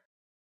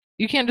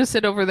 you can't just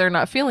sit over there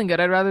not feeling good.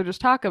 I'd rather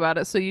just talk about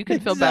it so you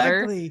can feel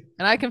better and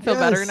I can feel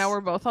better. Now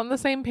we're both on the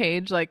same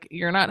page. Like,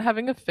 you're not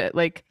having a fit.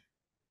 Like,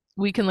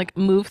 we can like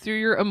move through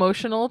your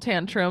emotional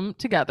tantrum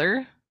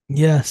together.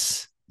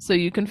 Yes. So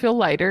you can feel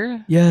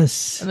lighter.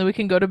 Yes. And then we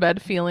can go to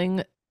bed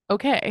feeling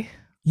okay.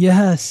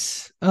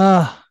 Yes.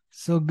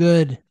 So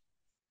good.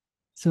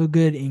 So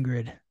good,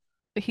 Ingrid.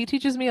 He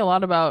teaches me a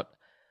lot about,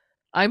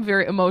 I'm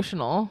very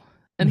emotional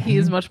and he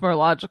is much more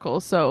logical.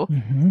 So,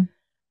 and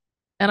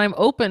I'm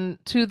open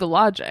to the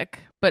logic,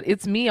 but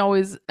it's me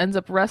always ends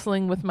up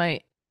wrestling with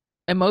my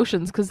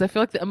emotions because I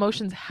feel like the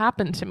emotions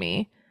happen to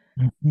me.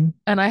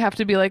 And I have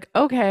to be like,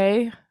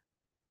 okay,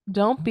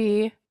 don't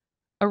be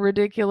a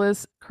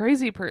ridiculous,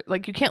 crazy person.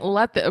 Like, you can't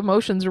let the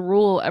emotions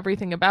rule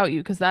everything about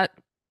you because that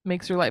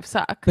makes your life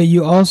suck. But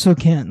you also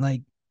can't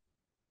like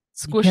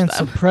squish them.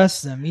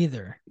 Suppress them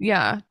either.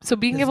 Yeah. So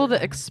being able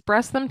to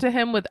express them to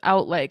him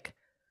without like,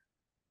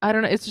 I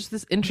don't know, it's just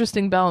this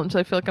interesting balance.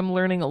 I feel like I'm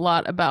learning a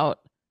lot about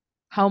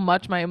how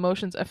much my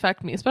emotions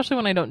affect me, especially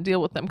when I don't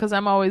deal with them. Because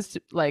I'm always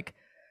like,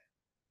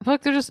 I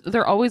feel like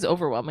they're always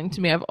overwhelming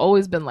to me. I've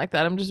always been like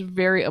that. I'm just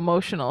very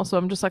emotional. So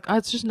I'm just like, oh,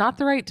 it's just not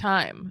the right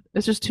time.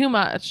 It's just too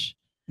much.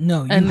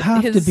 No, you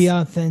have to be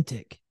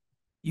authentic.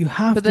 You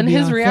have to be authentic. But then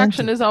his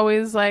reaction is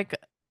always like,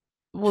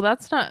 well,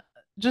 that's not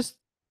just,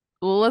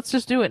 well, let's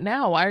just do it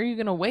now. Why are you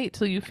going to wait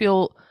till you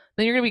feel,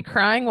 then you're going to be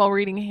crying while we're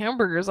eating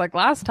hamburgers like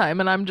last time.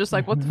 And I'm just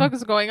like, what the fuck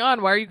is going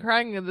on? Why are you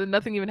crying? And then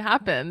nothing even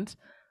happened.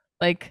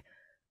 Like,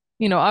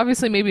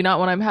 obviously maybe not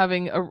when I'm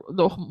having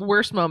the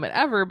worst moment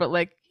ever, but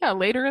like, yeah,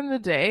 later in the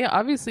day,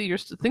 obviously you're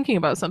thinking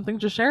about something,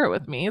 just share it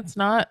with me. It's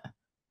not,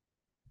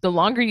 the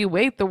longer you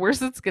wait, the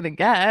worse it's going to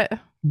get.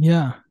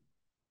 Yeah.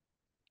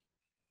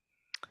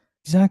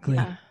 Exactly.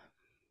 Yeah.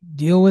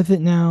 Deal with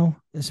it now,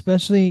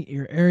 especially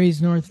your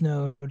Aries North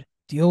Node.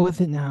 Deal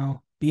with it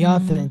now. Be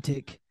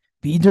authentic.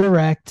 Be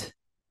direct.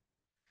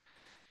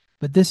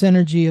 But this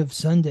energy of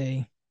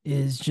Sunday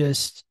is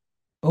just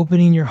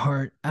opening your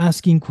heart,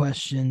 asking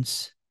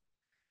questions.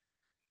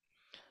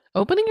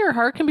 Opening your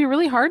heart can be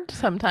really hard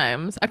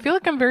sometimes. I feel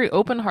like I'm very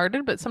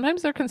open-hearted, but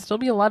sometimes there can still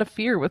be a lot of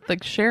fear with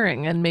like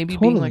sharing and maybe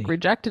being like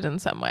rejected in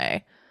some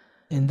way.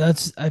 And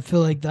I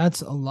feel like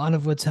that's a lot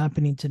of what's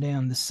happening today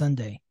on this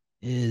Sunday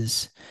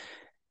is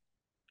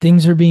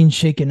things are being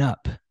shaken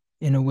up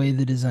in a way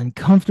that is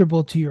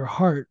uncomfortable to your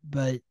heart,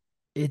 but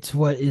it's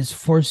what is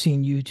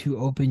forcing you to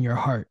open your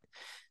heart.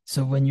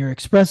 So when you're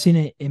expressing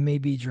it, it may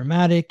be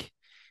dramatic.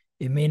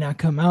 It may not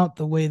come out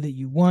the way that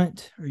you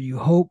want or you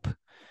hope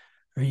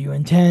or you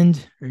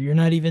intend, or you're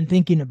not even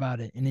thinking about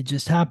it and it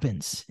just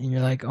happens. And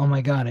you're like, oh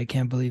my God, I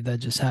can't believe that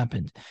just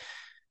happened.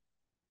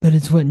 But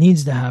it's what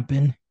needs to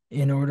happen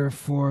in order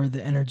for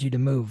the energy to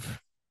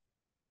move.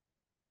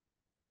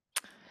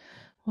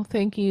 Well,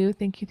 thank you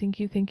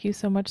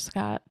so much,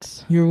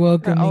 Scott. You're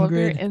welcome, for all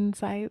Ingrid. Of your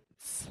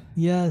insights.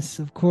 Yes,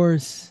 of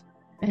course.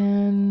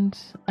 And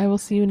I will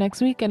see you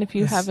next week. And if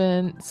you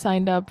haven't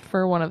signed up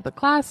for one of the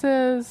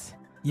classes,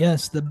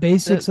 yes, the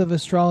basics of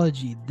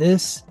astrology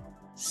this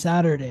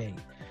Saturday,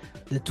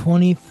 the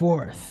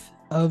 24th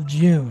of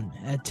June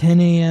at 10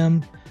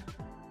 a.m.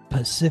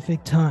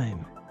 Pacific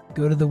time.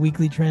 Go to the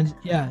weekly trans.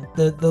 Yeah,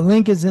 the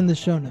link is in the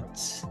show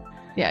notes.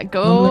 Yeah,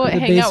 go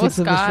hang out with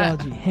Scott.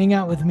 Astrology. Hang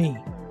out with me.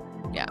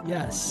 Yeah.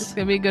 Yes. It's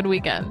going to be a good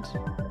weekend.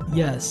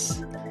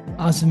 Yes.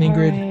 Awesome,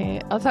 Ingrid. All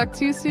right. I'll talk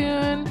to you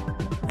soon.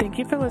 Thank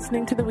you for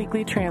listening to The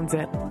Weekly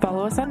Transit.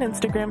 Follow us on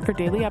Instagram for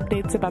daily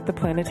updates about the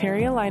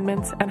planetary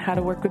alignments and how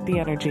to work with the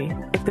energy.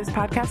 If this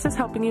podcast is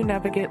helping you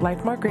navigate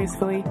life more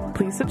gracefully,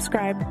 please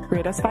subscribe,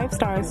 rate us 5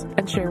 stars,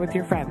 and share with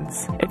your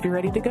friends. If you're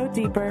ready to go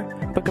deeper,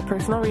 book a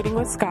personal reading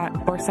with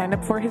Scott or sign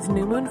up for his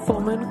new moon, full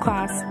moon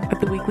class at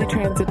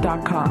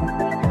theweeklytransit.com.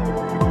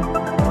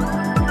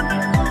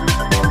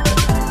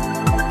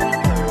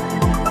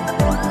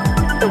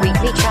 The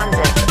Weekly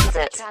Transit.